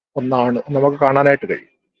ബന്ധപ്പെട്ട ഒന്നാണ് നമുക്ക് കാണാനായിട്ട് കഴിയും.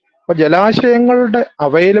 അപ്പൊ ജലാശയങ്ങളുടെ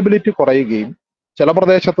അവൈലബിലിറ്റി കുറയുകയും ചില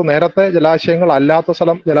പ്രദേശത്ത് നേരത്തെ ജലാശയങ്ങൾ അല്ലാത്ത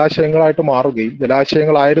സ്ഥലം ജലാശയങ്ങളായിട്ട് മാറുകയും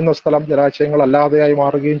ജലാശയങ്ങളായിരുന്ന സ്ഥലം ജലാശയങ്ങൾ അല്ലാതെയായി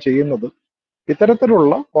മാറുകയും ചെയ്യുന്നത്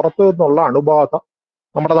ഇത്തരത്തിലുള്ള പുറത്തു നിന്നുള്ള അണുബാധ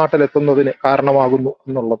നമ്മുടെ നാട്ടിലെത്തുന്നതിന് കാരണമാകുന്നു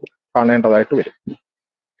എന്നുള്ളത് കാണേണ്ടതായിട്ട് വരും.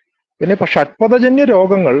 പിന്നെ ഇപ്പൊ ഷഡ്പഥജന്യ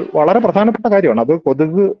രോഗങ്ങൾ വളരെ പ്രധാനപ്പെട്ട കാര്യമാണ്. അത്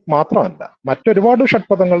കൊതുക് മാത്രമല്ല, മറ്റൊരുപാട്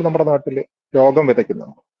ഷഡ്പഥങ്ങൾ നമ്മുടെ നാട്ടിൽ രോഗം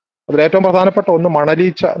വിതയ്ക്കുന്നുണ്ട്. അതിലേറ്റവും പ്രധാനപ്പെട്ട ഒന്ന്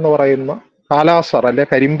മണലീച്ച എന്ന് പറയുന്ന കാലാസർ അല്ലെ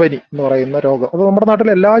കരിമ്പനി എന്ന് പറയുന്ന രോഗം. അത് നമ്മുടെ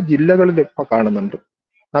നാട്ടിലെ എല്ലാ ജില്ലകളിലും ഇപ്പൊ കാണുന്നുണ്ട്.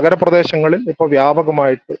 നഗരപ്രദേശങ്ങളിൽ ഇപ്പൊ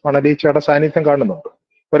വ്യാപകമായിട്ട് മണലീച്ചയുടെ സാന്നിധ്യം കാണുന്നുണ്ട്.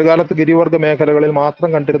 ഒരു കാലത്ത് ഗിരിവർഗ മേഖലകളിൽ മാത്രം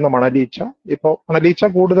കണ്ടിരുന്ന മണലീച്ച ഇപ്പോൾ മണലീച്ച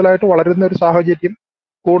കൂടുതലായിട്ട് വളരുന്ന ഒരു സാഹചര്യം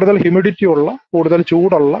കൂടുതൽ ഹ്യൂമിഡിറ്റി ഉള്ള കൂടുതൽ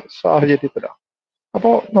ചൂടുള്ള സാഹചര്യത്തിലാണ്.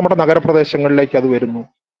 അപ്പോൾ നമ്മുടെ നഗരപ്രദേശങ്ങളിലേക്ക് അത് വരുന്നു.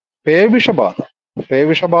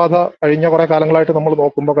 പേവിഷബാധ കഴിഞ്ഞ കുറെ കാലങ്ങളായിട്ട് നമ്മൾ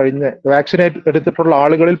നോക്കുമ്പോൾ കഴിഞ്ഞ വാക്സിനേറ്റ് എടുത്തിട്ടുള്ള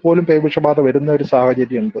ആളുകളിൽ പോലും പേവിഷബാധ വരുന്ന ഒരു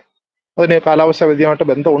സാഹചര്യമുണ്ട്. അതിന് കാലാവസ്ഥ വ്യതിയാനമായിട്ട്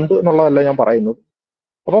ബന്ധമുണ്ട് എന്നുള്ളതല്ല ഞാൻ പറയുന്നത്.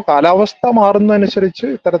 അപ്പോൾ കാലാവസ്ഥ മാറുന്നതനുസരിച്ച്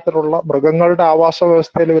ഇത്തരത്തിലുള്ള മൃഗങ്ങളുടെ ആവാസ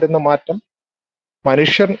വ്യവസ്ഥയിൽ വരുന്ന മാറ്റം,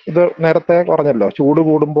 മനുഷ്യൻ ഇത് നേരത്തെ പറഞ്ഞല്ലോ, ചൂട്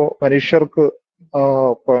കൂടുമ്പോൾ മനുഷ്യർക്ക്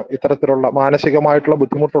ഇത്തരത്തിലുള്ള മാനസികമായിട്ടുള്ള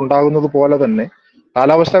ബുദ്ധിമുട്ടുണ്ടാകുന്നത് പോലെ തന്നെ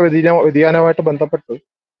കാലാവസ്ഥ വ്യതിയാനവുമായിട്ട് ബന്ധപ്പെട്ട്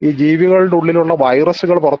ഈ ജീവികളുടെ ഉള്ളിലുള്ള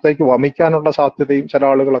വൈറസുകൾ പുറത്തേക്ക് വമിക്കാനുള്ള സാധ്യതയും ചില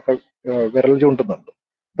ആളുകളൊക്കെ വിരൽ ചൂണ്ടുന്നുണ്ട്.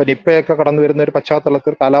 ഇപ്പൊ നിപ്പയൊക്കെ കടന്നു വരുന്ന ഒരു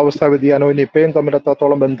പശ്ചാത്തലത്തിൽ കാലാവസ്ഥാ വ്യതിയാനവും നിപ്പയും തമ്മിൽ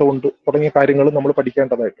എത്രത്തോളം ബന്ധമുണ്ട് തുടങ്ങിയ കാര്യങ്ങൾ നമ്മൾ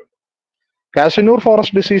പഠിക്കേണ്ടതായിട്ടുണ്ട്. കാശനൂർ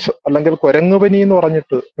ഫോറസ്റ്റ് ഡിസീസ് അല്ലെങ്കിൽ കുരങ്ങുപനി എന്ന്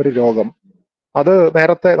പറഞ്ഞിട്ട് ഒരു രോഗം, അത്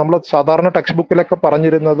നേരത്തെ നമ്മൾ സാധാരണ ടെക്സ്റ്റ് ബുക്കിലൊക്കെ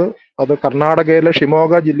പറഞ്ഞിരുന്നത് അത് കർണാടകയിലെ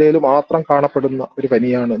ഷിമോഗ ജില്ലയിൽ മാത്രം കാണപ്പെടുന്ന ഒരു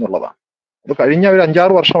പനിയാണ് എന്നുള്ളതാണ്. അത് കഴിഞ്ഞ ഒരു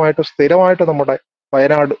 5-6 വർഷമായിട്ട് സ്ഥിരമായിട്ട് നമ്മുടെ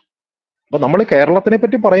വയനാട്. അപ്പൊ നമ്മൾ കേരളത്തിനെ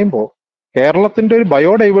പറ്റി പറയുമ്പോൾ കേരളത്തിന്റെ ഒരു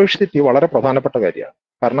ബയോഡൈവേഴ്സിറ്റി വളരെ പ്രധാനപ്പെട്ട കാര്യമാണ്.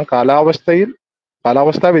 കാരണം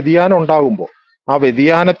കാലാവസ്ഥാ വ്യതിയാനം ഉണ്ടാകുമ്പോൾ ആ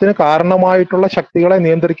വ്യതിയാനത്തിന് കാരണമായിട്ടുള്ള ശക്തികളെ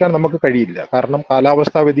നിയന്ത്രിക്കാൻ നമുക്ക് കഴിയില്ല. കാരണം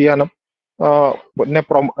കാലാവസ്ഥാ വ്യതിയാനം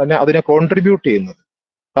അതിനെ കോൺട്രിബ്യൂട്ട് ചെയ്യുന്നത്,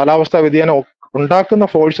 കാലാവസ്ഥാ വ്യതിയാനം ഉണ്ടാക്കുന്ന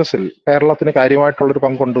ഫോഴ്സസിൽ കേരളത്തിന് കാര്യമായിട്ടുള്ളൊരു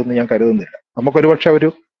പങ്കുണ്ടെന്ന് ഞാൻ കരുതുന്നില്ല. നമുക്കൊരുപക്ഷെ ഒരു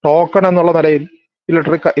ടോക്കൺ എന്നുള്ള നിലയിൽ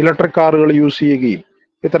ഇലക്ട്രിക് കാറുകൾ യൂസ് ചെയ്യുകയും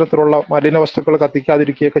ഇത്തരത്തിലുള്ള മലിന വസ്തുക്കൾ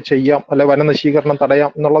കത്തിക്കാതിരിക്കുകയൊക്കെ ചെയ്യാം, അല്ലെ വനനശീകരണം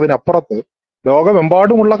തടയാം എന്നുള്ളതിനപ്പുറത്ത്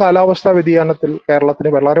ലോകമെമ്പാടുമുള്ള കാലാവസ്ഥാ വ്യതിയാനത്തിൽ കേരളത്തിന്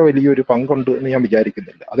വളരെ വലിയൊരു പങ്കുണ്ട് എന്ന് ഞാൻ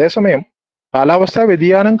വിചാരിക്കുന്നില്ല. അതേസമയം കാലാവസ്ഥാ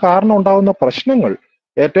വ്യതിയാനം കാരണം ഉണ്ടാകുന്ന പ്രശ്നങ്ങൾ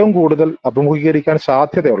ഏറ്റവും കൂടുതൽ അഭിമുഖീകരിക്കാൻ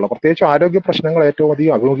സാധ്യതയുള്ള, പ്രത്യേകിച്ച് ആരോഗ്യ പ്രശ്നങ്ങൾ ഏറ്റവും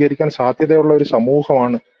അധികം അഭിമുഖീകരിക്കാൻ സാധ്യതയുള്ള ഒരു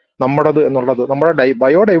സമൂഹമാണ് നമ്മുടേത് എന്നുള്ളത്. നമ്മുടെ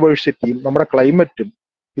ബയോഡൈവേഴ്സിറ്റിയും നമ്മുടെ ക്ലൈമറ്റും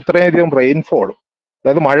ഇത്രയധികം റെയിൻഫോളും,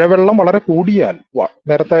 അതായത് മഴവെള്ളം വളരെ കൂടിയാൽ,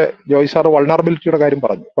 നേരത്തെ ജോയ് സാർ വൾണറബിലിറ്റിയുടെ കാര്യം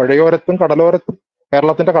പറഞ്ഞു, പുഴയോരത്തും കടലോരത്തും,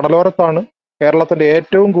 കേരളത്തിന്റെ കടലോരത്താണ് കേരളത്തിന്റെ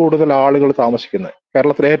ഏറ്റവും കൂടുതൽ ആളുകൾ താമസിക്കുന്നത്.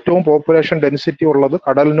 കേരളത്തിലെ ഏറ്റവും പോപ്പുലേഷൻ ഡെൻസിറ്റി ഉള്ളത്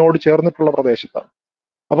കടലിനോട് ചേർന്നിട്ടുള്ള പ്രദേശത്താണ്.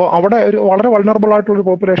 അപ്പോൾ അവിടെ ഒരു വളരെ വൾണറബിൾ ആയിട്ടുള്ള ഒരു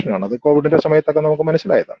പോപ്പുലേഷനാണ്. അത് കോവിഡിന്റെ സമയത്തൊക്കെ നമുക്ക്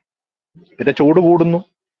മനസ്സിലായതാണ്. പിന്നെ ചൂട്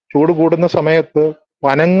കൂടുന്ന സമയത്ത്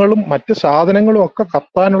വനങ്ങളും മറ്റ് സാധനങ്ങളും ഒക്കെ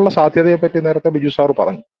കത്താനുള്ള സാധ്യതയെ പറ്റി നേരത്തെ ബിജു സാർ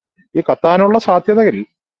പറഞ്ഞു. ഈ കത്താനുള്ള സാധ്യതയിൽ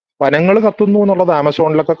വനങ്ങൾ കത്തുന്നു എന്നുള്ളത്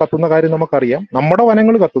ആമസോണിലൊക്കെ കത്തുന്ന കാര്യം നമുക്കറിയാം. നമ്മുടെ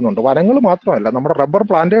വനങ്ങൾ കത്തുന്നുണ്ട്. വനങ്ങൾ മാത്രമല്ല, നമ്മുടെ റബ്ബർ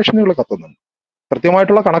പ്ലാന്റേഷനുകൾ കത്തുന്നുണ്ട്.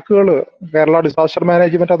 കൃത്യമായിട്ടുള്ള കണക്കുകൾ കേരള ഡിസാസ്റ്റർ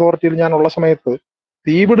മാനേജ്മെന്റ് അതോറിറ്റിയിൽ ഞാൻ ഉള്ള സമയത്ത്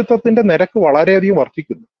തീപിടുത്തത്തിന്റെ നിരക്ക് വളരെയധികം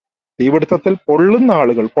വർദ്ധിക്കുന്നു. തീപിടുത്തത്തിൽ പൊള്ളുന്ന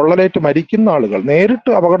ആളുകൾ, പൊള്ളലേറ്റ് മരിക്കുന്ന ആളുകൾ,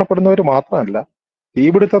 നേരിട്ട് അപകടപ്പെടുന്നവർ മാത്രമല്ല,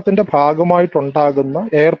 തീപിടുത്തത്തിന്റെ ഭാഗമായിട്ടുണ്ടാകുന്ന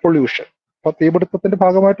എയർ പൊല്യൂഷൻ. അപ്പൊ തീപിടുത്തത്തിന്റെ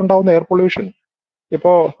ഭാഗമായിട്ടുണ്ടാകുന്ന എയർ പൊല്യൂഷൻ,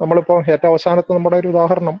 ഇപ്പോ നമ്മളിപ്പോ ഏറ്റവും അവസാനത്ത് നമ്മുടെ ഒരു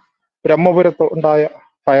ഉദാഹരണം ബ്രഹ്മപുരത്ത് ഉണ്ടായ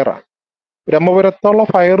ഫയറാണ്. ബ്രഹ്മപുരത്തുള്ള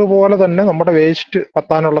ഫയർ പോലെ തന്നെ നമ്മുടെ വേസ്റ്റ്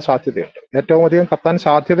കത്താനുള്ള സാധ്യതയുണ്ട്. ഏറ്റവും അധികം കത്താൻ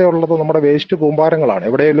സാധ്യതയുള്ളത് നമ്മുടെ വേസ്റ്റ് കൂമ്പാരങ്ങളാണ്.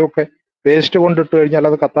 എവിടെയെങ്കിലുമൊക്കെ വേസ്റ്റ് കൊണ്ടിട്ട് കഴിഞ്ഞാൽ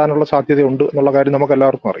അത് കത്താനുള്ള സാധ്യതയുണ്ട് എന്നുള്ള കാര്യം നമുക്ക്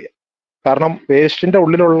എല്ലാവർക്കും അറിയാം. കാരണം വേസ്റ്റിന്റെ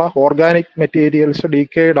ഉള്ളിലുള്ള ഓർഗാനിക് മെറ്റീരിയൽസ്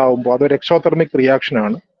ഡീക്കേഡ് ആകുമ്പോൾ അതൊരു എക്സോതെർമിക് റിയാക്ഷൻ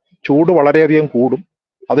ആണ്. ചൂട് വളരെയധികം കൂടും.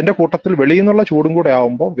 അതിന്റെ കൂട്ടത്തിൽ വെളിയിൽ നിന്നുള്ള ചൂടും കൂടെ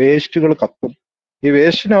ആകുമ്പോൾ വേസ്റ്റുകൾ കത്തും. ഈ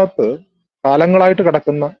വേസ്റ്റിനകത്ത് കാലങ്ങളായിട്ട്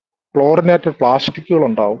കിടക്കുന്ന ക്ലോറിനേറ്റഡ് പ്ലാസ്റ്റിക്കുകൾ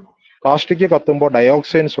ഉണ്ടാവും. പ്ലാസ്റ്റിക് കത്തുമ്പോൾ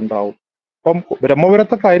ഡയോക്സൈൻസ് ഉണ്ടാവും. അപ്പം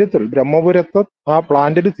ബ്രഹ്മപുരത്തെ കാര്യത്തിൽ, ബ്രഹ്മപുരത്ത് ആ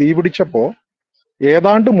പ്ലാന്റിൽ തീപിടിച്ചപ്പോൾ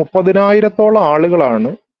ഏതാണ്ട് 30,000-ഓളം ആളുകളാണ്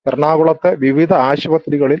എറണാകുളത്തെ വിവിധ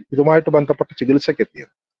ആശുപത്രികളിൽ ഇതുമായിട്ട് ബന്ധപ്പെട്ട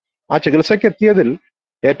ചികിത്സയ്ക്കെത്തിയത്. ആ ചികിത്സയ്ക്കെത്തിയതിൽ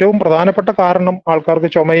ഏറ്റവും പ്രധാനപ്പെട്ട കാരണം ആൾക്കാർക്ക്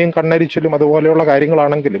ചുമയും കണ്ണരിച്ചിലും അതുപോലെയുള്ള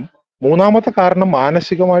കാര്യങ്ങളാണെങ്കിലും മൂന്നാമത്തെ കാരണം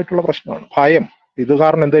മാനസികമായിട്ടുള്ള പ്രശ്നമാണ്. ഭയം. ഇത്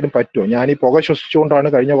കാരണം എന്തെങ്കിലും പറ്റുമോ, ഞാൻ ഈ പുക ശ്വസിച്ചുകൊണ്ടാണ്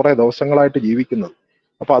കഴിഞ്ഞ കുറെ ദിവസങ്ങളായിട്ട് ജീവിക്കുന്നത്,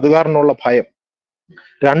 അപ്പൊ അത് കാരണമുള്ള ഭയം.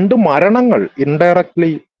 2 മരണങ്ങൾ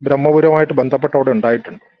ഇൻഡയറക്ട്ലി ബ്രഹ്മപുരമായിട്ട് ബന്ധപ്പെട്ട അവിടെ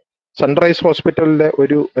ഉണ്ടായിട്ടുണ്ട്. സൺറൈസ് ഹോസ്പിറ്റലിലെ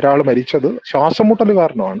ഒരാൾ മരിച്ചത് ശ്വാസം മുട്ടൽ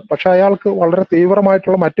കാരണമാണ്. പക്ഷെ അയാൾക്ക് വളരെ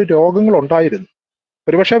തീവ്രമായിട്ടുള്ള മറ്റു രോഗങ്ങൾ ഉണ്ടായിരുന്നു.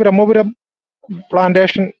 ഒരുപക്ഷെ ബ്രഹ്മപുരം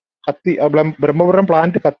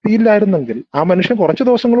പ്ലാന്റ് കത്തിയില്ലായിരുന്നെങ്കിൽ ആ മനുഷ്യൻ കുറച്ച്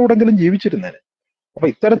ദിവസങ്ങളൂടെങ്കിലും ജീവിച്ചിരുന്നേനെ. അപ്പൊ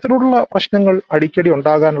ഇത്തരത്തിലുള്ള പ്രശ്നങ്ങൾ അടിക്കടി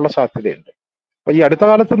ഉണ്ടാകാനുള്ള സാധ്യതയുണ്ട്. അപ്പൊ ഈ അടുത്ത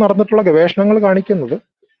കാലത്ത് നടന്നിട്ടുള്ള ഗവേഷണങ്ങൾ കാണിക്കുന്നത്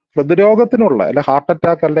ഹൃദ്രോഗത്തിനുള്ള അല്ലെ ഹാർട്ട്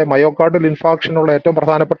അറ്റാക്ക് അല്ലെ മയോകാർഡിയൽ ഇൻഫാക്ഷനുള്ള ഏറ്റവും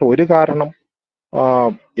പ്രധാനപ്പെട്ട ഒരു കാരണം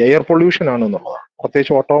എയർ പൊല്യൂഷൻ ആണ് എന്നുള്ളതാണ്.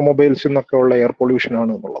 പ്രത്യേകിച്ച് ഓട്ടോമൊബൈൽസിൽ നിന്നൊക്കെ ഉള്ള എയർ പൊല്യൂഷൻ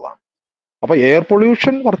ആണ് എന്നുള്ളതാണ്. അപ്പൊ എയർ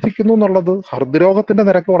പൊല്യൂഷൻ വർദ്ധിക്കുന്നു എന്നുള്ളത് ഹൃദ്രോഗത്തിന്റെ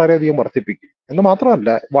നിരക്ക് വളരെയധികം വർദ്ധിപ്പിക്കും എന്ന് മാത്രമല്ല,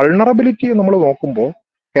 വൾണറബിലിറ്റി നമ്മൾ നോക്കുമ്പോൾ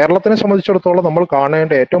കേരളത്തിനെ സംബന്ധിച്ചിടത്തോളം നമ്മൾ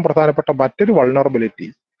കാണേണ്ട ഏറ്റവും പ്രധാനപ്പെട്ട മറ്റൊരു വൾണറബിലിറ്റി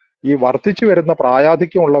ഈ വർദ്ധിച്ചു വരുന്ന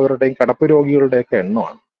പ്രായാധിക്യമുള്ളവരുടെയും കിടപ്പ് രോഗികളുടെയൊക്കെ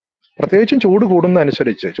എണ്ണമാണ്. പ്രത്യേകിച്ചും ചൂട്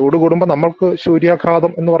കൂടുന്നതനുസരിച്ച്, ചൂട് കൂടുമ്പോൾ നമ്മൾക്ക്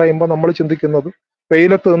സൂര്യാഘാതം എന്ന് പറയുമ്പോൾ നമ്മൾ ചിന്തിക്കുന്നത്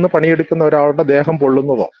വെയിലത്ത് നിന്ന് പണിയെടുക്കുന്ന ഒരാളുടെ ദേഹം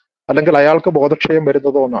പൊള്ളുന്നതോ അല്ലെങ്കിൽ അയാൾക്ക് ബോധക്ഷയം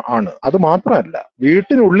വരുന്നതോ ആണ്. അത് മാത്രമല്ല,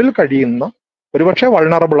 വീട്ടിനുള്ളിൽ കഴിയുന്ന ഒരുപക്ഷെ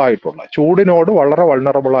വൾണറബിൾ ആയിട്ടുള്ള, ചൂടിനോട് വളരെ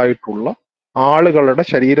വൾണറബിൾ ആയിട്ടുള്ള ആളുകളുടെ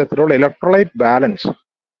ശരീരത്തിലുള്ള ഇലക്ട്രോലൈറ്റ് ബാലൻസ്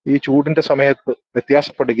ഈ ചൂടിന്റെ സമയത്ത്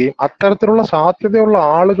വ്യത്യാസപ്പെടുകയും അത്തരത്തിലുള്ള സാധ്യതയുള്ള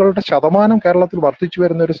ആളുകളുടെ ശതമാനം കേരളത്തിൽ വർദ്ധിച്ചു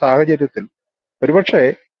വരുന്ന ഒരു സാഹചര്യത്തിൽ ഒരുപക്ഷെ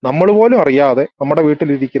നമ്മൾ പോലും അറിയാതെ നമ്മുടെ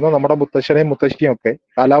വീട്ടിലിരിക്കുന്ന നമ്മുടെ മുത്തശ്ശനെയും മുത്തശ്ശിയും ഒക്കെ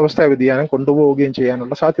കാലാവസ്ഥാ വ്യതിയാനം കൊണ്ടുപോവുകയും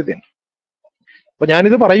ചെയ്യാനുള്ള സാധ്യതയുണ്ട്. അപ്പൊ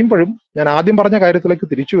ഞാനിത് പറയുമ്പോഴും ഞാൻ ആദ്യം പറഞ്ഞ കാര്യത്തിലേക്ക്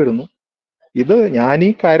തിരിച്ചു വരുന്നു. ഇത് ഞാൻ ഈ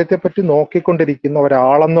കാര്യത്തെപ്പറ്റി നോക്കിക്കൊണ്ടിരിക്കുന്ന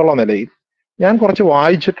ഒരാളെന്നുള്ള നിലയിൽ, ഞാൻ കുറച്ച്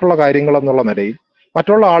വായിച്ചിട്ടുള്ള കാര്യങ്ങൾ എന്നുള്ള നിലയിൽ,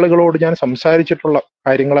 മറ്റുള്ള ആളുകളോട് ഞാൻ സംസാരിച്ചിട്ടുള്ള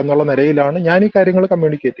കാര്യങ്ങൾ എന്നുള്ള നിലയിലാണ് ഞാൻ ഈ കാര്യങ്ങൾ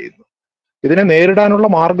കമ്മ്യൂണിക്കേറ്റ് ചെയ്യുന്നത്. ഇതിനെ നേരിടാനുള്ള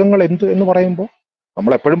മാർഗങ്ങൾ എന്ത് എന്ന് പറയുമ്പോൾ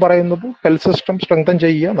നമ്മൾ എപ്പോഴും പറയുന്നത് ഹെൽത്ത് സിസ്റ്റം സ്ട്രെങ്തൻ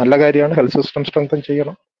ചെയ്യുക. നല്ല കാര്യമാണ്, ഹെൽത്ത് സിസ്റ്റം സ്ട്രെങ്തൻ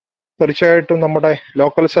ചെയ്യണം. തീർച്ചയായിട്ടും നമ്മുടെ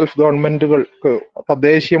ലോക്കൽ സെൽഫ് ഗവൺമെന്റുകൾക്ക്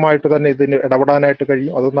തദ്ദേശീയമായിട്ട് തന്നെ ഇതിന് ഇടപെടാനായിട്ട്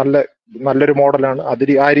കഴിയും. അത് നല്ലൊരു മോഡലാണ്.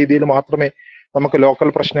 ആ രീതിയിൽ മാത്രമേ നമുക്ക് ലോക്കൽ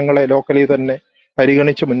പ്രശ്നങ്ങളെ ലോക്കലി തന്നെ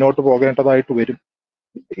പരിഗണിച്ച് മുന്നോട്ട് പോകേണ്ടതായിട്ട് വരും.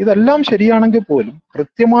 ഇതെല്ലാം ശരിയാണെങ്കിൽ പോലും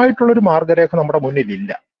കൃത്യമായിട്ടുള്ളൊരു മാർഗരേഖ നമ്മുടെ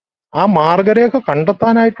മുന്നിലില്ല. ആ മാർഗരേഖ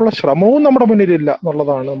കണ്ടെത്താനായിട്ടുള്ള ശ്രമവും നമ്മുടെ മുന്നിലില്ല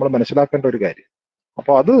എന്നുള്ളതാണ് നമ്മൾ മനസ്സിലാക്കേണ്ട ഒരു കാര്യം.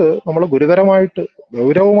 അപ്പൊ അത് നമ്മൾ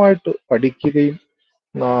ഗൗരവമായിട്ട് പഠിക്കുകയും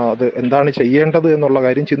അത് എന്താണ് ചെയ്യേണ്ടത് എന്നുള്ള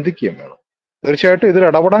കാര്യം ചിന്തിക്കുകയും വേണം. തീർച്ചയായിട്ടും ഇതിൽ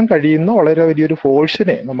ഇടപെടാൻ കഴിയുന്ന വളരെ വലിയൊരു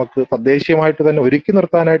ഫോഴ്സിനെ നമുക്ക് തദ്ദേശീയമായിട്ട് തന്നെ ഒരുക്കി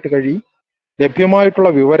നിർത്താനായിട്ട് കഴിയും. ലഭ്യമായിട്ടുള്ള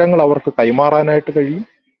വിവരങ്ങൾ അവർക്ക് കൈമാറാനായിട്ട് കഴിയും.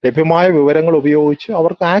 ലഭ്യമായ വിവരങ്ങൾ ഉപയോഗിച്ച്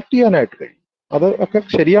അവർക്ക് ആക്ട് ചെയ്യാനായിട്ട് കഴിയും. അത് ഒക്കെ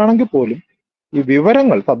ശരിയാണെങ്കിൽ പോലും ഈ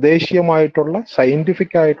വിവരങ്ങൾ, തദ്ദേശീയമായിട്ടുള്ള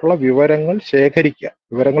സയന്റിഫിക് ആയിട്ടുള്ള വിവരങ്ങൾ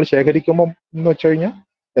ശേഖരിക്കുമ്പോൾ എന്ന് വെച്ച് കഴിഞ്ഞാൽ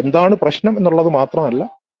എന്താണ് പ്രശ്നം എന്നുള്ളത് മാത്രമല്ല,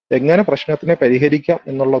 എങ്ങനെ പ്രശ്നത്തിനെ പരിഹരിക്കാം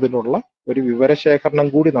എന്നുള്ളതിനുള്ള ഒരു വിവരശേഖരണം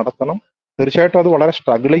കൂടി നടത്തണം. തീർച്ചയായിട്ടും അത് വളരെ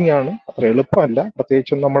സ്ട്രഗ്ലിംഗ് ആണ്, അത്ര എളുപ്പമല്ല.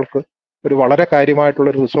 പ്രത്യേകിച്ചും നമ്മൾക്ക് ഒരു വളരെ കാര്യമായിട്ടുള്ള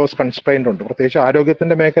ഒരു റിസോഴ്സ് കൺസ്ട്രെയിന്റ് ഉണ്ട്. പ്രത്യേകിച്ച്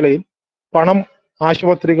ആരോഗ്യത്തിന്റെ മേഖലയിൽ പണം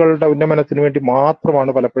ആശുപത്രികളുടെ ഉന്നമനത്തിന് വേണ്ടി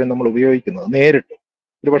മാത്രമാണ് പലപ്പോഴും നമ്മൾ ഉപയോഗിക്കുന്നത് നേരിട്ട്.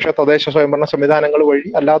 ഒരുപക്ഷെ തദ്ദേശ സ്വയംഭരണ സംവിധാനങ്ങൾ വഴി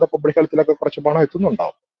അല്ലാതെ പബ്ലിക് ഹെൽത്തിലൊക്കെ കുറച്ച് പണം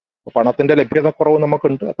എത്തുന്നുണ്ടാവും. പണത്തിന്റെ ലഭ്യതക്കുറവ്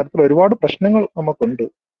നമുക്കുണ്ട്. അത്തരത്തിൽ ഒരുപാട് പ്രശ്നങ്ങൾ നമുക്കുണ്ട്.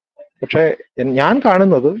 പക്ഷെ ഞാൻ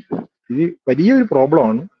കാണുന്നത് ഇത് വലിയൊരു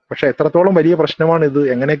പ്രോബ്ലമാണ്. പക്ഷെ എത്രത്തോളം വലിയ പ്രശ്നമാണ് ഇത്,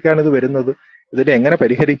 എങ്ങനെയൊക്കെയാണ് ഇത് വരുന്നത്, ഇതിനെ എങ്ങനെ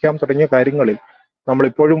പരിഹരിക്കാം തുടങ്ങിയ കാര്യങ്ങളിൽ നമ്മൾ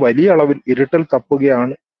ഇപ്പോഴും വലിയ അളവിൽ ഇരുട്ടിൽ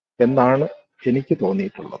തപ്പുകയാണ് എന്നാണ് എനിക്ക്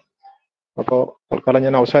തോന്നിയിട്ടുള്ളത്. അപ്പോ തൽക്കാലം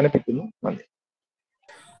ഞാൻ അവസാനിപ്പിക്കുന്നു. നന്ദി.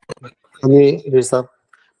 നന്ദി സാർ.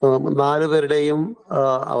 4 പേരുടെയും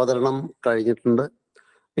അവതരണം കഴിഞ്ഞിട്ടുണ്ട്.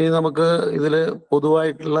 ഇനി നമുക്ക് ഇതിൽ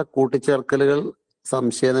പൊതുവായിട്ടുള്ള കൂട്ടിച്ചേർക്കലുകൾ,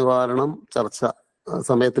 സംശയ നിവാരണം, ചർച്ച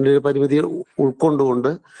സമയത്തിൻ്റെ ഒരു പരിമിതി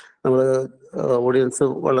ഉൾക്കൊണ്ടുകൊണ്ട് നമ്മൾ ഓഡിയൻസ്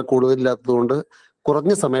വളരെ കൂടുതലില്ലാത്തതുകൊണ്ട്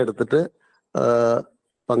കുറഞ്ഞ സമയം എടുത്തിട്ട്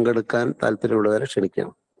പങ്കെടുക്കാൻ താല്പര്യമുള്ളവരെ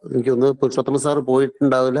ക്ഷണിക്കണം. എനിക്കൊന്ന് പുരുഷോത്തമ സാറ്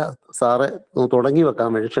പോയിട്ടുണ്ടാവില്ല, സാറെ തുടങ്ങി വെക്കാൻ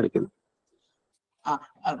വേണ്ടി ക്ഷണിക്കുന്നു.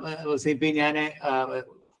 CP ഞാൻ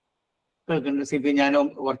കേൾക്കുന്നുണ്ട്. CP ഞാനും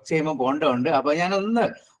വർക്ക് ചെയ്യുമ്പോൾ പോകേണ്ടതുണ്ട്. അപ്പൊ ഞാനൊന്ന്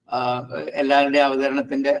എല്ലാവരുടെയും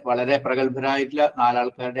അവതരണത്തിന്റെ വളരെ പ്രഗത്ഭരായിട്ടുള്ള 4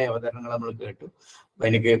 ആൾക്കാരുടെ അവതരണങ്ങൾ നമ്മൾ കേട്ടു. അപ്പൊ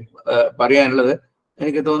എനിക്ക് പറയാനുള്ളത്,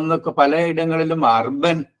 എനിക്ക് തോന്നുന്നു പല ഇടങ്ങളിലും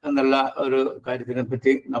അർബൻ എന്നുള്ള ഒരു കാര്യത്തിനെ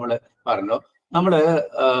പറ്റി നമ്മൾ പറഞ്ഞു. നമ്മള്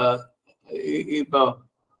ഇപ്പൊ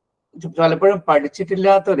പലപ്പോഴും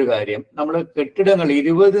പഠിച്ചിട്ടില്ലാത്ത ഒരു കാര്യം, നമ്മൾ കെട്ടിടങ്ങൾ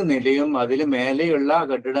 20 നിലയും അതിൽ മേലെയുള്ള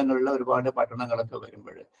കെട്ടിടങ്ങളിലുള്ള ഒരുപാട് പട്ടണങ്ങളൊക്കെ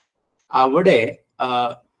വരുമ്പോൾ അവിടെ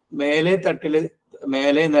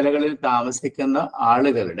മേലെ നിലകളിൽ താമസിക്കുന്ന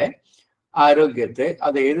ആളുകളുടെ ആരോഗ്യത്തെ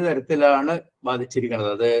അത് ഏത് തരത്തിലാണ്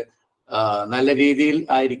ബാധിച്ചിരിക്കുന്നത്? അത് നല്ല രീതിയിൽ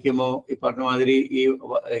ആയിരിക്കുമോ? ഈ പറഞ്ഞ മാതിരി ഈ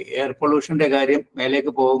എയർ പൊല്യൂഷന്റെ കാര്യം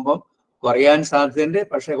മേലേക്ക് പോകുമ്പോൾ കുറയാൻ സാധ്യതയുണ്ട്,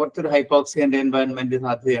 പക്ഷെ കുറച്ചൊരു ഹൈപ്പോക്സിയന്റെ എൻവയൺമെന്റ്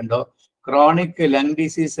സാധ്യതയുണ്ടോ? ക്രോണിക് ലങ്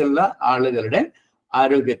ഡിസീസ് ഉള്ള ആളുകളുടെ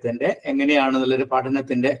ആരോഗ്യത്തിന്റെ എങ്ങനെയാണെന്നുള്ളൊരു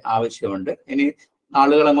പഠനത്തിന്റെ ആവശ്യമുണ്ട്. ഇനി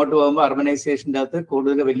ആളുകൾ അങ്ങോട്ട് പോകുമ്പോൾ അർബനൈസേഷൻ്റെ അകത്ത്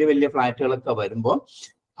കൂടുതൽ വലിയ വലിയ ഫ്ലാറ്റുകളൊക്കെ വരുമ്പോൾ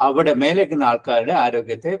അവിടെ മേലേക്കുന്ന ആൾക്കാരുടെ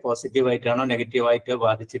ആരോഗ്യത്തെ പോസിറ്റീവായിട്ടാണോ നെഗറ്റീവായിട്ടോ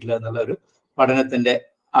ബാധിച്ചിട്ടില്ല എന്നുള്ള ഒരു പഠനത്തിന്റെ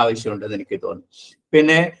ആവശ്യമുണ്ടെന്ന് എനിക്ക് തോന്നുന്നു.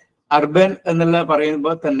 പിന്നെ അർബൻ എന്നുള്ള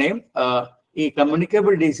പറയുമ്പോൾ തന്നെയും ഈ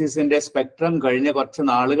കമ്മ്യൂണിക്കബിൾ ഡിസീസിന്റെ സ്പെക്ട്രം കഴിഞ്ഞ കുറച്ച്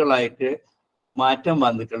നാളുകളായിട്ട് മാറ്റം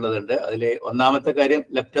വന്നിട്ടുള്ളതുണ്ട്. അതിൽ ഒന്നാമത്തെ കാര്യം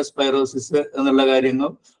ലെപ്റ്റോസ്പൈറോസിസ് എന്നുള്ള കാര്യങ്ങൾ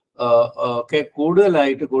ഒക്കെ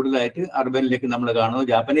കൂടുതലായിട്ട് അർബനിലേക്ക് നമ്മൾ കാണുന്നു.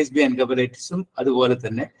 ജാപ്പനീസ് ബി എൻകഫലൈറ്റിസും അതുപോലെ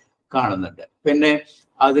തന്നെ കാണുന്നുണ്ട്. പിന്നെ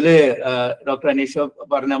അതില് ഡോക്ടർ അനീഷ്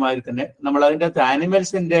പറഞ്ഞ മാതിരി തന്നെ നമ്മൾ അതിൻ്റെ അകത്ത്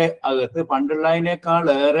ആനിമൽസിന്റെ അകത്ത് പണ്ടുള്ളതിനേക്കാൾ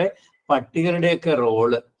ഏറെ പട്ടികളുടെയൊക്കെ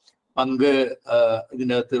പങ്ക്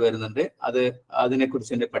ഇതിൻ്റെ അകത്ത് വരുന്നുണ്ട്.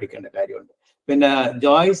 അതിനെക്കുറിച്ച് തന്നെ പഠിക്കേണ്ട കാര്യമുണ്ട്. പിന്നെ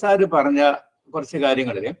ജോയ് സാറ് പറഞ്ഞ കുറച്ച്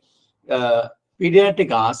കാര്യങ്ങളിൽ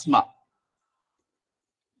പീഡിയാട്രിക്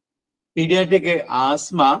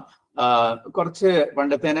ആസ്മ കുറച്ച്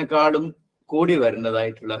പണ്ടത്തേനേക്കാളും കൂടി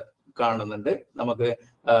വരുന്നതായിട്ടുള്ള കാണുന്നുണ്ട്. നമുക്ക്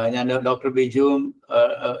ഞാൻ ഡോക്ടർ ബിജുവും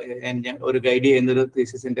ഒരു ഗൈഡ് ചെയ്യുന്നൊരു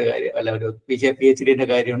തീസിസിന്റെ കാര്യം അല്ല ഒരു PhD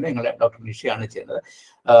കാര്യമുണ്ട്. ഞങ്ങളെ ഡോക്ടർ നിഷയാണ് ചെയ്യുന്നത്.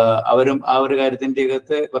 അവരും ആ ഒരു കാര്യത്തിന്റെ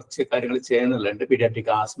അകത്ത് കുറച്ച് കാര്യങ്ങൾ ചെയ്യുന്നുണ്ട്.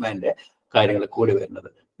 പീഡിയാട്രിക് ആസ്മന്റെ കാര്യങ്ങൾ കൂടി വരുന്നത്.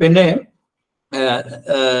 പിന്നെ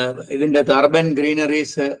ഇതിന്റെ അർബൻ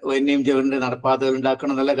ഗ്രീനറീസ് ഇനിയും ചെറിയ നടപ്പാതകൾ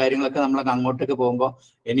ഉണ്ടാക്കണം എന്നുള്ള കാര്യങ്ങളൊക്കെ നമ്മളൊക്കെ അങ്ങോട്ടേക്ക് പോകുമ്പോൾ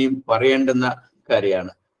ഇനിയും പറയേണ്ടുന്ന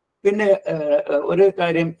കാര്യമാണ്. പിന്നെ ഒരു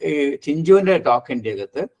കാര്യം, ഈ ചിഞ്ചുവിന്റെ ടോക്കിന്റെ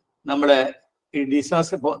അകത്ത് നമ്മളെ ഈ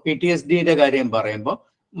ഡിസാസ്റ്റർ PTSDയുടെ കാര്യം പറയുമ്പോൾ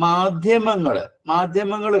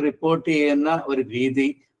മാധ്യമങ്ങൾ റിപ്പോർട്ട് ചെയ്യുന്ന ഒരു രീതി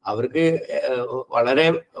അവർക്ക് വളരെ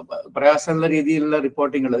പ്രയാസമുള്ള രീതിയിലുള്ള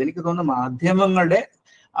റിപ്പോർട്ടിംഗ് ഉള്ളത്. എനിക്ക് തോന്നുന്നു മാധ്യമങ്ങളുടെ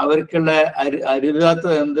അവർക്കുള്ള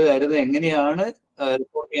അരുത് എങ്ങനെയാണ്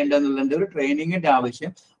റിപ്പോർട്ട് ചെയ്യേണ്ടതെന്നുള്ളതിന്റെ ഒരു ട്രെയിനിങ്ങിന്റെ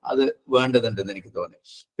ആവശ്യം അത് വേണ്ടതുണ്ടെന്ന് എനിക്ക് തോന്നി.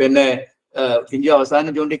 പിന്നെ ചിഞ്ചു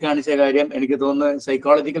അവസാനം ചൂണ്ടിക്കാണിച്ച കാര്യം എനിക്ക് തോന്നുന്നു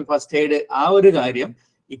സൈക്കോളജിക്കൽ ഫസ്റ്റ് എയ്ഡ്, ആ ഒരു കാര്യം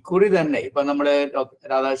ഇക്കുറി തന്നെ ഇപ്പൊ നമ്മള്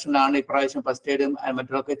രാധാകൃഷ്ണനാണ് ഇപ്രാവശ്യം ഫസ്റ്റ് എയ്ഡും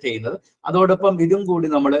മറ്റൊക്കെ ചെയ്യുന്നത്. അതോടൊപ്പം ഇതും കൂടി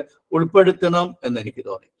നമ്മൾ ഉൾപ്പെടുത്തണം എന്ന് എനിക്ക്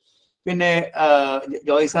തോന്നി. പിന്നെ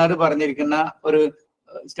ജോയ് സാറ് പറഞ്ഞിരിക്കുന്ന ഒരു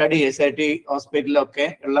സ്റ്റഡി SIT ഹോസ്പിറ്റലിലൊക്കെ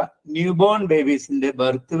ഉള്ള newborn ബേബീസിന്റെ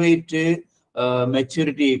birth wait,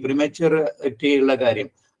 maturity, prematurity ഉള്ള കാര്യം.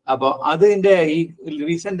 അപ്പോൾ അതിന്റെ ഈ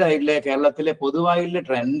റീസെന്റ് ആയിട്ടുള്ള കേരളത്തിലെ പൊതുവായുള്ള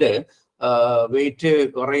ട്രെൻഡ് വെയിറ്റ്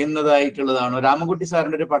കുറയുന്നതായിട്ടുള്ളതാണ്. രാമൻകുട്ടി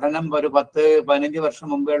സാറിന്റെ ഒരു പഠനം ഒരു 10-15 വർഷം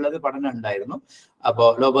മുമ്പേ ഉള്ളത് പഠനം ഉണ്ടായിരുന്നു. അപ്പോൾ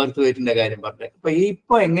ലോ ബർത്ത് വെയിറ്റിന്റെ കാര്യം പറഞ്ഞത്. അപ്പൊ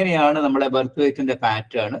ഇപ്പൊ എങ്ങനെയാണ് നമ്മളെ ബർത്ത് വെയിറ്റിന്റെ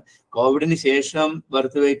പാറ്റേൺ, കോവിഡിന് ശേഷം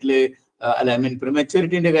ബർത്ത് വെയിറ്റിൽ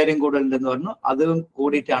പ്രിമച്യൂരിറ്റിന്റെ കാര്യം കൂടുതലുണ്ടെന്ന് പറഞ്ഞു, അതും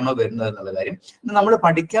കൂടിയിട്ടാണോ വരുന്നത് എന്നുള്ള കാര്യം. നമ്മൾ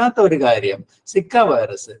പഠിക്കാത്ത ഒരു കാര്യം, സിക്ക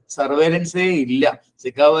വൈറസ് സർവൈലൻസേ ഇല്ല.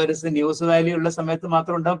 സിക്ക വൈറസ് ന്യൂസ് വാല്യൂ ഉള്ള സമയത്ത്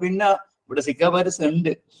മാത്രം ഉണ്ടാവും. പിന്നെ ഇവിടെ സിക്ക വൈറസ്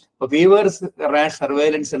ഉണ്ട്. ഇപ്പൊ ഫീവേഴ്സ് റാഷ്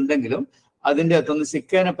സർവൈലൻസ് ഉണ്ടെങ്കിലും അതിന്റെ അകത്തൊന്നും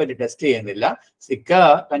സിക്കനെ പറ്റി ടെസ്റ്റ് ചെയ്യുന്നില്ല. സിക്ക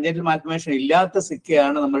കഞ്ചനറ്റൽ മാൽഫോർമേഷൻ ഇല്ലാത്ത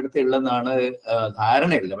സിക്കയാണ് നമ്മുടെ അടുത്ത് ഉള്ളതെന്നാണ്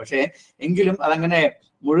ധാരണയില്ല. പക്ഷെ എങ്കിലും അതങ്ങനെ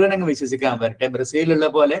മുഴുവനങ്ങ് വിശ്വസിക്കാൻ പറ്റട്ടെ. ബ്രസീലുള്ള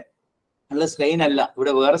പോലെ ഉള്ള സ്ട്രെയിൻ അല്ല,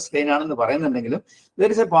 ഇവിടെ വേറെ സ്ട്രെയിൻ ആണെന്ന് പറയുന്നുണ്ടെങ്കിലും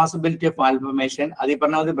there is A possibility of malformation. അത് ഈ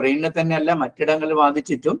പറഞ്ഞ മതി ബ്രെയിനിനെ തന്നെ അല്ല മറ്റിടങ്ങളിൽ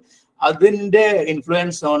ബാധിച്ചിട്ടും അതിന്റെ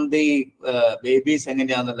ഇൻഫ്ലുവൻസ് ഓൺ ദി ബേബീസ്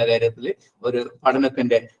എങ്ങനെയാണെന്നുള്ള കാര്യത്തിൽ ഒരു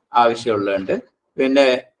പഠനത്തിന്റെ ആവശ്യമുള്ളതുണ്ട്.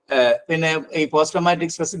 പിന്നെ ഈ പോസ്റ്റ്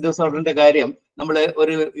ട്രോമാറ്റിക് സ്ട്രെസ് ഡിസോർഡറിന്റെ കാര്യം, നമ്മൾ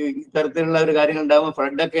ഒരു ഇത്തരത്തിലുള്ള ഒരു കാര്യങ്ങൾ ഉണ്ടാകുമ്പോൾ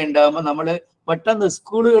ഫ്ലഡൊക്കെ ഉണ്ടാകുമ്പോൾ നമ്മൾ പെട്ടെന്ന്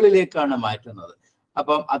സ്കൂളുകളിലേക്കാണ് മാറ്റുന്നത്.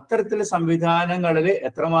 അപ്പം അത്തരത്തിലുള്ള സംവിധാനങ്ങളിൽ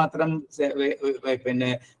എത്രമാത്രം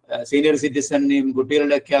പിന്നെ സീനിയർ സിറ്റിസനെയും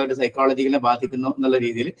കുട്ടികളുടെയൊക്കെ അവരുടെ സൈക്കോളജികളെ ബാധിക്കുന്നു എന്നുള്ള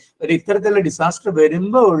രീതിയിൽ ഒരു ഇത്തരത്തിലുള്ള ഡിസാസ്റ്റർ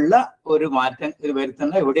വരുമ്പോൾ ഉള്ള ഒരു മാറ്റം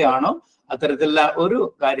വരുത്തുന്ന എവിടെയാണോ അത്തരത്തിലുള്ള ഒരു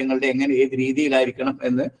കാര്യങ്ങളുടെ എങ്ങനെ ഏത് രീതിയിലായിരിക്കണം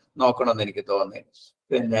എന്ന് നോക്കണമെന്ന് എനിക്ക്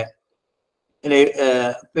തോന്നുന്നത്.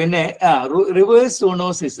 പിന്നെ റിവേഴ്സ്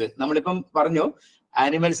സൂണോസിസ് നമ്മളിപ്പം പറഞ്ഞു,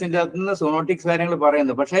 ആനിമൽസിന്റെ അകത്ത് നിന്ന് സൂണോട്ടിക്സ് കാര്യങ്ങൾ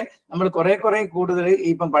പറയുന്നു. പക്ഷെ നമ്മൾ കുറെ കൂടുതൽ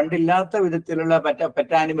ഇപ്പം പണ്ടില്ലാത്ത വിധത്തിലുള്ള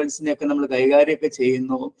പെറ്റ ആനിമൽസിനെയൊക്കെ നമ്മൾ കൈകാര്യമൊക്കെ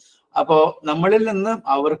ചെയ്യുന്നു. അപ്പോ നമ്മളിൽ നിന്ന്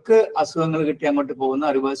അവർക്ക് അസുഖങ്ങൾ കിട്ടി അങ്ങോട്ട്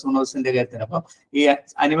പോകുന്ന റിവേഴ്സ് സൂണോസിന്റെ കാര്യത്തിന് അപ്പൊ ഈ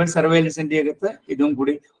അനിമൽ സർവൈലൻസിന്റെ അകത്ത് ഇതും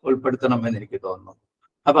കൂടി ഉൾപ്പെടുത്തണം എന്ന് എനിക്ക് തോന്നുന്നു.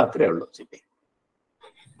 അപ്പൊ അത്രേ ഉള്ളൂ.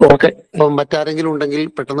 ഓക്കെ, മറ്റാരെങ്കിലും ഉണ്ടെങ്കിൽ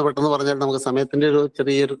പെട്ടെന്ന് പറഞ്ഞാൽ നമുക്ക് സമയത്തിന്റെ ഒരു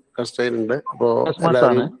ചെറിയൊരു കൺസ്ട്രെയിൻ ഉണ്ട്. അപ്പോ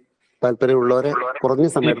എല്ലാവരും താല്പര്യമുള്ളവരെ കുറഞ്ഞ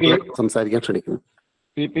സമയത്ത് സംസാരിക്കാൻ ക്ഷണിക്കുന്നു.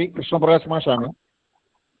 പി കൃഷ്ണപ്രകാശ് മാഷാണ്.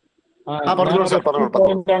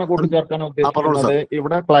 കൂട്ടിച്ചേർക്കാൻ ഉദ്ദേശിക്കുന്നത്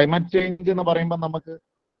ഇവിടെ ക്ലൈമറ്റ് ചേഞ്ച് എന്ന് പറയുമ്പോൾ നമുക്ക്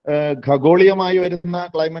ഖഗോളീയമായി വരുന്ന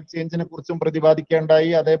ക്ലൈമറ്റ് ചേഞ്ചിനെ കുറിച്ചും പ്രതിപാദിക്കേണ്ടായി.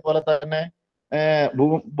 അതേപോലെ തന്നെ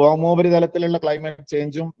ഭൗമോപരിതലത്തിലുള്ള ക്ലൈമറ്റ്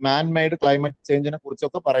ചേഞ്ചും മാൻ മെയ്ഡ് ക്ലൈമറ്റ് ചേഞ്ചിനെ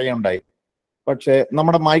കുറിച്ചൊക്കെ പറയുകയുണ്ടായി. പക്ഷെ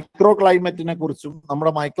നമ്മുടെ മൈക്രോ ക്ലൈമറ്റിനെ കുറിച്ചും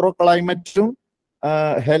നമ്മുടെ മൈക്രോ ക്ലൈമറ്റും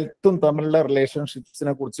ഹെൽത്തും തമ്മിലുള്ള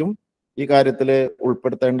റിലേഷൻഷിപ്സിനെ കുറിച്ചും ഈ കാര്യത്തിൽ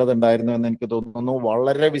ഉൾപ്പെടുത്തേണ്ടതുണ്ടായിരുന്നു എന്ന് എനിക്ക് തോന്നുന്നു.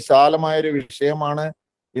 വളരെ വിശാലമായൊരു വിഷയമാണ്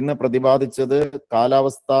ഇന്ന് പ്രതിപാദിച്ചത്.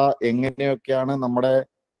 കാലാവസ്ഥ എങ്ങനെയൊക്കെയാണ് നമ്മുടെ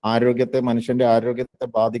മനുഷ്യന്റെ ആരോഗ്യത്തെ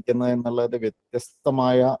ബാധിക്കുന്നത് എന്നുള്ളത്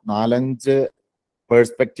വ്യത്യസ്തമായ 4-5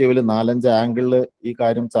 പേഴ്സ്പെക്റ്റീവില് 4-5 ആംഗിളിൽ ഈ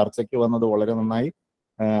കാര്യം ചർച്ചയ്ക്ക് വന്നത് വളരെ നന്നായി.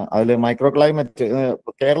 അതിൽ മൈക്രോ ക്ലൈമറ്റ്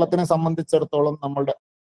കേരളത്തിനെ സംബന്ധിച്ചിടത്തോളം നമ്മളുടെ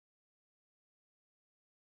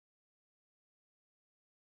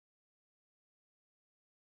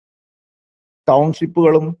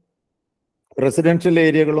ടൗൺഷിപ്പുകളും റെസിഡൻഷ്യൽ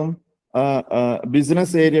ഏരിയകളും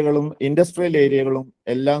ബിസിനസ് ഏരിയകളും ഇൻഡസ്ട്രിയൽ ഏരിയകളും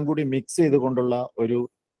എല്ലാം കൂടി മിക്സ് ചെയ്തുകൊണ്ടുള്ള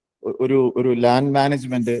ഒരു ലാൻഡ്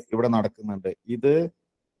മാനേജ്മെന്റ് ഇവിടെ നടക്കുന്നുണ്ട്. ഇത്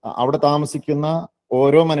അവിടെ താമസിക്കുന്ന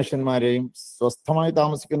ഓരോ മനുഷ്യന്മാരെയും, സ്വസ്ഥമായി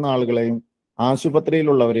താമസിക്കുന്ന ആളുകളെയും,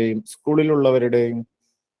 ആശുപത്രിയിലുള്ളവരെയും, സ്കൂളിലുള്ളവരുടെയും,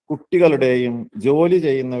 കുട്ടികളുടെയും, ജോലി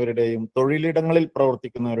ചെയ്യുന്നവരുടെയും, തൊഴിലിടങ്ങളിൽ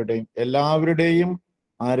പ്രവർത്തിക്കുന്നവരുടെയും എല്ലാവരുടെയും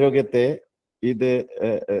ആരോഗ്യത്തെ ഇത്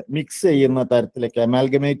മിക്സ് ചെയ്യുന്ന തരത്തിലേക്ക്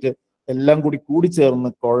അമാൽഗമേറ്റ് എല്ലാം കൂടി ചേർന്ന്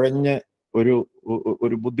കുഴഞ്ഞ്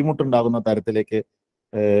ഒരു ബുദ്ധിമുട്ടുണ്ടാകുന്ന തരത്തിലേക്ക്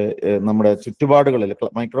നമ്മുടെ ചുറ്റുപാടുകളിൽ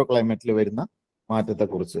മൈക്രോ ക്ലൈമറ്റിൽ വരുന്ന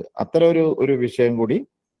മാറ്റത്തെക്കുറിച്ച് അത്തരം ഒരു വിഷയം കൂടി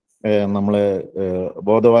നമ്മൾ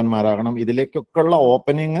ബോധവാന്മാരാകണം. ഇതിലേക്കൊക്കെയുള്ള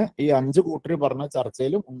ഓപ്പണിങ് ഈ 5 കൂട്ടർ പറഞ്ഞ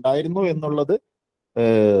ചർച്ചയിലും ഉണ്ടായിരുന്നു എന്നുള്ളത്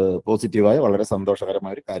പോസിറ്റീവായ വളരെ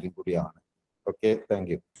സന്തോഷകരമായ ഒരു കാര്യം കൂടിയാണ്. Okay,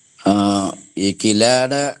 thank you. ഈ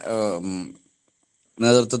കിലയുടെ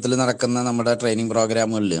നേതൃത്വത്തിൽ നടക്കുന്ന നമ്മുടെ ട്രെയിനിങ്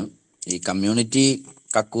പ്രോഗ്രാമുകളിൽ ഈ കമ്മ്യൂണിറ്റി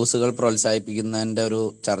കക്കൂസുകൾ പ്രോത്സാഹിപ്പിക്കുന്നതിൻ്റെ ഒരു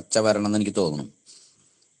ചർച്ച വരണമെന്ന് എനിക്ക് തോന്നുന്നു.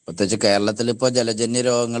 പ്രത്യേകിച്ച് കേരളത്തിൽ ഇപ്പോൾ ജലജന്യ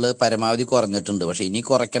രോഗങ്ങൾ പരമാവധി കുറഞ്ഞിട്ടുണ്ട്. പക്ഷെ ഇനി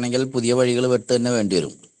കുറയ്ക്കണമെങ്കിൽ പുതിയ വഴികൾ വെട്ട് തന്നെ വേണ്ടി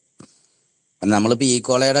വരും. നമ്മളിപ്പോൾ ഈ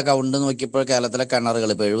കോളയുടെ കൗണ്ട് നോക്കിയപ്പോൾ കേരളത്തിലെ കിണറുകൾ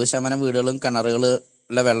ഇപ്പോൾ 70% വീടുകളും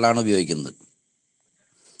കിണറുകളിലെ വെള്ളമാണ് ഉപയോഗിക്കുന്നത്,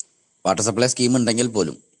 വാട്ടർ സപ്ലൈ സ്കീം ഉണ്ടെങ്കിൽ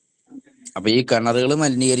പോലും. അപ്പോൾ ഈ കിണറുകൾ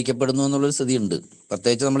മലിനീകരിക്കപ്പെടുന്നു എന്നുള്ളൊരു സ്ഥിതി ഉണ്ട്.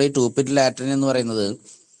 പ്രത്യേകിച്ച് നമ്മൾ ഈ 2 പിറ്റ് ലാട്രിൻ എന്ന് പറയുന്നത്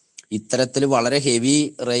ഇത്തരത്തിൽ വളരെ ഹെവി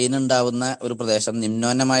റെയിൻ ഉണ്ടാവുന്ന ഒരു പ്രദേശം,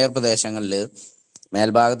 നിമ്നോന്നമായ പ്രദേശങ്ങളിൽ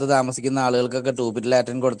മേൽഭാഗത്ത് താമസിക്കുന്ന ആളുകൾക്കൊക്കെ 2 പിറ്റ്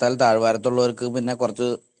ലാട്രിൻ കൊടുത്താൽ താഴ്വാരത്തുള്ളവർക്ക് പിന്നെ കുറച്ച്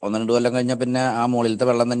 1-2 കൊല്ലം കഴിഞ്ഞാൽ പിന്നെ ആ മുകളിലത്തെ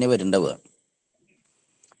വെള്ളം തന്നെ വരുന്നുണ്ടാവുക.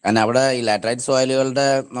 കാരണം അവിടെ ഈ ലാറ്ററൈറ്റ് സോയിലുകളുടെ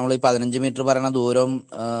നമ്മൾ ഈ 15 മീറ്റർ പറയുന്ന ദൂരം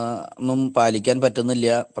ഒന്നും പാലിക്കാൻ പറ്റുന്നില്ല,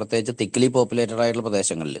 പ്രത്യേകിച്ച് തിക്ലി പോപ്പുലേറ്റഡ് ആയിട്ടുള്ള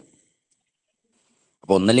പ്രദേശങ്ങളിൽ.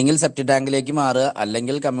 അപ്പോൾ ഒന്നില്ലെങ്കിൽ സെപ്റ്റി ടാങ്കിലേക്ക് മാറുക,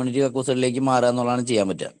 അല്ലെങ്കിൽ കമ്മ്യൂണിറ്റി കക്കൂസുകളിലേക്ക് മാറുക എന്നുള്ളതാണ് ചെയ്യാൻ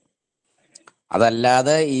പറ്റുക.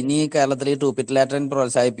 അതല്ലാതെ ഇനി കേരളത്തിൽ ഈ 2 പിറ്റ് ലാട്രിൻ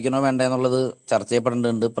പ്രോത്സാഹിപ്പിക്കണോ വേണ്ട എന്നുള്ളത് ചർച്ച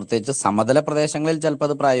ചെയ്യപ്പെടേണ്ടതുണ്ട്. പ്രത്യേകിച്ച് സമതല പ്രദേശങ്ങളിൽ ചിലപ്പോൾ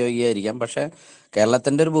അത് പ്രായോഗികമായിരിക്കാം, പക്ഷെ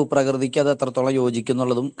കേരളത്തിന്റെ ഒരു ഭൂപ്രകൃതിക്ക് അത് എത്രത്തോളം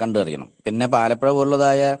യോജിക്കുന്നുള്ളതും കണ്ടറിയണം. പിന്നെ ആലപ്പുഴ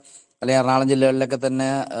പോലുള്ളതായ അല്ലെങ്കിൽ എറണാകുളം ജില്ലകളിലൊക്കെ തന്നെ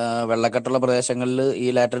വെള്ളക്കെട്ടുള്ള പ്രദേശങ്ങളിൽ ഈ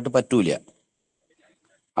ലാറ്ററിട്ട് പറ്റൂല.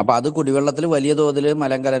 അപ്പൊ അത് കുടിവെള്ളത്തിൽ വലിയ തോതിൽ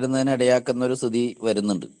മലം കലരുന്നതിന് ഇടയാക്കുന്ന ഒരു സ്ഥിതി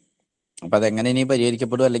വരുന്നുണ്ട്. അപ്പൊ അതെങ്ങനെ ഇനി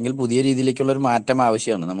പരിഹരിക്കപ്പെടും, അല്ലെങ്കിൽ പുതിയ രീതിയിലേക്കുള്ള ഒരു മാറ്റം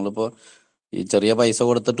ആവശ്യമാണ്. നമ്മളിപ്പോ ഈ ചെറിയ പൈസ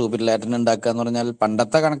കൊടുത്ത് 2 പിറ്റ് ലാട്രിൻ ഉണ്ടാക്കുക എന്ന് പറഞ്ഞാൽ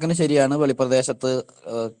പണ്ടത്തെ കണക്കിന് ശരിയാണ്, വെളിപ്രദേശത്ത്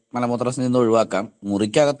മലമൂത്രത്തിൽ നിന്ന് ഒഴിവാക്കാം,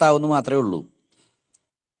 മുറിക്കകത്താവുന്നു മാത്രമേ ഉള്ളൂ.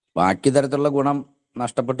 ബാക്കി തരത്തിലുള്ള ഗുണം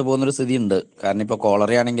നഷ്ടപ്പെട്ടു പോകുന്നൊരു സ്ഥിതി ഉണ്ട്. കാരണം ഇപ്പോൾ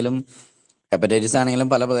കോളറ ആണെങ്കിലും ഹെപ്പറ്റൈറ്റിസ് ആണെങ്കിലും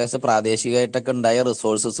പല പ്രദേശത്ത് പ്രാദേശികമായിട്ടൊക്കെ ഉണ്ടായ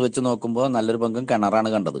റിസോഴ്സസ് വെച്ച് നോക്കുമ്പോൾ നല്ലൊരു പങ്കും കിണറാണ്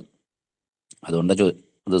കണ്ടത്. അതുകൊണ്ട്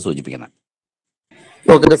ഇത് സൂചിപ്പിക്കുന്നത്.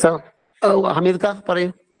 ഹമീദ് ഖാൻ പറയൂ.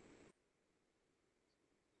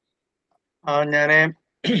 ഞാന്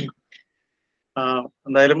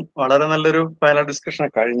എന്തായാലും വളരെ നല്ലൊരു പാനൽ ഡിസ്കഷൻ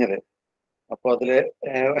കഴിഞ്ഞത്. അപ്പൊ അതില്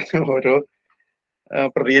ഓരോ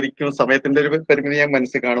പ്രതികരിക്കും സമയത്തിന്റെ ഒരു പരിമിതി ഞാൻ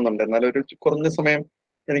മനസ്സിൽ കാണുന്നുണ്ട്. എന്നാലും ഒരു കുറഞ്ഞ സമയം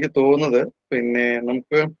എനിക്ക് തോന്നുന്നത്, പിന്നെ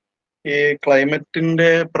നമുക്ക് ഈ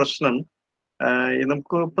ക്ലൈമറ്റിന്റെ പ്രശ്നം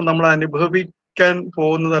നമുക്ക് ഇപ്പൊ നമ്മൾ അനുഭവിക്കാൻ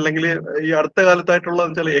പോകുന്നത്, അല്ലെങ്കിൽ ഈ അടുത്ത കാലത്തായിട്ടുള്ള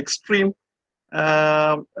വെച്ചാൽ എക്സ്ട്രീം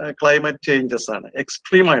ക്ലൈമറ്റ് ചേഞ്ചസ് ആണ്,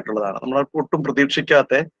 എക്സ്ട്രീം ആയിട്ടുള്ളതാണ്, നമ്മൾ ഒട്ടും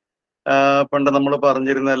പ്രതീക്ഷിക്കാത്ത, പണ്ട് നമ്മൾ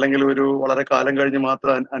പറഞ്ഞിരുന്ന അല്ലെങ്കിൽ ഒരു വളരെ കാലം കഴിഞ്ഞ്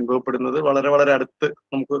മാത്രം അനുഭവപ്പെടുന്നത് വളരെ വളരെ അടുത്ത്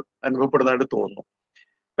നമുക്ക് അനുഭവപ്പെടുന്നതായിട്ട് തോന്നുന്നു.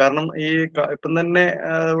 കാരണം ഈ ഇപ്പം തന്നെ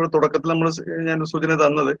തുടക്കത്തിൽ ഞാൻ സൂചന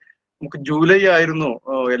തന്നത് നമുക്ക് ജൂലൈ ആയിരുന്നു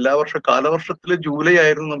എല്ലാ വർഷവും കാലവർഷത്തിൽ ജൂലൈ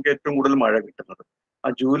ആയിരുന്നു നമുക്ക് ഏറ്റവും കൂടുതൽ മഴ കിട്ടുന്നത്. ആ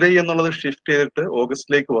ജൂലൈ എന്നുള്ളത് ഷിഫ്റ്റ് ചെയ്തിട്ട്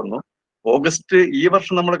ഓഗസ്റ്റിലേക്ക് വന്നു. ഓഗസ്റ്റ് ഈ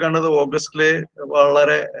വർഷം നമ്മൾ കണ്ടത് ഓഗസ്റ്റില്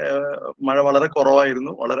മഴ വളരെ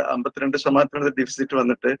കുറവായിരുന്നു, വളരെ 52% ഡെഫിസിറ്റ്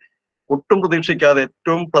വന്നിട്ട് ഒട്ടും പ്രതീക്ഷിക്കാതെ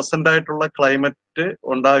ഏറ്റവും പ്ലസന്റ് ആയിട്ടുള്ള ക്ലൈമറ്റ്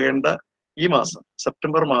ഉണ്ടാകേണ്ട ഈ മാസം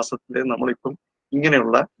സെപ്റ്റംബർ മാസത്തിൽ നമ്മളിപ്പം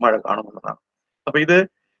ഇങ്ങനെയുള്ള മഴ കാണുന്നതാണ്. അപ്പൊ ഇത്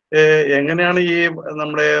എങ്ങനെയാണ് ഈ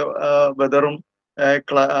നമ്മുടെ വെതറും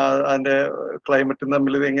അതിന്റെ ക്ലൈമറ്റും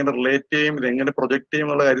തമ്മിൽ ഇത് എങ്ങനെ റിലേറ്റ് ചെയ്യും, ഇത് എങ്ങനെ പ്രൊജക്ട് ചെയ്യും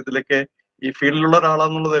എന്നുള്ള കാര്യത്തിലൊക്കെ ഈ ഫീൽഡിലുള്ള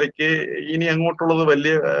ഒരാളെന്നുള്ള നിലയ്ക്ക് ഇനി അങ്ങോട്ടുള്ളത്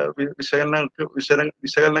വലിയ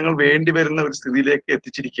വിശകലനങ്ങൾ വേണ്ടി വരുന്ന ഒരു സ്ഥിതിയിലേക്ക്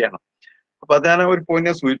എത്തിച്ചിരിക്കുകയാണ്. അപ്പൊ അതാണ് ഒരു പോയിന്റ്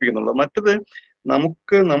ഞാൻ സൂചിപ്പിക്കുന്നുള്ളത്. മറ്റത്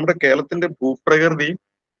നമുക്ക് നമ്മുടെ കേരളത്തിന്റെ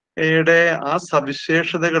ഭൂപ്രകൃതിയുടെ ആ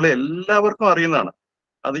സവിശേഷതകൾ എല്ലാവർക്കും അറിയുന്നതാണ്.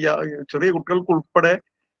 അത് ചെറിയ കുട്ടികൾക്ക് ഉൾപ്പെടെ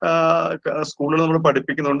സ്കൂളിൽ നമ്മൾ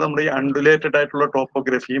പഠിപ്പിക്കുന്നുണ്ട്. നമ്മുടെ ഈ അൺഡുലേറ്റഡ് ആയിട്ടുള്ള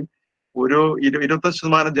ടോപ്പോഗ്രഫിയും ഒരു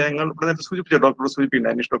 25% ജനങ്ങൾ ഇവിടെ നേരത്തെ സൂചിപ്പിച്ച ഡോക്ടർ സൂചിപ്പിക്കേണ്ട,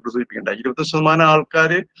 അനീഷ് ഡോക്ടർ സൂചിപ്പിക്കേണ്ട 25%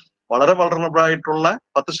 ആൾക്കാർ വളരെ വളർന്നബിൾ ആയിട്ടുള്ള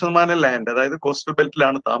 10% ലാൻഡ്, അതായത് കോസ്റ്റൽ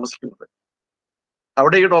ബെൽറ്റിലാണ് താമസിക്കുന്നത്.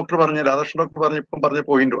 അവിടെ ഈ ഡോക്ടർ പറഞ്ഞ രാധാകൃഷ്ണൻ ഡോക്ടർ ഇപ്പം പറഞ്ഞ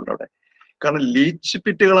പോയിന്റ് ഉണ്ട് അവിടെ. കാരണം ലീച്ച്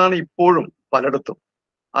പിറ്റുകളാണ് ഇപ്പോഴും പലയിടത്തും.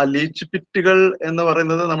 ആ ലീച്ച് പിറ്റുകൾ എന്ന്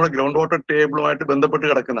പറയുന്നത് നമ്മുടെ ഗ്രൗണ്ട് വാട്ടർ ടേബിളുമായിട്ട് ബന്ധപ്പെട്ട്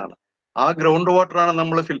കിടക്കുന്നതാണ്. ആ ഗ്രൗണ്ട് വാട്ടറാണ്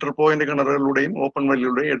നമ്മൾ ഫിൽട്ടർ പോയിന്റ് കിണറുകളിലൂടെയും ഓപ്പൺ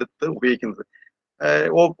വെല്ലിലൂടെയും എടുത്ത് ഉപയോഗിക്കുന്നത്.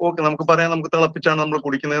 ഓക്കെ, നമുക്ക് പറയാം നമുക്ക് തിളപ്പിച്ചാണ് നമ്മൾ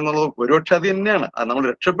കുടിക്കുന്നത് എന്നുള്ളത് ഒരുപക്ഷെ അത് തന്നെയാണ്. നമ്മൾ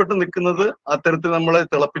രക്ഷപ്പെട്ട് നിൽക്കുന്നത് അത്തരത്തിൽ നമ്മളെ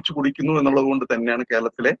തിളപ്പിച്ച് കുടിക്കുന്നു എന്നുള്ളത് കൊണ്ട് തന്നെയാണ്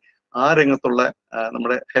കേരളത്തിലെ ആ രംഗത്തുള്ള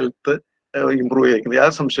നമ്മുടെ ഹെൽത്ത് ഇമ്പ്രൂവ് ചെയ്യിക്കുന്നത്.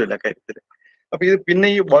 യാതൊരു സംശയമില്ല കാര്യത്തിൽ. അപ്പൊ ഇത് പിന്നെ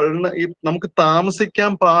ഈ നമുക്ക്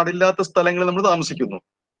താമസിക്കാൻ പാടില്ലാത്ത സ്ഥലങ്ങളിൽ നമ്മൾ താമസിക്കുന്നു,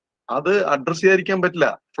 അത് അഡ്രസ് ചെയ്യാതിരിക്കാൻ പറ്റില്ല.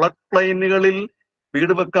 ഫ്ലഡ് പ്ലെയിനുകളിൽ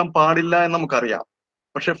വീട് വെക്കാൻ പാടില്ല എന്ന് നമുക്കറിയാം.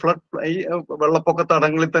 പക്ഷെ ഈ വെള്ളപ്പൊക്ക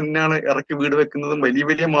തടങ്ങളിൽ തന്നെയാണ് ഇറക്കി വീട് വെക്കുന്നതും വലിയ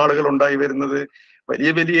വലിയ മാളുകൾ ഉണ്ടായി വരുന്നത്, വലിയ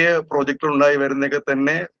വലിയ പ്രോജക്റ്റുകൾ ഉണ്ടായി വരുന്നതൊക്കെ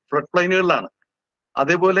തന്നെ ഫ്ലഡ് പ്ലെയിനുകളിലാണ്.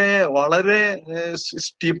 അതേപോലെ വളരെ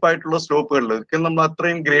സ്റ്റീപ്പായിട്ടുള്ള സ്ലോപ്പുകളിൽ നമ്മൾ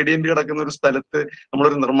അത്രയും ഗ്രേഡിയന്റ് കിടക്കുന്ന ഒരു സ്ഥലത്ത്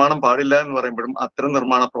നമ്മളൊരു നിർമ്മാണം പാടില്ല എന്ന് പറയുമ്പോഴും അത്തരം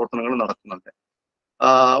നിർമ്മാണ പ്രവർത്തനങ്ങൾ നടക്കുന്നുണ്ട്.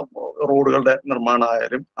 റോഡുകളുടെ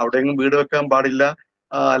നിർമ്മാണമായാലും അവിടെയെങ്കിലും വീട് വെക്കാൻ പാടില്ല,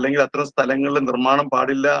 അല്ലെങ്കിൽ അത്തരം സ്ഥലങ്ങളിൽ നിർമ്മാണം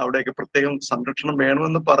പാടില്ല, അവിടെയൊക്കെ പ്രത്യേകം സംരക്ഷണം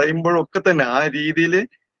വേണമെന്ന് പറയുമ്പോഴൊക്കെ തന്നെ ആ രീതിയിൽ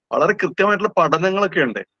വളരെ കൃത്യമായിട്ടുള്ള പഠനങ്ങളൊക്കെ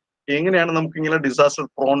ഉണ്ട്. എങ്ങനെയാണ് നമുക്ക് ഇങ്ങനെ ഡിസാസ്റ്റർ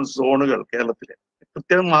പ്രോൺ സോണുകൾ കേരളത്തില്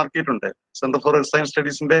കൃത്യം മാർക്കിയിട്ടുണ്ട്. സെന്റർ ഫോർ സയൻസ്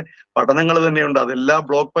സ്റ്റഡീസിന്റെ പഠനങ്ങൾ തന്നെയുണ്ട്. അതെല്ലാ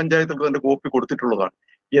ബ്ലോക്ക് പഞ്ചായത്തുകൾക്കും അതിന്റെ കോപ്പി കൊടുത്തിട്ടുള്ളതാണ്.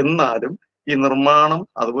 എന്നാലും ഈ നിർമ്മാണം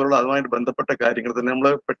അതുപോലുള്ള അതുമായിട്ട് ബന്ധപ്പെട്ട കാര്യങ്ങൾ തന്നെ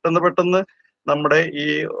നമ്മൾ പെട്ടെന്ന് നമ്മുടെ ഈ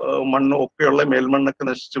മണ്ണ് ഒക്കെയുള്ള മേൽമണ്ണൊക്കെ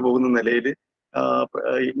നശിച്ചു പോകുന്ന നിലയിൽ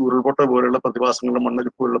ഈ ഉരുൾപൊട്ടൽ പോലുള്ള പ്രതിഭാസങ്ങളും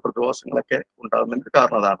മണ്ണൊലിപ്പ് പോലുള്ള പ്രതിഭാസങ്ങളൊക്കെ ഉണ്ടാകുന്നതിന്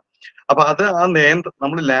കാരണം അതാണ്. അപ്പൊ അത്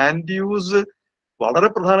നമ്മൾ ലാൻഡ് യൂസ് വളരെ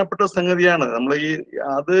പ്രധാനപ്പെട്ട സംഗതിയാണ്. നമ്മൾ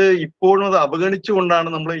അത് ഇപ്പോഴും അത് അവഗണിച്ചുകൊണ്ടാണ്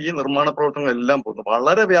നമ്മൾ ഈ നിർമ്മാണ പ്രവർത്തനങ്ങൾ എല്ലാം പോകുന്നത്.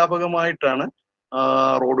 വളരെ വ്യാപകമായിട്ടാണ്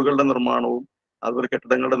റോഡുകളുടെ നിർമ്മാണവും അതുപോലെ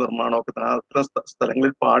കെട്ടിടങ്ങളുടെ നിർമ്മാണവും ഒക്കെ അത്തരം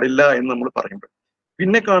സ്ഥലങ്ങളിൽ പാടില്ല എന്ന് നമ്മൾ പറയുമ്പോൾ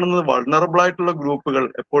പിന്നെ കാണുന്നത് വൾണറബിൾ ആയിട്ടുള്ള ഗ്രൂപ്പുകൾ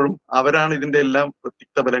എപ്പോഴും അവരാണ് ഇതിന്റെ എല്ലാം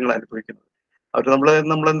തിക്തഫലങ്ങൾ അനുഭവിക്കുന്നത്. അവർ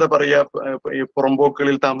നമ്മളെന്താ പറയാ, ഈ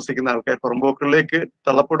പുറമ്പോക്കുകളിൽ താമസിക്കുന്ന ആൾക്കാർ പുറമ്പോക്കുകളിലേക്ക്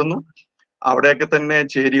തള്ളപ്പെടുന്നു. അവിടെയൊക്കെ തന്നെ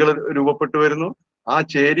ചേരികൾ രൂപപ്പെട്ടു വരുന്നു. ആ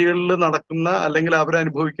ചേരികളിൽ നടക്കുന്ന അല്ലെങ്കിൽ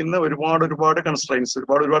അവരനുഭവിക്കുന്ന ഒരുപാട് കൺസ്ട്രെയിൻസ്,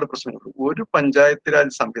 ഒരുപാട് പ്രശ്നങ്ങൾ ഒരു പഞ്ചായത്ത്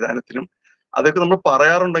രാജ് സംവിധാനത്തിനും അതൊക്കെ നമ്മൾ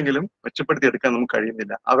പറയാറുണ്ടെങ്കിലും മെച്ചപ്പെടുത്തിയെടുക്കാൻ നമുക്ക്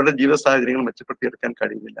കഴിയുന്നില്ല. അവരുടെ ജീവിത സാഹചര്യങ്ങൾ മെച്ചപ്പെടുത്തിയെടുക്കാൻ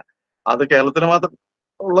കഴിയുന്നില്ല. അത് കേരളത്തിന് മാത്രം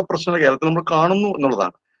ഉള്ള പ്രശ്നം കേരളത്തിൽ നമ്മൾ കാണുന്നു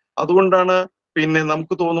എന്നുള്ളതാണ്. അതുകൊണ്ടാണ് പിന്നെ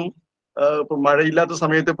നമുക്ക് തോന്നും ഇപ്പൊ മഴയില്ലാത്ത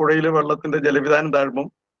സമയത്ത് പുഴയിലെ വെള്ളത്തിന്റെ ജലവിധാനം താഴുമ്പം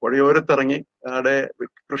പുഴയോരത്തിറങ്ങി അവിടെ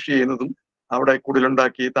കൃഷി ചെയ്യുന്നതും അവിടെ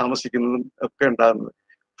കുടിലുണ്ടാക്കി താമസിക്കുന്നതും ഒക്കെ ഉണ്ടാകുന്നത്.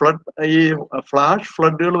 ഈ ഫ്ലാഷ്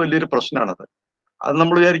ഫ്ലഡുകൾ വലിയൊരു പ്രശ്നമാണത്. അത്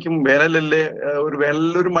നമ്മൾ വിചാരിക്കും വേനലല്ലേ,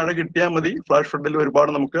 വേനലിലൊരു മഴ കിട്ടിയാൽ മതി, ഫ്ലാഷ് ഫ്ലഡിൽ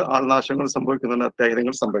ഒരുപാട് നമുക്ക് ആൾനാശങ്ങൾ സംഭവിക്കുന്നുണ്ട്,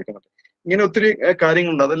 അത്യാഹിതങ്ങൾ സംഭവിക്കുന്നുണ്ട്. ഇങ്ങനെ ഒത്തിരി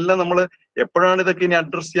കാര്യങ്ങളുണ്ട്. അതെല്ലാം നമ്മൾ എപ്പോഴാണ് ഇതൊക്കെ ഇനി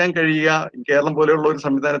അഡ്രസ് ചെയ്യാൻ കഴിയുക? കേരളം പോലെയുള്ള ഒരു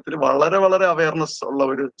സംവിധാനത്തിൽ വളരെ അവയർനെസ് ഉള്ള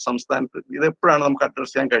ഒരു സംസ്ഥാനത്ത് ഇതെപ്പോഴാണ് നമുക്ക്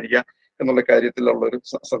അഡ്രസ് ചെയ്യാൻ കഴിയുക എന്നുള്ള കാര്യത്തിലുള്ള ഒരു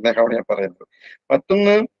സന്ദേഹമാണ് ഞാൻ പറയുന്നത്.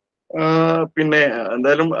 മറ്റൊന്ന് പിന്നെ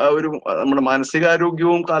എന്തായാലും നമ്മുടെ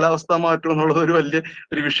മാനസികാരോഗ്യവും കാലാവസ്ഥാ മാറ്റവും എന്നുള്ളത് ഒരു വലിയ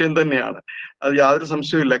ഒരു വിഷയം തന്നെയാണ്. അത് യാതൊരു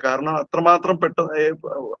സംശയവുമില്ല. കാരണം അത്രമാത്രം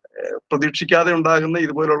പ്രതീക്ഷിക്കാതെ ഉണ്ടാകുന്ന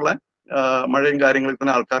ഇതുപോലുള്ള മഴയും കാര്യങ്ങളിൽ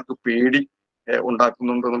തന്നെ ആൾക്കാർക്ക് പേടി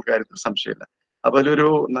ഉണ്ടാക്കുന്നുണ്ടോ എന്നുള്ള കാര്യത്തിൽ സംശയമില്ല. അപ്പൊ അതിലൊരു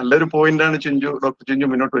നല്ലൊരു പോയിന്റാണ് ഡോക്ടർ ചിഞ്ചു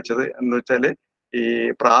മുന്നോട്ട് വെച്ചത്. എന്ന് വെച്ചാല് ഈ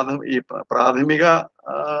പ്രാഥമിക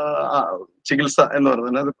ചികിത്സ എന്ന്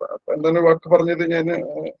പറയുന്നത് എന്താണ് വാക്ക് പറഞ്ഞത്, ഞാൻ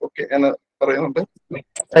ഓക്കെ ഞാൻ പറയുന്നുണ്ട്,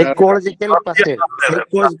 psychological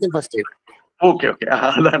first aid. Okay okay,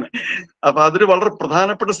 അതാണ്. അപ്പൊ അതൊരു വളരെ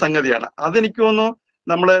പ്രധാനപ്പെട്ട സംഗതിയാണ്. അതെനിക്ക് തോന്നുന്നു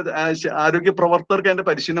നമ്മള് ആരോഗ്യ പ്രവർത്തകർക്ക് അതിന്റെ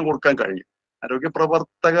പരിശീലനം കൊടുക്കാൻ കഴിയും. ആരോഗ്യ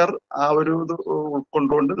പ്രവർത്തകർ ആ ഒരു ഇത്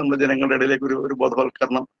ഉൾക്കൊണ്ടുകൊണ്ട് നമ്മുടെ ജനങ്ങളുടെ ഇടയിലേക്ക് ഒരു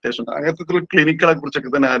ബോധവൽക്കരണം അത്യാവശ്യം അങ്ങനത്തെ ക്ലിനിക്കുകളെ കുറിച്ചൊക്കെ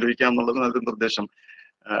തന്നെ ആലോചിക്കാം എന്നുള്ളത് നല്ലൊരു നിർദ്ദേശം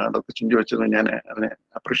ഡോക്ടർ ചിഞ്ചു വെച്ചത് ഞാൻ അതിനെ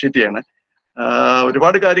അപ്രീഷിയേറ്റ് ചെയ്യാണ്.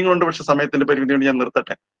 ഒരുപാട് കാര്യങ്ങളുണ്ട്, പക്ഷെ സമയത്തിന്റെ പരിമിതി കൊണ്ട് ഞാൻ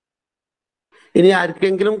നിർത്തട്ടെ. ഇനി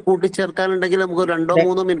ആർക്കെങ്കിലും കൂട്ടിച്ചേർക്കാനുണ്ടെങ്കിൽ നമുക്ക്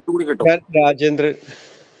 2-3 മിനിറ്റ് കൂടി കിട്ടും. ഞാൻ രാജേന്ദ്രൻ,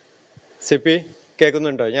 സിപി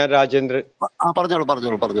കേൾക്കുന്നുണ്ടോ? ഞാൻ രാജേന്ദ്രൻ.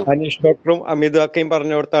 പറഞ്ഞോളൂ. അനീഷ് ഡോക്ടറും അമിതാക്കയും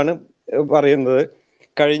പറഞ്ഞോടത്താണ് പറയുന്നത്.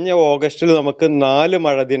 കഴിഞ്ഞ ഓഗസ്റ്റിൽ നമുക്ക് 4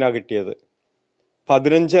 മഴ ദിനാ കിട്ടിയത്.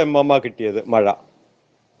 15 mm കിട്ടിയത് മഴ.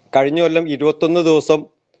 കഴിഞ്ഞ കൊല്ലം 21 ദിവസം,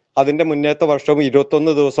 അതിന്റെ മുന്നേത്തെ വർഷവും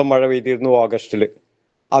 21 ദിവസം മഴ പെയ്തിരുന്നു ഓഗസ്റ്റിൽ.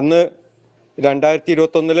 അന്ന്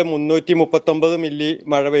 2021 339 മില്ലി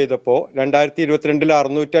മഴ പെയ്തപ്പോ 2022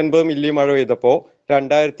 650 മില്ലി മഴ പെയ്തപ്പോ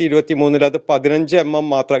 2023 അത് 15 mm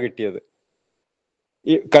മാത്രമാണ് കിട്ടിയത്.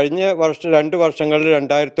 ഈ കഴിഞ്ഞ വർഷം 2 വർഷങ്ങളിൽ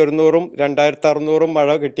 2100-ഉം 2600-ഉം മഴ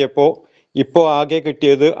കിട്ടിയപ്പോ ഇപ്പോ ആകെ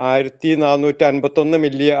കിട്ടിയത് 1451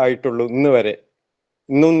 മില്ലി ആയിട്ടുള്ളൂ ഇന്ന് വരെ.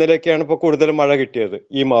 ഇന്നലെയൊക്കെയാണ് ഇപ്പോൾ കൂടുതൽ മഴ കിട്ടിയത്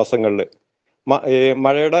ഈ മാസങ്ങളിൽ.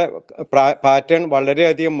 മഴയുടെ പാറ്റേൺ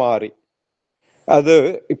വളരെയധികം മാറി. അത്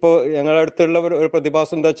ഇപ്പോൾ ഞങ്ങളുടെ അടുത്തുള്ള ഒരു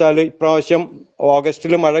പ്രതിഭാസം എന്താ വെച്ചാൽ ഇപ്രാവശ്യം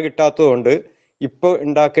ഓഗസ്റ്റിൽ മഴ കിട്ടാത്തതുകൊണ്ട് ഇപ്പോൾ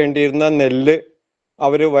ഉണ്ടാക്കേണ്ടിയിരുന്ന നെല്ല്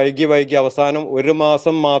അവർ വൈകി അവസാനം 1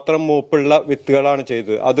 മാസം മാത്രം മൂപ്പുള്ള വിത്തുകളാണ്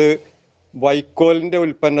ചെയ്തത്. അത് വൈക്കോലിന്റെ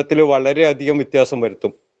ഉൽപ്പന്നത്തിൽ വളരെയധികം വ്യത്യാസം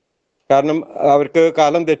വരുത്തും. കാരണം അവർക്ക്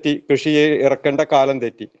കാലം തെറ്റി, കൃഷി ഇറക്കേണ്ട കാലം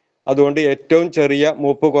തെറ്റി. അതുകൊണ്ട് ഏറ്റവും ചെറിയ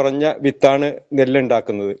മൂപ്പ് കുറഞ്ഞ വിത്താണ്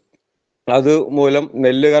നെല്ലുണ്ടാക്കുന്നത്. അത് മൂലം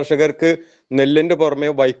നെല്ല് കർഷകർക്ക് നെല്ലിന്റെ പുറമെ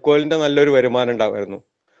വൈക്കോലിന്റെ നല്ലൊരു വരുമാനം ഉണ്ടാകുമായിരുന്നു.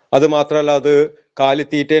 അത് മാത്രമല്ല, അത്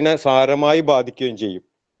കാലിത്തീറ്റേനെ സാരമായി ബാധിക്കുകയും ചെയ്യും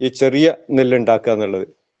ഈ ചെറിയ നെല്ലുണ്ടാക്കുക എന്നുള്ളത്.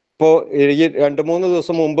 ഇപ്പോൾ ഈ 2-3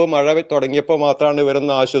 ദിവസം മുമ്പ് മഴ തുടങ്ങിയപ്പോൾ മാത്രമാണ്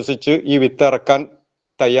ഇവരൊന്ന് ആശ്വസിച്ച് ഈ വിത്ത് ഇറക്കാൻ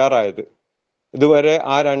തയ്യാറായത്. ഇതുവരെ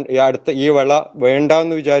ഈ വിള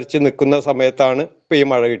വേണ്ടാന്ന് വിചാരിച്ച് നിൽക്കുന്ന സമയത്താണ് ഇപ്പൊ ഈ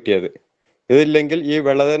മഴ കിട്ടിയത്. ഇതില്ലെങ്കിൽ ഈ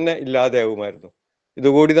വിള തന്നെ ഇല്ലാതെയാകുമായിരുന്നു.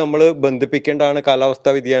 ഇതുകൂടി നമ്മൾ ബന്ധിപ്പിക്കേണ്ടതാണ് കാലാവസ്ഥാ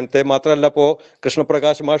വ്യതിയാനത്തെ. മാത്രമല്ല, ഇപ്പോ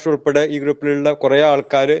കൃഷ്ണപ്രകാശ് മാഷ് ഉൾപ്പെടെ ഈ ഗ്രൂപ്പിലുള്ള കുറെ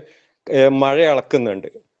ആൾക്കാർ മഴ അളക്കുന്നുണ്ട്.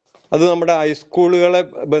 അത് നമ്മുടെ ഹൈസ്കൂളുകളെ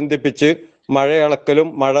ബന്ധിപ്പിച്ച് മഴ അളക്കലും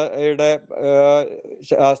മഴയുടെ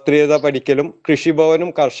ശാസ്ത്രീയത പഠിക്കലും കൃഷിഭവനും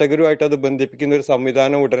കർഷകരുമായിട്ട് അത് ബന്ധിപ്പിക്കുന്ന ഒരു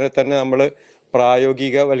സംവിധാനം ഉടനെ തന്നെ നമ്മൾ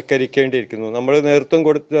പ്രായോഗികവൽക്കരിക്കേണ്ടിയിരിക്കുന്നു. നമ്മൾ നേതൃത്വം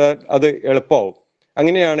കൊടുത്താൽ അത് എളുപ്പമാവും.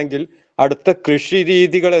 അങ്ങനെയാണെങ്കിൽ അടുത്ത കൃഷി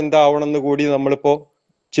രീതികൾ എന്താവണമെന്ന് കൂടി നമ്മളിപ്പോ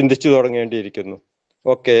ചിന്തിച്ചു തുടങ്ങേണ്ടിയിരിക്കുന്നു.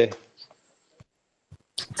 ഓക്കെ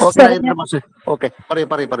സാറേ,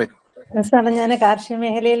 ഞാൻ കാർഷിക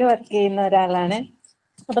മേഖലയിൽ വർക്ക് ചെയ്യുന്ന ഒരാളാണ്.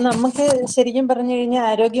 അപ്പൊ നമുക്ക് ശരിക്കും പറഞ്ഞു കഴിഞ്ഞാൽ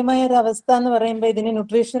ആരോഗ്യമായ ഒരു അവസ്ഥ എന്ന് പറയുമ്പോൾ ഇതിന്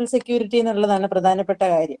ന്യൂട്രീഷണൽ സെക്യൂരിറ്റി എന്നുള്ളതാണ് പ്രധാനപ്പെട്ട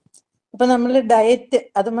കാര്യം. അപ്പൊ നമ്മൾ ഡയറ്റ്,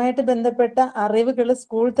 അതുമായിട്ട് ബന്ധപ്പെട്ട അറിവുകൾ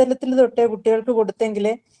സ്കൂൾ തലത്തിൽ തൊട്ടേ കുട്ടികൾക്ക് കൊടുത്തെങ്കിൽ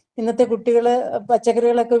ഇന്നത്തെ കുട്ടികൾ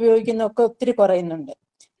പച്ചക്കറികളൊക്കെ ഉപയോഗിക്കുന്നതൊക്കെ ഒത്തിരി കുറയുന്നുണ്ട്.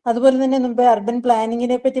 അതുപോലെ തന്നെ മുമ്പ് അർബൻ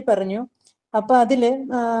പ്ലാനിങ്ങിനെ പറ്റി പറഞ്ഞു. അപ്പൊ അതില്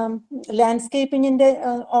ലാൻഡ്സ്കേപ്പിങ്ങിന്റെ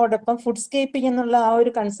ഓടൊപ്പം ഫുഡ് സ്കേപ്പിംഗ് എന്നുള്ള ആ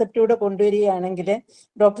ഒരു കൺസെപ്റ്റ് കൂടെ കൊണ്ടുവരികയാണെങ്കിൽ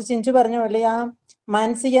ഡോക്ടർ ചിഞ്ചു പറഞ്ഞ പോലെ ആ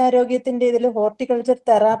മാനസികാരോഗ്യത്തിന്റെ ഇതിൽ ഹോർട്ടിക്കൾച്ചർ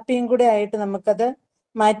തെറാപ്പിയും കൂടെ ആയിട്ട് നമുക്കത്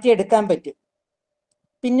മാറ്റിയെടുക്കാൻ പറ്റും.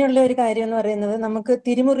 പിന്നെയുള്ള ഒരു കാര്യം എന്ന് പറയുന്നത്, നമുക്ക്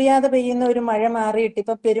തിരിമുറിയാതെ പെയ്യുന്ന ഒരു മഴ മാറിയിട്ട്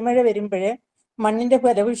ഇപ്പൊ പെരുമഴ വരുമ്പോഴേ മണ്ണിന്റെ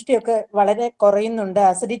ഫലപുഷ്ടിയൊക്കെ വളരെ കുറയുന്നുണ്ട്,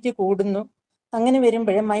 അസിഡിറ്റി കൂടുന്നു. അങ്ങനെ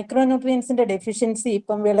വരുമ്പോഴേ മൈക്രോ ന്യൂട്രിയൻസിന്റെ ഡെഫിഷ്യൻസി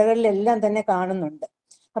ഇപ്പം വിളകളിലെല്ലാം തന്നെ കാണുന്നുണ്ട്.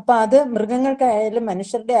 അപ്പൊ അത് മൃഗങ്ങൾക്കായാലും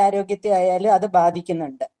മനുഷ്യരുടെ ആരോഗ്യത്തെ ആയാലും അത്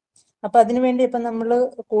ബാധിക്കുന്നുണ്ട്. അപ്പൊ അതിനുവേണ്ടി ഇപ്പൊ നമ്മൾ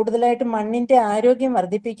കൂടുതലായിട്ട് മണ്ണിന്റെ ആരോഗ്യം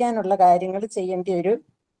വർദ്ധിപ്പിക്കാനുള്ള കാര്യങ്ങൾ ചെയ്യേണ്ട ഒരു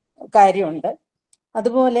കാര്യമുണ്ട്.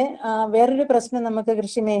 അതുപോലെ വേറൊരു പ്രശ്നം നമുക്ക്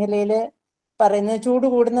കൃഷി മേഖലയിൽ പറയുന്നത്, ചൂട്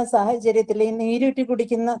കൂടുന്ന സാഹചര്യത്തിൽ ഈ നീരൂറ്റി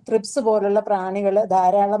കുടിക്കുന്ന ത്രിപ്സ് പോലുള്ള പ്രാണികൾ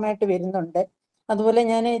ധാരാളമായിട്ട് വരുന്നുണ്ട്. അതുപോലെ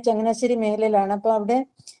ഞാൻ ചങ്ങനാശ്ശേരി മേഖലയിലാണ്. അപ്പൊ അവിടെ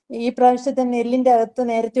ഈ പ്രാവശ്യത്തെ നെല്ലിന്റെ അകത്ത്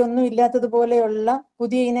നേരത്തെ ഒന്നും ഇല്ലാത്തതുപോലെയുള്ള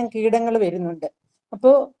പുതിയ ഇനം കീടങ്ങൾ വരുന്നുണ്ട്.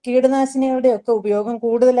 അപ്പോൾ കീടനാശിനികളുടെ ഒക്കെ ഉപയോഗം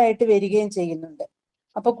കൂടുതലായിട്ട് വരികയും ചെയ്യുന്നുണ്ട്.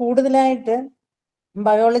 അപ്പൊ കൂടുതലായിട്ട്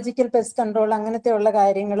ബയോളജിക്കൽ പെസ്റ്റ് കൺട്രോൾ അങ്ങനത്തെ ഉള്ള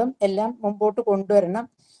കാര്യങ്ങളും എല്ലാം മുമ്പോട്ട് കൊണ്ടുവരണം.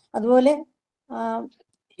 അതുപോലെ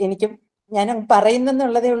ഞാൻ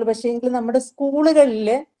പറയുന്നെന്നുള്ളതേ ഉള്ളൂ, പക്ഷേ എങ്കിൽ നമ്മുടെ സ്കൂളുകളിൽ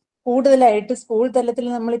കൂടുതലായിട്ട് സ്കൂൾ തലത്തിൽ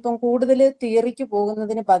നമ്മളിപ്പം കൂടുതൽ തിയറിക്ക്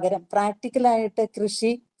പോകുന്നതിന് പകരം പ്രാക്ടിക്കലായിട്ട്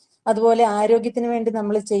കൃഷി, അതുപോലെ ആരോഗ്യത്തിന് വേണ്ടി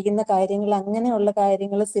നമ്മൾ ചെയ്യുന്ന കാര്യങ്ങൾ, അങ്ങനെയുള്ള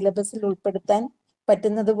കാര്യങ്ങൾ സിലബസിൽ ഉൾപ്പെടുത്താൻ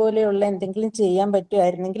പറ്റുന്നത് പോലെയുള്ള എന്തെങ്കിലും ചെയ്യാൻ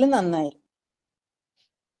പറ്റുമായിരുന്നെങ്കിൽ നന്നായിരുന്നു.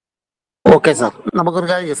 ഓക്കെ സാർ, നമുക്കൊരു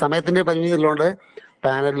കാര്യം, സമയത്തിന്റെ പരിമിതി ഉള്ളതുകൊണ്ട്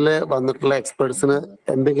പാനലിൽ വന്നിട്ടുള്ള എക്സ്പേർട്സിന്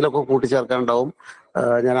എന്തെങ്കിലുമൊക്കെ കൂട്ടിച്ചേർക്കാനുണ്ടാവും.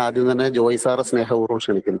 ഞാൻ ആദ്യം തന്നെ ജോയ് സാറെ സ്നേഹപൂർവ്വം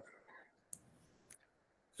ക്ഷണിക്കുന്നു.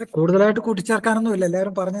 കൂടുതലായിട്ട് കൂട്ടിച്ചേർക്കാനൊന്നുമില്ല,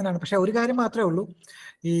 എല്ലാവരും പറഞ്ഞതാണ്. പക്ഷെ ഒരു കാര്യം മാത്രമേ ഉള്ളൂ,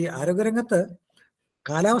 ഈ ആരോഗ്യരംഗത്ത്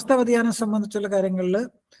കാലാവസ്ഥാ വ്യതിയാനം സംബന്ധിച്ചുള്ള കാര്യങ്ങളിൽ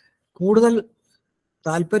കൂടുതൽ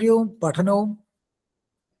താല്പര്യവും പഠനവും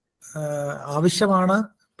ആവശ്യമാണ്,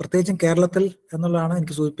 പ്രത്യേകിച്ചും കേരളത്തിൽ എന്നുള്ളതാണ്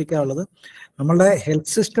എനിക്ക് സൂചിപ്പിക്കാനുള്ളത്. നമ്മളുടെ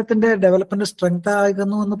ഹെൽത്ത് സിസ്റ്റത്തിന്റെ ഡെവലപ്മെന്റ് സ്ട്രെങ്ത്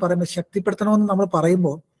ആകുന്നു എന്ന് പറയുമ്പോൾ, ശക്തിപ്പെടുത്തണമെന്ന് നമ്മൾ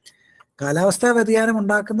പറയുമ്പോൾ കാലാവസ്ഥാ വ്യതിയാനം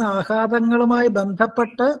ഉണ്ടാക്കുന്ന ആഘാതങ്ങളുമായി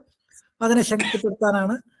ബന്ധപ്പെട്ട് അതിനെ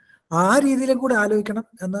ശക്തിപ്പെടുത്താനാണ്, ആ രീതിയിലും കൂടി ആലോചിക്കണം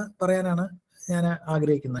എന്ന് പറയാനാണ് ഞാൻ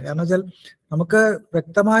ആഗ്രഹിക്കുന്നത്. കാരണം വെച്ചാൽ നമുക്ക്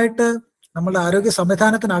വ്യക്തമായിട്ട് നമ്മളുടെ ആരോഗ്യ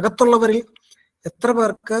സംവിധാനത്തിനകത്തുള്ളവരിൽ എത്ര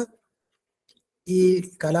പേർക്ക് ഈ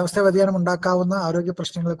കാലാവസ്ഥാ വ്യതിയാനം ഉണ്ടാക്കാവുന്ന ആരോഗ്യ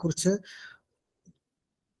പ്രശ്നങ്ങളെ കുറിച്ച്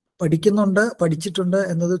പഠിച്ചിട്ടുണ്ട്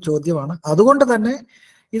എന്നത് ചോദ്യമാണ്. അതുകൊണ്ട് തന്നെ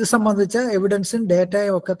ഇത് സംബന്ധിച്ച എവിഡൻസും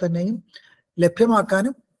ഡേറ്റയും ഒക്കെ തന്നെയും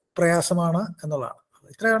ലഭ്യമാക്കാനും പ്രയാസമാണ് എന്നുള്ളതാണ്.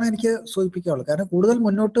 ഇത്രയാണ് എനിക്ക് സൂചിപ്പിക്കാനുള്ളത്. കാരണം കൂടുതൽ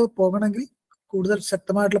മുന്നോട്ട് പോകണമെങ്കിൽ കൂടുതൽ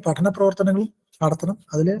ശക്തമായിട്ടുള്ള പഠന പ്രവർത്തനങ്ങളും നടത്തണം.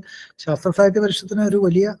 അതിൽ ശാസ്ത്ര സാഹിത്യ പരിഷത്തിന് ഒരു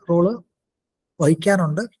വലിയ റോള്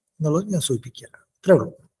വഹിക്കാനുണ്ട് എന്നുള്ളത് ഞാൻ സൂചിപ്പിക്കുകയാണ്. ഇത്രേ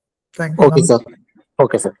ഉള്ളൂ. Okay sir.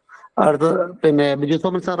 Okay sir. അടുത്ത പിന്നെ ബിജു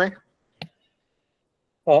സോമൻ സാറേ.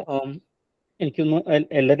 എനിക്കൊന്ന്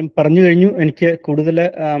എല്ലാവരും പറഞ്ഞു കഴിഞ്ഞു. എനിക്ക് കൂടുതൽ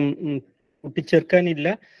കൂട്ടിച്ചേർക്കാനില്ല.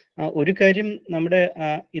 ഒരു കാര്യം, നമ്മുടെ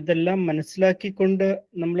ഇതെല്ലാം മനസ്സിലാക്കിക്കൊണ്ട്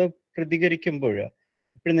നമ്മൾ പ്രതികരിക്കുമ്പോൾ,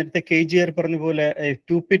 ഇപ്പോഴും നേരത്തെ KGR പറഞ്ഞ പോലെ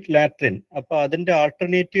ടൂപിറ്റ് ലാട്രിൻ, അപ്പൊ അതിന്റെ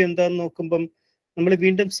ആൾട്ടർനേറ്റീവ് എന്താന്ന് നോക്കുമ്പം നമ്മൾ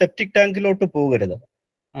വീണ്ടും സെപ്റ്റിക് ടാങ്കിലോട്ട് പോകരുത്.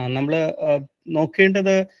 നമ്മൾ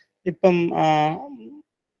നോക്കേണ്ടത് ഇപ്പം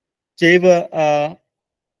ജൈവ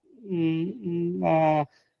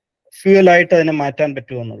ഫ്യൂവലായിട്ട് അതിനെ മാറ്റാൻ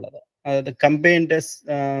പറ്റുമോ എന്നുള്ളത്. അതായത് കമ്പൈൻഡ്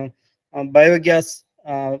ബയോഗ്യാസ്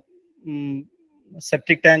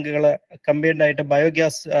സെപ്റ്റിക് ടാങ്കുകൾ കമ്പൈൻഡ് ആയിട്ട്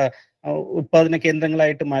ബയോഗ്യാസ് ഉത്പാദന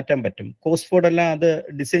കേന്ദ്രങ്ങളായിട്ട് മാറ്റാൻ പറ്റും. കോസ്ഫോർഡ് എല്ലാം അത്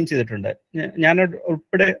ഡിസൈൻ ചെയ്തിട്ടുണ്ട്. ഞാൻ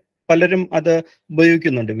ഉൾപ്പെടെ പലരും അത്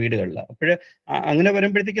ഉപയോഗിക്കുന്നുണ്ട് വീടുകളിൽ. അപ്പോഴ് അങ്ങനെ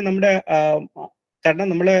വരുമ്പോഴത്തേക്കും നമ്മുടെ കാരണം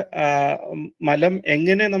നമ്മള് മലം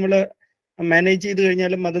എങ്ങനെ നമ്മൾ മാനേജ് ചെയ്ത്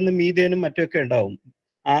കഴിഞ്ഞാലും അതിന് മീഥേനും മറ്റുമൊക്കെ ഉണ്ടാവും.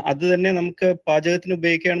 അത് തന്നെ നമുക്ക് പാചകത്തിന്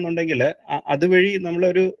ഉപയോഗിക്കുകയാണെന്നുണ്ടെങ്കിൽ അതുവഴി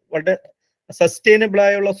നമ്മളൊരു വളരെ സസ്റ്റൈനബിൾ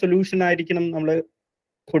ആയുള്ള സൊല്യൂഷൻ ആയിരിക്കണം നമ്മൾ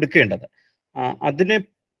കൊടുക്കേണ്ടത്.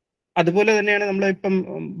 അതുപോലെ തന്നെയാണ് നമ്മൾ ഇപ്പം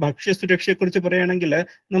ഭക്ഷ്യസുരക്ഷയെ കുറിച്ച് പറയുകയാണെങ്കിൽ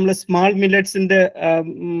നമ്മൾ സ്മാൾ മില്ലറ്റ്സിന്റെ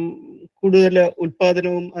കൂടുതൽ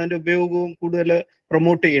ഉൽപാദനവും അതിന്റെ ഉപയോഗവും കൂടുതൽ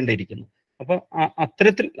പ്രൊമോട്ട് ചെയ്യേണ്ടിയിരിക്കുന്നു. അപ്പൊ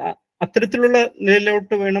അത്തരത്തിലുള്ള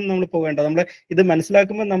നിലയിലോട്ട് വേണം നമ്മൾ പോകേണ്ടത്. നമ്മൾ ഇത്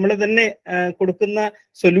മനസ്സിലാക്കുമ്പോൾ നമ്മൾ തന്നെ കൊടുക്കുന്ന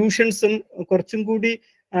സൊല്യൂഷൻസും കുറച്ചും കൂടി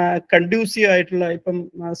കൺഡ്യൂസീവ് ആയിട്ടുള്ള, ഇപ്പം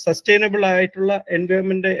സസ്റ്റൈനബിൾ ആയിട്ടുള്ള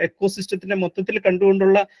എൻവയോൺമെന്റ് എക്കോസിസ്റ്റത്തിന്റെ മൊത്തത്തിൽ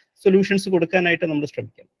കണ്ടുകൊണ്ടുള്ള സൊല്യൂഷൻസ് കൊടുക്കാനായിട്ട് നമ്മൾ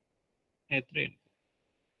ശ്രമിക്കണം. എത്രയാണ്.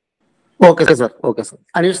 Okay sir. Okay sir.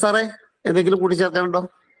 Aneesh സാറേ, എന്തെങ്കിലും കൂട്ടിച്ചേർക്കാനുണ്ടോ?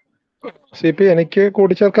 CP എനിക്ക്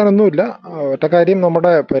കൂട്ടിച്ചേർക്കാനൊന്നുമില്ല. ഒറ്റ കാര്യം,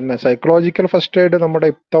 നമ്മുടെ സൈക്കോളജിക്കൽ ഫസ്റ്റ് എയ്ഡ് നമ്മുടെ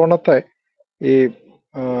ഇത്തവണത്തെ ഈ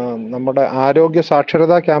നമ്മുടെ ആരോഗ്യ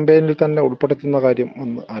സാക്ഷരതാ ക്യാമ്പയിനിൽ തന്നെ ഉൾപ്പെടുത്തുന്ന കാര്യം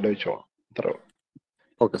ഒന്ന് ആലോചിച്ചോളാം. അത്രേ.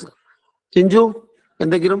 Okay sir. ചിഞ്ചു,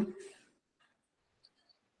 എന്തെങ്കിലും?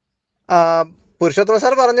 പുരുഷോത്തമ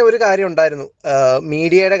സാർ പറഞ്ഞ ഒരു കാര്യം ഉണ്ടായിരുന്നു,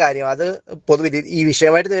 മീഡിയയുടെ കാര്യം. അത് പൊതുവിൽ ഈ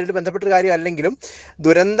വിഷയമായിട്ട് നേരിട്ട് ബന്ധപ്പെട്ടൊരു കാര്യം അല്ലെങ്കിലും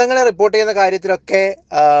ദുരന്തങ്ങളെ റിപ്പോർട്ട് ചെയ്യുന്ന കാര്യത്തിലൊക്കെ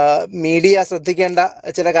മീഡിയ ശ്രദ്ധിക്കേണ്ട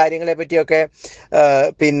ചില കാര്യങ്ങളെ പറ്റിയൊക്കെ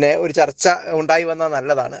പിന്നെ ഒരു ചർച്ച ഉണ്ടായി വന്നാൽ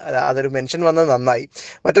നല്ലതാണ്. അതൊരു മെൻഷൻ വന്നത് നന്നായി.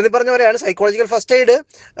 മറ്റൊരു പറഞ്ഞ പോലെയാണ് സൈക്കോളജിക്കൽ ഫസ്റ്റ് എയ്ഡ്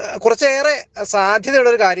കുറച്ചേറെ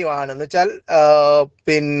സാധ്യതയുള്ള ഒരു കാര്യമാണ്. എന്ന് വെച്ചാൽ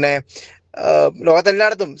പിന്നെ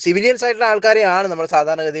ലോകത്തെല്ലായിടത്തും സിവിലിയൻസ് ആയിട്ടുള്ള ആൾക്കാരെയാണ് നമ്മൾ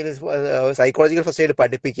സാധാരണഗതിയിൽ സൈക്കോളജിക്കൽ ഫസ്റ്റ് എയ്ഡ്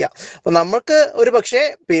പഠിപ്പിക്കുക. അപ്പൊ നമുക്ക് ഒരു പക്ഷേ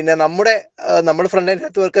പിന്നെ നമ്മൾ ഫ്രണ്ട് ലൈൻ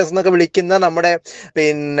ഹെൽത്ത് വർക്കേഴ്സ് എന്നൊക്കെ വിളിക്കുന്ന നമ്മുടെ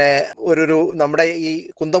പിന്നെ നമ്മുടെ ഈ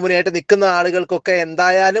കുന്തമുനയായിട്ട് നിൽക്കുന്ന ആളുകൾക്കൊക്കെ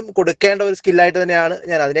എന്തായാലും കൊടുക്കേണ്ട ഒരു സ്കില്ലായിട്ട് തന്നെയാണ്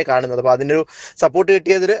ഞാൻ അതിനെ കാണുന്നത്. അപ്പൊ അതിനൊരു സപ്പോർട്ട്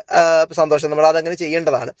കിട്ടിയതിൽ സന്തോഷം. നമ്മൾ അതങ്ങനെ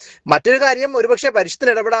ചെയ്യേണ്ടതാണ്. മറ്റൊരു കാര്യം, ഒരുപക്ഷെ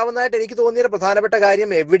പരിഷത്തിന് ഇടപെടാവുന്നതായിട്ട് എനിക്ക് തോന്നിയ പ്രധാനപ്പെട്ട കാര്യം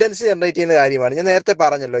എവിഡൻസ് ജനറേറ്റ് ചെയ്യുന്ന കാര്യമാണ്. ഞാൻ നേരത്തെ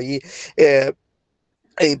പറഞ്ഞല്ലോ, ഈ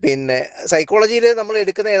പിന്നെ സൈക്കോളജിയിൽ നമ്മൾ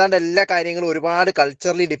എടുക്കുന്ന ഏതാണ്ട് എല്ലാ കാര്യങ്ങളും ഒരുപാട്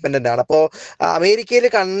കൾച്ചറലി ഡിപ്പെൻഡന്റ് ആണ്. അപ്പോൾ അമേരിക്കയിൽ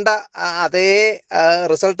കണ്ട അതേ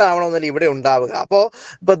റിസൾട്ട് ആവണമെന്നല്ല ഇവിടെ ഉണ്ടാവുക. അപ്പോൾ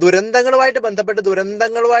ഇപ്പൊ ദുരന്തങ്ങളുമായിട്ട്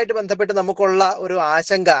ബന്ധപ്പെട്ട് നമുക്കുള്ള ഒരു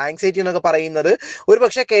ആശങ്ക, ആങ്സൈറ്റി എന്നൊക്കെ പറയുന്നത് ഒരു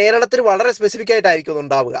പക്ഷേ കേരളത്തിൽ വളരെ സ്പെസിഫിക് ആയിട്ടായിരിക്കും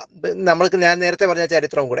ഉണ്ടാവുക. ഞാൻ നേരത്തെ പറഞ്ഞ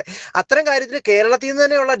ചരിത്രവും കൂടെ അത്തരം കാര്യത്തിൽ കേരളത്തിൽ നിന്ന്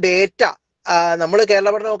തന്നെയുള്ള ഡേറ്റ, നമ്മൾ കേരള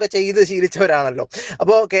പഠനമൊക്കെ ചെയ്ത് ശീലിച്ചവരാണല്ലോ.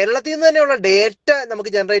 അപ്പോൾ കേരളത്തിൽ നിന്ന് തന്നെയുള്ള ഡേറ്റ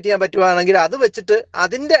നമുക്ക് ജനറേറ്റ് ചെയ്യാൻ പറ്റുവാണെങ്കിൽ അത് വെച്ചിട്ട്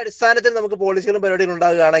അതിന്റെ അടിസ്ഥാനത്തിൽ നമുക്ക് പോളിസികളും പരിപാടികളും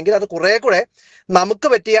ഉണ്ടാകുകയാണെങ്കിൽ അത് കുറെ കൂടെ നമുക്ക്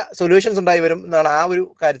പറ്റിയ സൊല്യൂഷൻസ് ഉണ്ടായി വരും എന്നാണ് ആ ഒരു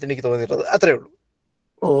കാര്യത്തിൽ എനിക്ക് തോന്നിയിട്ടുള്ളത്. അത്രേ ഉള്ളൂ.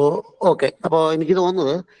 ഓക്കെ. അപ്പോൾ എനിക്ക്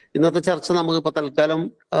തോന്നുന്നത് ഇന്നത്തെ ചർച്ച നമുക്കിപ്പോൾ തൽക്കാലം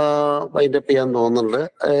വൈൻഡപ്പ് ചെയ്യാൻ തോന്നുന്നുണ്ട്.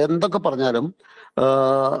 എന്തൊക്കെ പറഞ്ഞാലും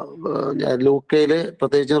ലൂക്കയിൽ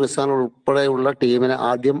പ്രത്യേകിച്ച് റിസാൻ ഉൾപ്പെടെയുള്ള ടീമിനെ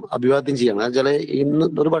ആദ്യം അഭിവാദ്യം ചെയ്യണം. എന്നുവെച്ചാൽ ഇന്ന്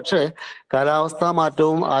ഒരു പക്ഷേ കാലാവസ്ഥാ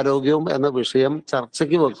മാറ്റവും ആരോഗ്യവും എന്ന വിഷയം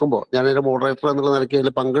ചർച്ചയ്ക്ക് വെക്കുമ്പോൾ, ഞാനൊരു മോഡറേറ്റർ എന്നുള്ള നിലയ്ക്ക്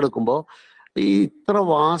അതിൽ പങ്കെടുക്കുമ്പോൾ ഇത്ര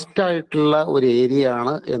വാസ്റ്റ് ആയിട്ടുള്ള ഒരു ഏരിയ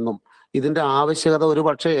ആണ് എന്നും ഇതിന്റെ ആവശ്യകത ഒരു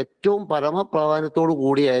പക്ഷേ ഏറ്റവും പരമപ്രാധാന്യത്തോടു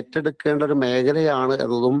കൂടി ഏറ്റെടുക്കേണ്ട ഒരു മേഖലയാണ്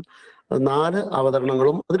എന്നതും 4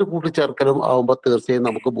 അവതരണങ്ങളും അതിന് കൂട്ടിച്ചേർക്കലും ആവുമ്പോൾ തീർച്ചയായും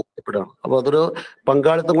നമുക്ക് ബോധ്യപ്പെടുകയാണ്. അപ്പൊ അതൊരു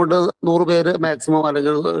പങ്കാളിത്തം കൊണ്ട് 100 പേര് മാക്സിമം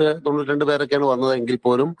അല്ലെങ്കിൽ 92 പേരൊക്കെയാണ് വന്നതെങ്കിൽ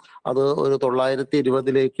പോലും അത് ഒരു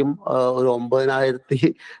 920ലേക്കും ഒരു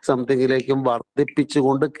 9000 സംതിങ്ങിലേക്കും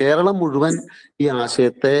വർദ്ധിപ്പിച്ചുകൊണ്ട് കേരളം മുഴുവൻ ഈ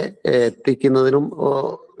ആശയത്തെ എത്തിക്കുന്നതിനും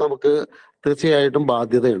നമുക്ക് തീർച്ചയായിട്ടും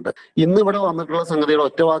ബാധ്യതയുണ്ട്. ഇന്ന് ഇവിടെ വന്നിട്ടുള്ള സംഗതികൾ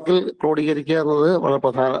ഒറ്റ വാക്കിൽ ക്രോഡീകരിക്കുക എന്നത് വളരെ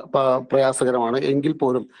പ്രയാസകരമാണ്. എങ്കിൽ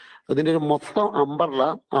പോലും അതിന്റെ ഒരു മൊത്തം അമ്പർല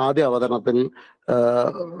ആദ്യ അവതരണത്തിൽ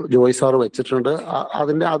ജോയ് സാർ വെച്ചിട്ടുണ്ട്.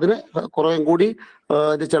 അതിന് കുറേയും കൂടി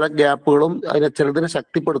ചില ഗ്യാപ്പുകളും അതിനെ ചിലതിനെ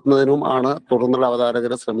ശക്തിപ്പെടുത്തുന്നതിനും ആണ് തുടർന്നുള്ള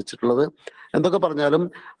അവതാരകർ ശ്രമിച്ചിട്ടുള്ളത്. എന്തൊക്കെ പറഞ്ഞാലും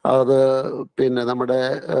അത് പിന്നെ നമ്മുടെ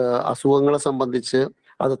അസുഖങ്ങളെ സംബന്ധിച്ച്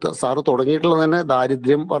അത് സാറ് തുടങ്ങിയിട്ടുള്ളത് തന്നെ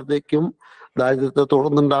ദാരിദ്ര്യം വർദ്ധിക്കും, ദാരിദ്ര്യത്തെ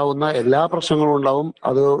തുടർന്നുണ്ടാവുന്ന എല്ലാ പ്രശ്നങ്ങളും ഉണ്ടാവും,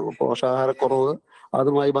 അത് പോഷകാഹാരക്കുറവ്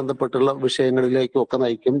അതുമായി ബന്ധപ്പെട്ടുള്ള വിഷയങ്ങളിലേക്കും ഒക്കെ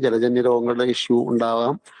നയിക്കും. ജലജന്യ രോഗങ്ങളുടെ ഇഷ്യൂ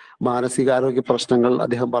ഉണ്ടാവാം, മാനസികാരോഗ്യ പ്രശ്നങ്ങൾ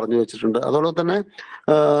അദ്ദേഹം പറഞ്ഞു വെച്ചിട്ടുണ്ട്. അതോടൊപ്പം തന്നെ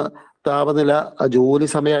താപനില, ജോലി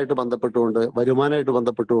സമയമായിട്ട് ബന്ധപ്പെട്ടുകൊണ്ട്, വരുമാനമായിട്ട്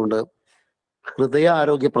ബന്ധപ്പെട്ടുകൊണ്ട്, ഹൃദയ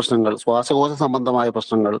ആരോഗ്യ പ്രശ്നങ്ങൾ, ശ്വാസകോശ സംബന്ധമായ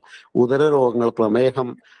പ്രശ്നങ്ങൾ, ഉദര രോഗങ്ങൾ, പ്രമേഹം,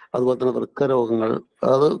 അതുപോലെ തന്നെ വൃക്ക രോഗങ്ങൾ,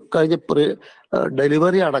 അത് കഴിഞ്ഞ്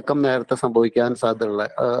ഡെലിവറി അടക്കം നേരത്തെ സംഭവിക്കാൻ സാധ്യതയുള്ള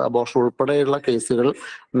അബോർഷൻ ഉൾപ്പെടെയുള്ള കേസുകൾ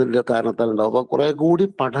കാരണത്താൽ ഉണ്ടാവും. അപ്പോൾ കുറെ കൂടി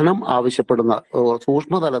പഠനം ആവശ്യപ്പെടുന്ന,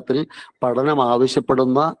 സൂക്ഷ്മതലത്തിൽ പഠനം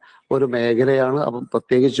ആവശ്യപ്പെടുന്ന ഒരു മേഖലയാണ്. അപ്പം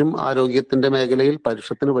പ്രത്യേകിച്ചും ആരോഗ്യത്തിന്റെ മേഖലയിൽ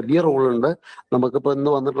പരിഷത്തിന് വലിയ റോളുണ്ട്. നമുക്കിപ്പോൾ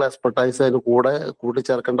ഇന്ന് വന്നിട്ടുള്ള എക്സ്പെർട്ടൈസ് അതിന് കൂടെ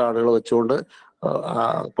കൂട്ടിച്ചേർക്കേണ്ട ആളുകൾ വെച്ചുകൊണ്ട്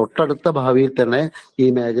തൊട്ടടുത്ത ഭാവിയിൽ തന്നെ ഈ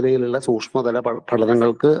മേഖലയിലുള്ള സൂക്ഷ്മതല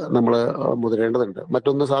പഠനങ്ങൾക്ക് നമ്മൾ മുതിരേണ്ടതുണ്ട്.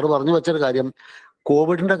 മറ്റൊന്ന് സാറ് പറഞ്ഞു വെച്ചൊരു കാര്യം,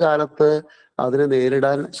 കോവിഡിന്റെ കാലത്ത് അതിനെ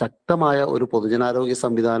നേരിടാൻ ശക്തമായ ഒരു പൊതുജനാരോഗ്യ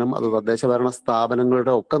സംവിധാനം അത് തദ്ദേശ ഭരണ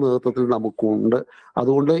സ്ഥാപനങ്ങളുടെ ഒക്കെ നേതൃത്വത്തിൽ നമുക്കുണ്ട്.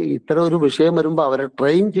 അതുകൊണ്ട് ഇത്തരം ഒരു വിഷയം വരുമ്പോൾ അവരെ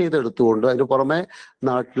ട്രെയിൻ ചെയ്തെടുത്തുകൊണ്ട് അതിന് പുറമെ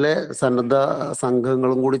നാട്ടിലെ സന്നദ്ധ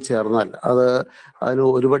സംഘങ്ങളും കൂടി ചേർന്നാൽ അതിന്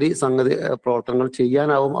ഒരുപടി പ്രവർത്തനങ്ങൾ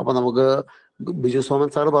ചെയ്യാനാവും. അപ്പൊ നമുക്ക് ബിജു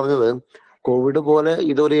സോമൻ സാറ് പറഞ്ഞത് കോവിഡ് പോലെ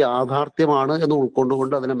ഇതൊരു യാഥാർത്ഥ്യമാണ് എന്ന്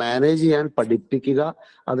ഉൾക്കൊണ്ടുകൊണ്ട് അതിനെ മാനേജ് ചെയ്യാൻ പഠിപ്പിക്കുക,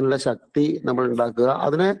 അതിനുള്ള ശക്തി നമ്മൾ ഉണ്ടാക്കുക,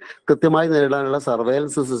 അതിനെ കൃത്യമായി നേരിടാനുള്ള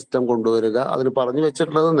സർവൈലൻസ് സിസ്റ്റം കൊണ്ടുവരിക. അതിന് പറഞ്ഞു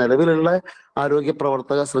വെച്ചിട്ടുള്ളത് നിലവിലുള്ള ആരോഗ്യ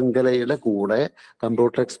പ്രവർത്തക ശൃംഖലയുടെ കൂടെ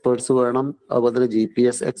കമ്പ്യൂട്ടർ എക്സ്പേർട്സ് വേണം, അതുപോലെ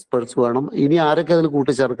GPS എക്സ്പേർട്സ് വേണം. ഇനി ആരൊക്കെ അതിൽ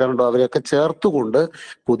കൂട്ടിച്ചേർക്കാനുണ്ടോ അവരെയൊക്കെ ചേർത്തുകൊണ്ട്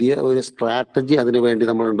പുതിയ ഒരു സ്ട്രാറ്റജി അതിനു വേണ്ടി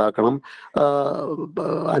നമ്മൾ ഉണ്ടാക്കണം.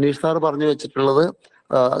 അനീഷ് സാർ പറഞ്ഞു വെച്ചിട്ടുള്ളത്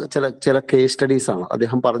ചില കേസ് സ്റ്റഡീസ് ആണ്.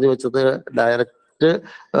 അദ്ദേഹം പറഞ്ഞു വെച്ചത് ഡയറക്റ്റ്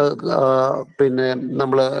പിന്നെ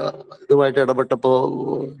നമ്മള് ഇതുമായിട്ട് ഇടപെട്ടപ്പോൾ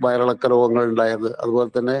വയറിളക്ക രോഗങ്ങൾ ഉണ്ടായത്, അതുപോലെ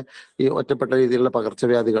തന്നെ ഈ ഒറ്റപ്പെട്ട രീതിയിലുള്ള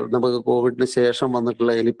പകർച്ചവ്യാധികൾ, നമുക്ക് കോവിഡിന് ശേഷം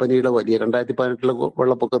വന്നിട്ടുള്ള എലിപ്പനിയുടെ വലിയ 2018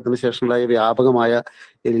 വെള്ളപ്പൊക്കത്തിന് ശേഷമുണ്ടായ വ്യാപകമായ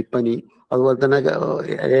എലിപ്പനി, അതുപോലെ തന്നെ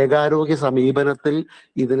ഏകാരോഗ്യ സമീപനത്തിൽ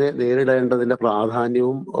ഇതിനെ നേരിടേണ്ടതിന്റെ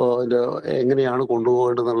പ്രാധാന്യവും എങ്ങനെയാണ്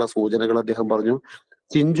കൊണ്ടുപോകേണ്ടതെന്നുള്ള സൂചനകൾ അദ്ദേഹം പറഞ്ഞു.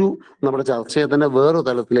 ചിഞ്ചു നമ്മുടെ ചർച്ചയെ തന്നെ വേറൊരു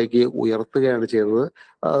തലത്തിലേക്ക് ഉയർത്തുകയാണ് ചെയ്തത്.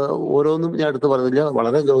 ഓരോന്നും ഞാൻ എടുത്തു പറയുന്നില്ല,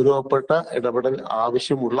 വളരെ ഗൗരവപ്പെട്ട ഇടപെടൽ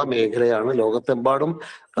ആവശ്യമുള്ള മേഖലയാണ്. ലോകത്തെമ്പാടും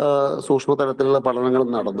സൂക്ഷ്മ തലത്തിലുള്ള പഠനങ്ങൾ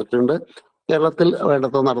നടന്നിട്ടുണ്ട്. കേരളത്തിൽ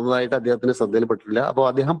വേണ്ടത്ര നടന്നതായിട്ട് അദ്ദേഹത്തിന് ശ്രദ്ധയിൽപ്പെട്ടിട്ടില്ല. അപ്പോൾ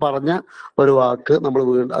അദ്ദേഹം പറഞ്ഞ ഒരു വാക്ക് നമ്മൾ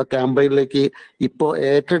ക്യാമ്പയിനിലേക്ക് ഇപ്പോൾ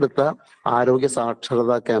ഏറ്റെടുത്ത ആരോഗ്യ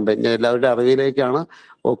സാക്ഷരതാ ക്യാമ്പയിൻ, ഞാൻ എല്ലാവരുടെ അറിവിലേക്കാണ്,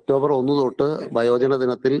 ഒക്ടോബർ 1 തൊട്ട് വയോജന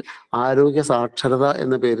ദിനത്തിൽ ആരോഗ്യ സാക്ഷരത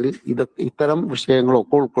എന്ന പേരിൽ ഇത്തരം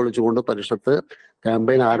വിഷയങ്ങളൊക്കെ ഉൾക്കൊള്ളിച്ചുകൊണ്ട് പരിഷത്ത്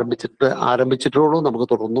ക്യാമ്പയിൻ ആരംഭിച്ചിട്ടുള്ളൂ. നമുക്ക്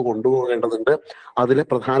തുടർന്ന് കൊണ്ടുപോകേണ്ടതുണ്ട്. അതിലെ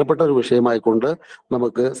പ്രധാനപ്പെട്ട ഒരു വിഷയമായിക്കൊണ്ട്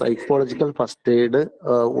നമുക്ക് സൈക്കോളജിക്കൽ ഫസ്റ്റ് എയ്ഡ്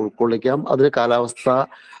ഉൾക്കൊള്ളിക്കാം. അതിന് കാലാവസ്ഥ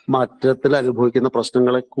മാറ്റത്തിൽ അനുഭവിക്കുന്ന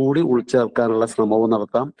പ്രശ്നങ്ങളെ കൂടി ഉൾച്ചേർക്കാനുള്ള ശ്രമവും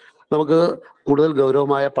നടത്താം. നമുക്ക് കൂടുതൽ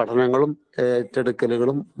ഗൗരവമായ പഠനങ്ങളും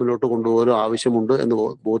ഏറ്റെടുക്കലുകളും മുന്നോട്ട് കൊണ്ടുപോകാനും ആവശ്യമുണ്ട് എന്ന്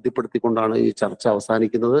ബോധ്യപ്പെടുത്തിക്കൊണ്ടാണ് ഈ ചർച്ച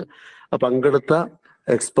അവസാനിക്കുന്നത്. പങ്കെടുത്ത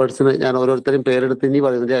എക്സ്പേർട്സിന് ഞാൻ ഓരോരുത്തരും പേരെടുത്ത് ഇനി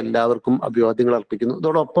പറയുന്നത് എല്ലാവർക്കും അഭിവാദ്യങ്ങൾ അർപ്പിക്കുന്നു.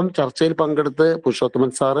 ഇതോടൊപ്പം ചർച്ചയിൽ പങ്കെടുത്ത് പുരുഷോത്തമൻ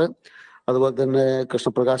സാറ്, അതുപോലെ തന്നെ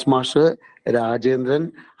കൃഷ്ണപ്രകാശ് മാഷ്, രാജേന്ദ്രൻ,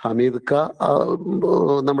 ഹമീദ് ക,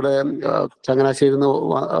 നമ്മുടെ ചങ്ങനാശ്ശേരിയിൽ നിന്ന്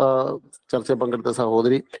ചർച്ചയിൽ പങ്കെടുത്ത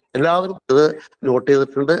സഹോദരി, എല്ലാവരും ഇത് നോട്ട്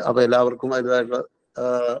ചെയ്തിട്ടുണ്ട്. അപ്പൊ എല്ലാവർക്കും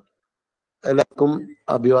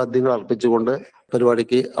അഭിവാദ്യങ്ങൾ അർപ്പിച്ചുകൊണ്ട്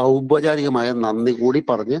പരിപാടിക്ക് ഔപചാരികമായ നന്ദി കൂടി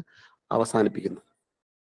പറഞ്ഞ് അവസാനിപ്പിക്കുന്നു.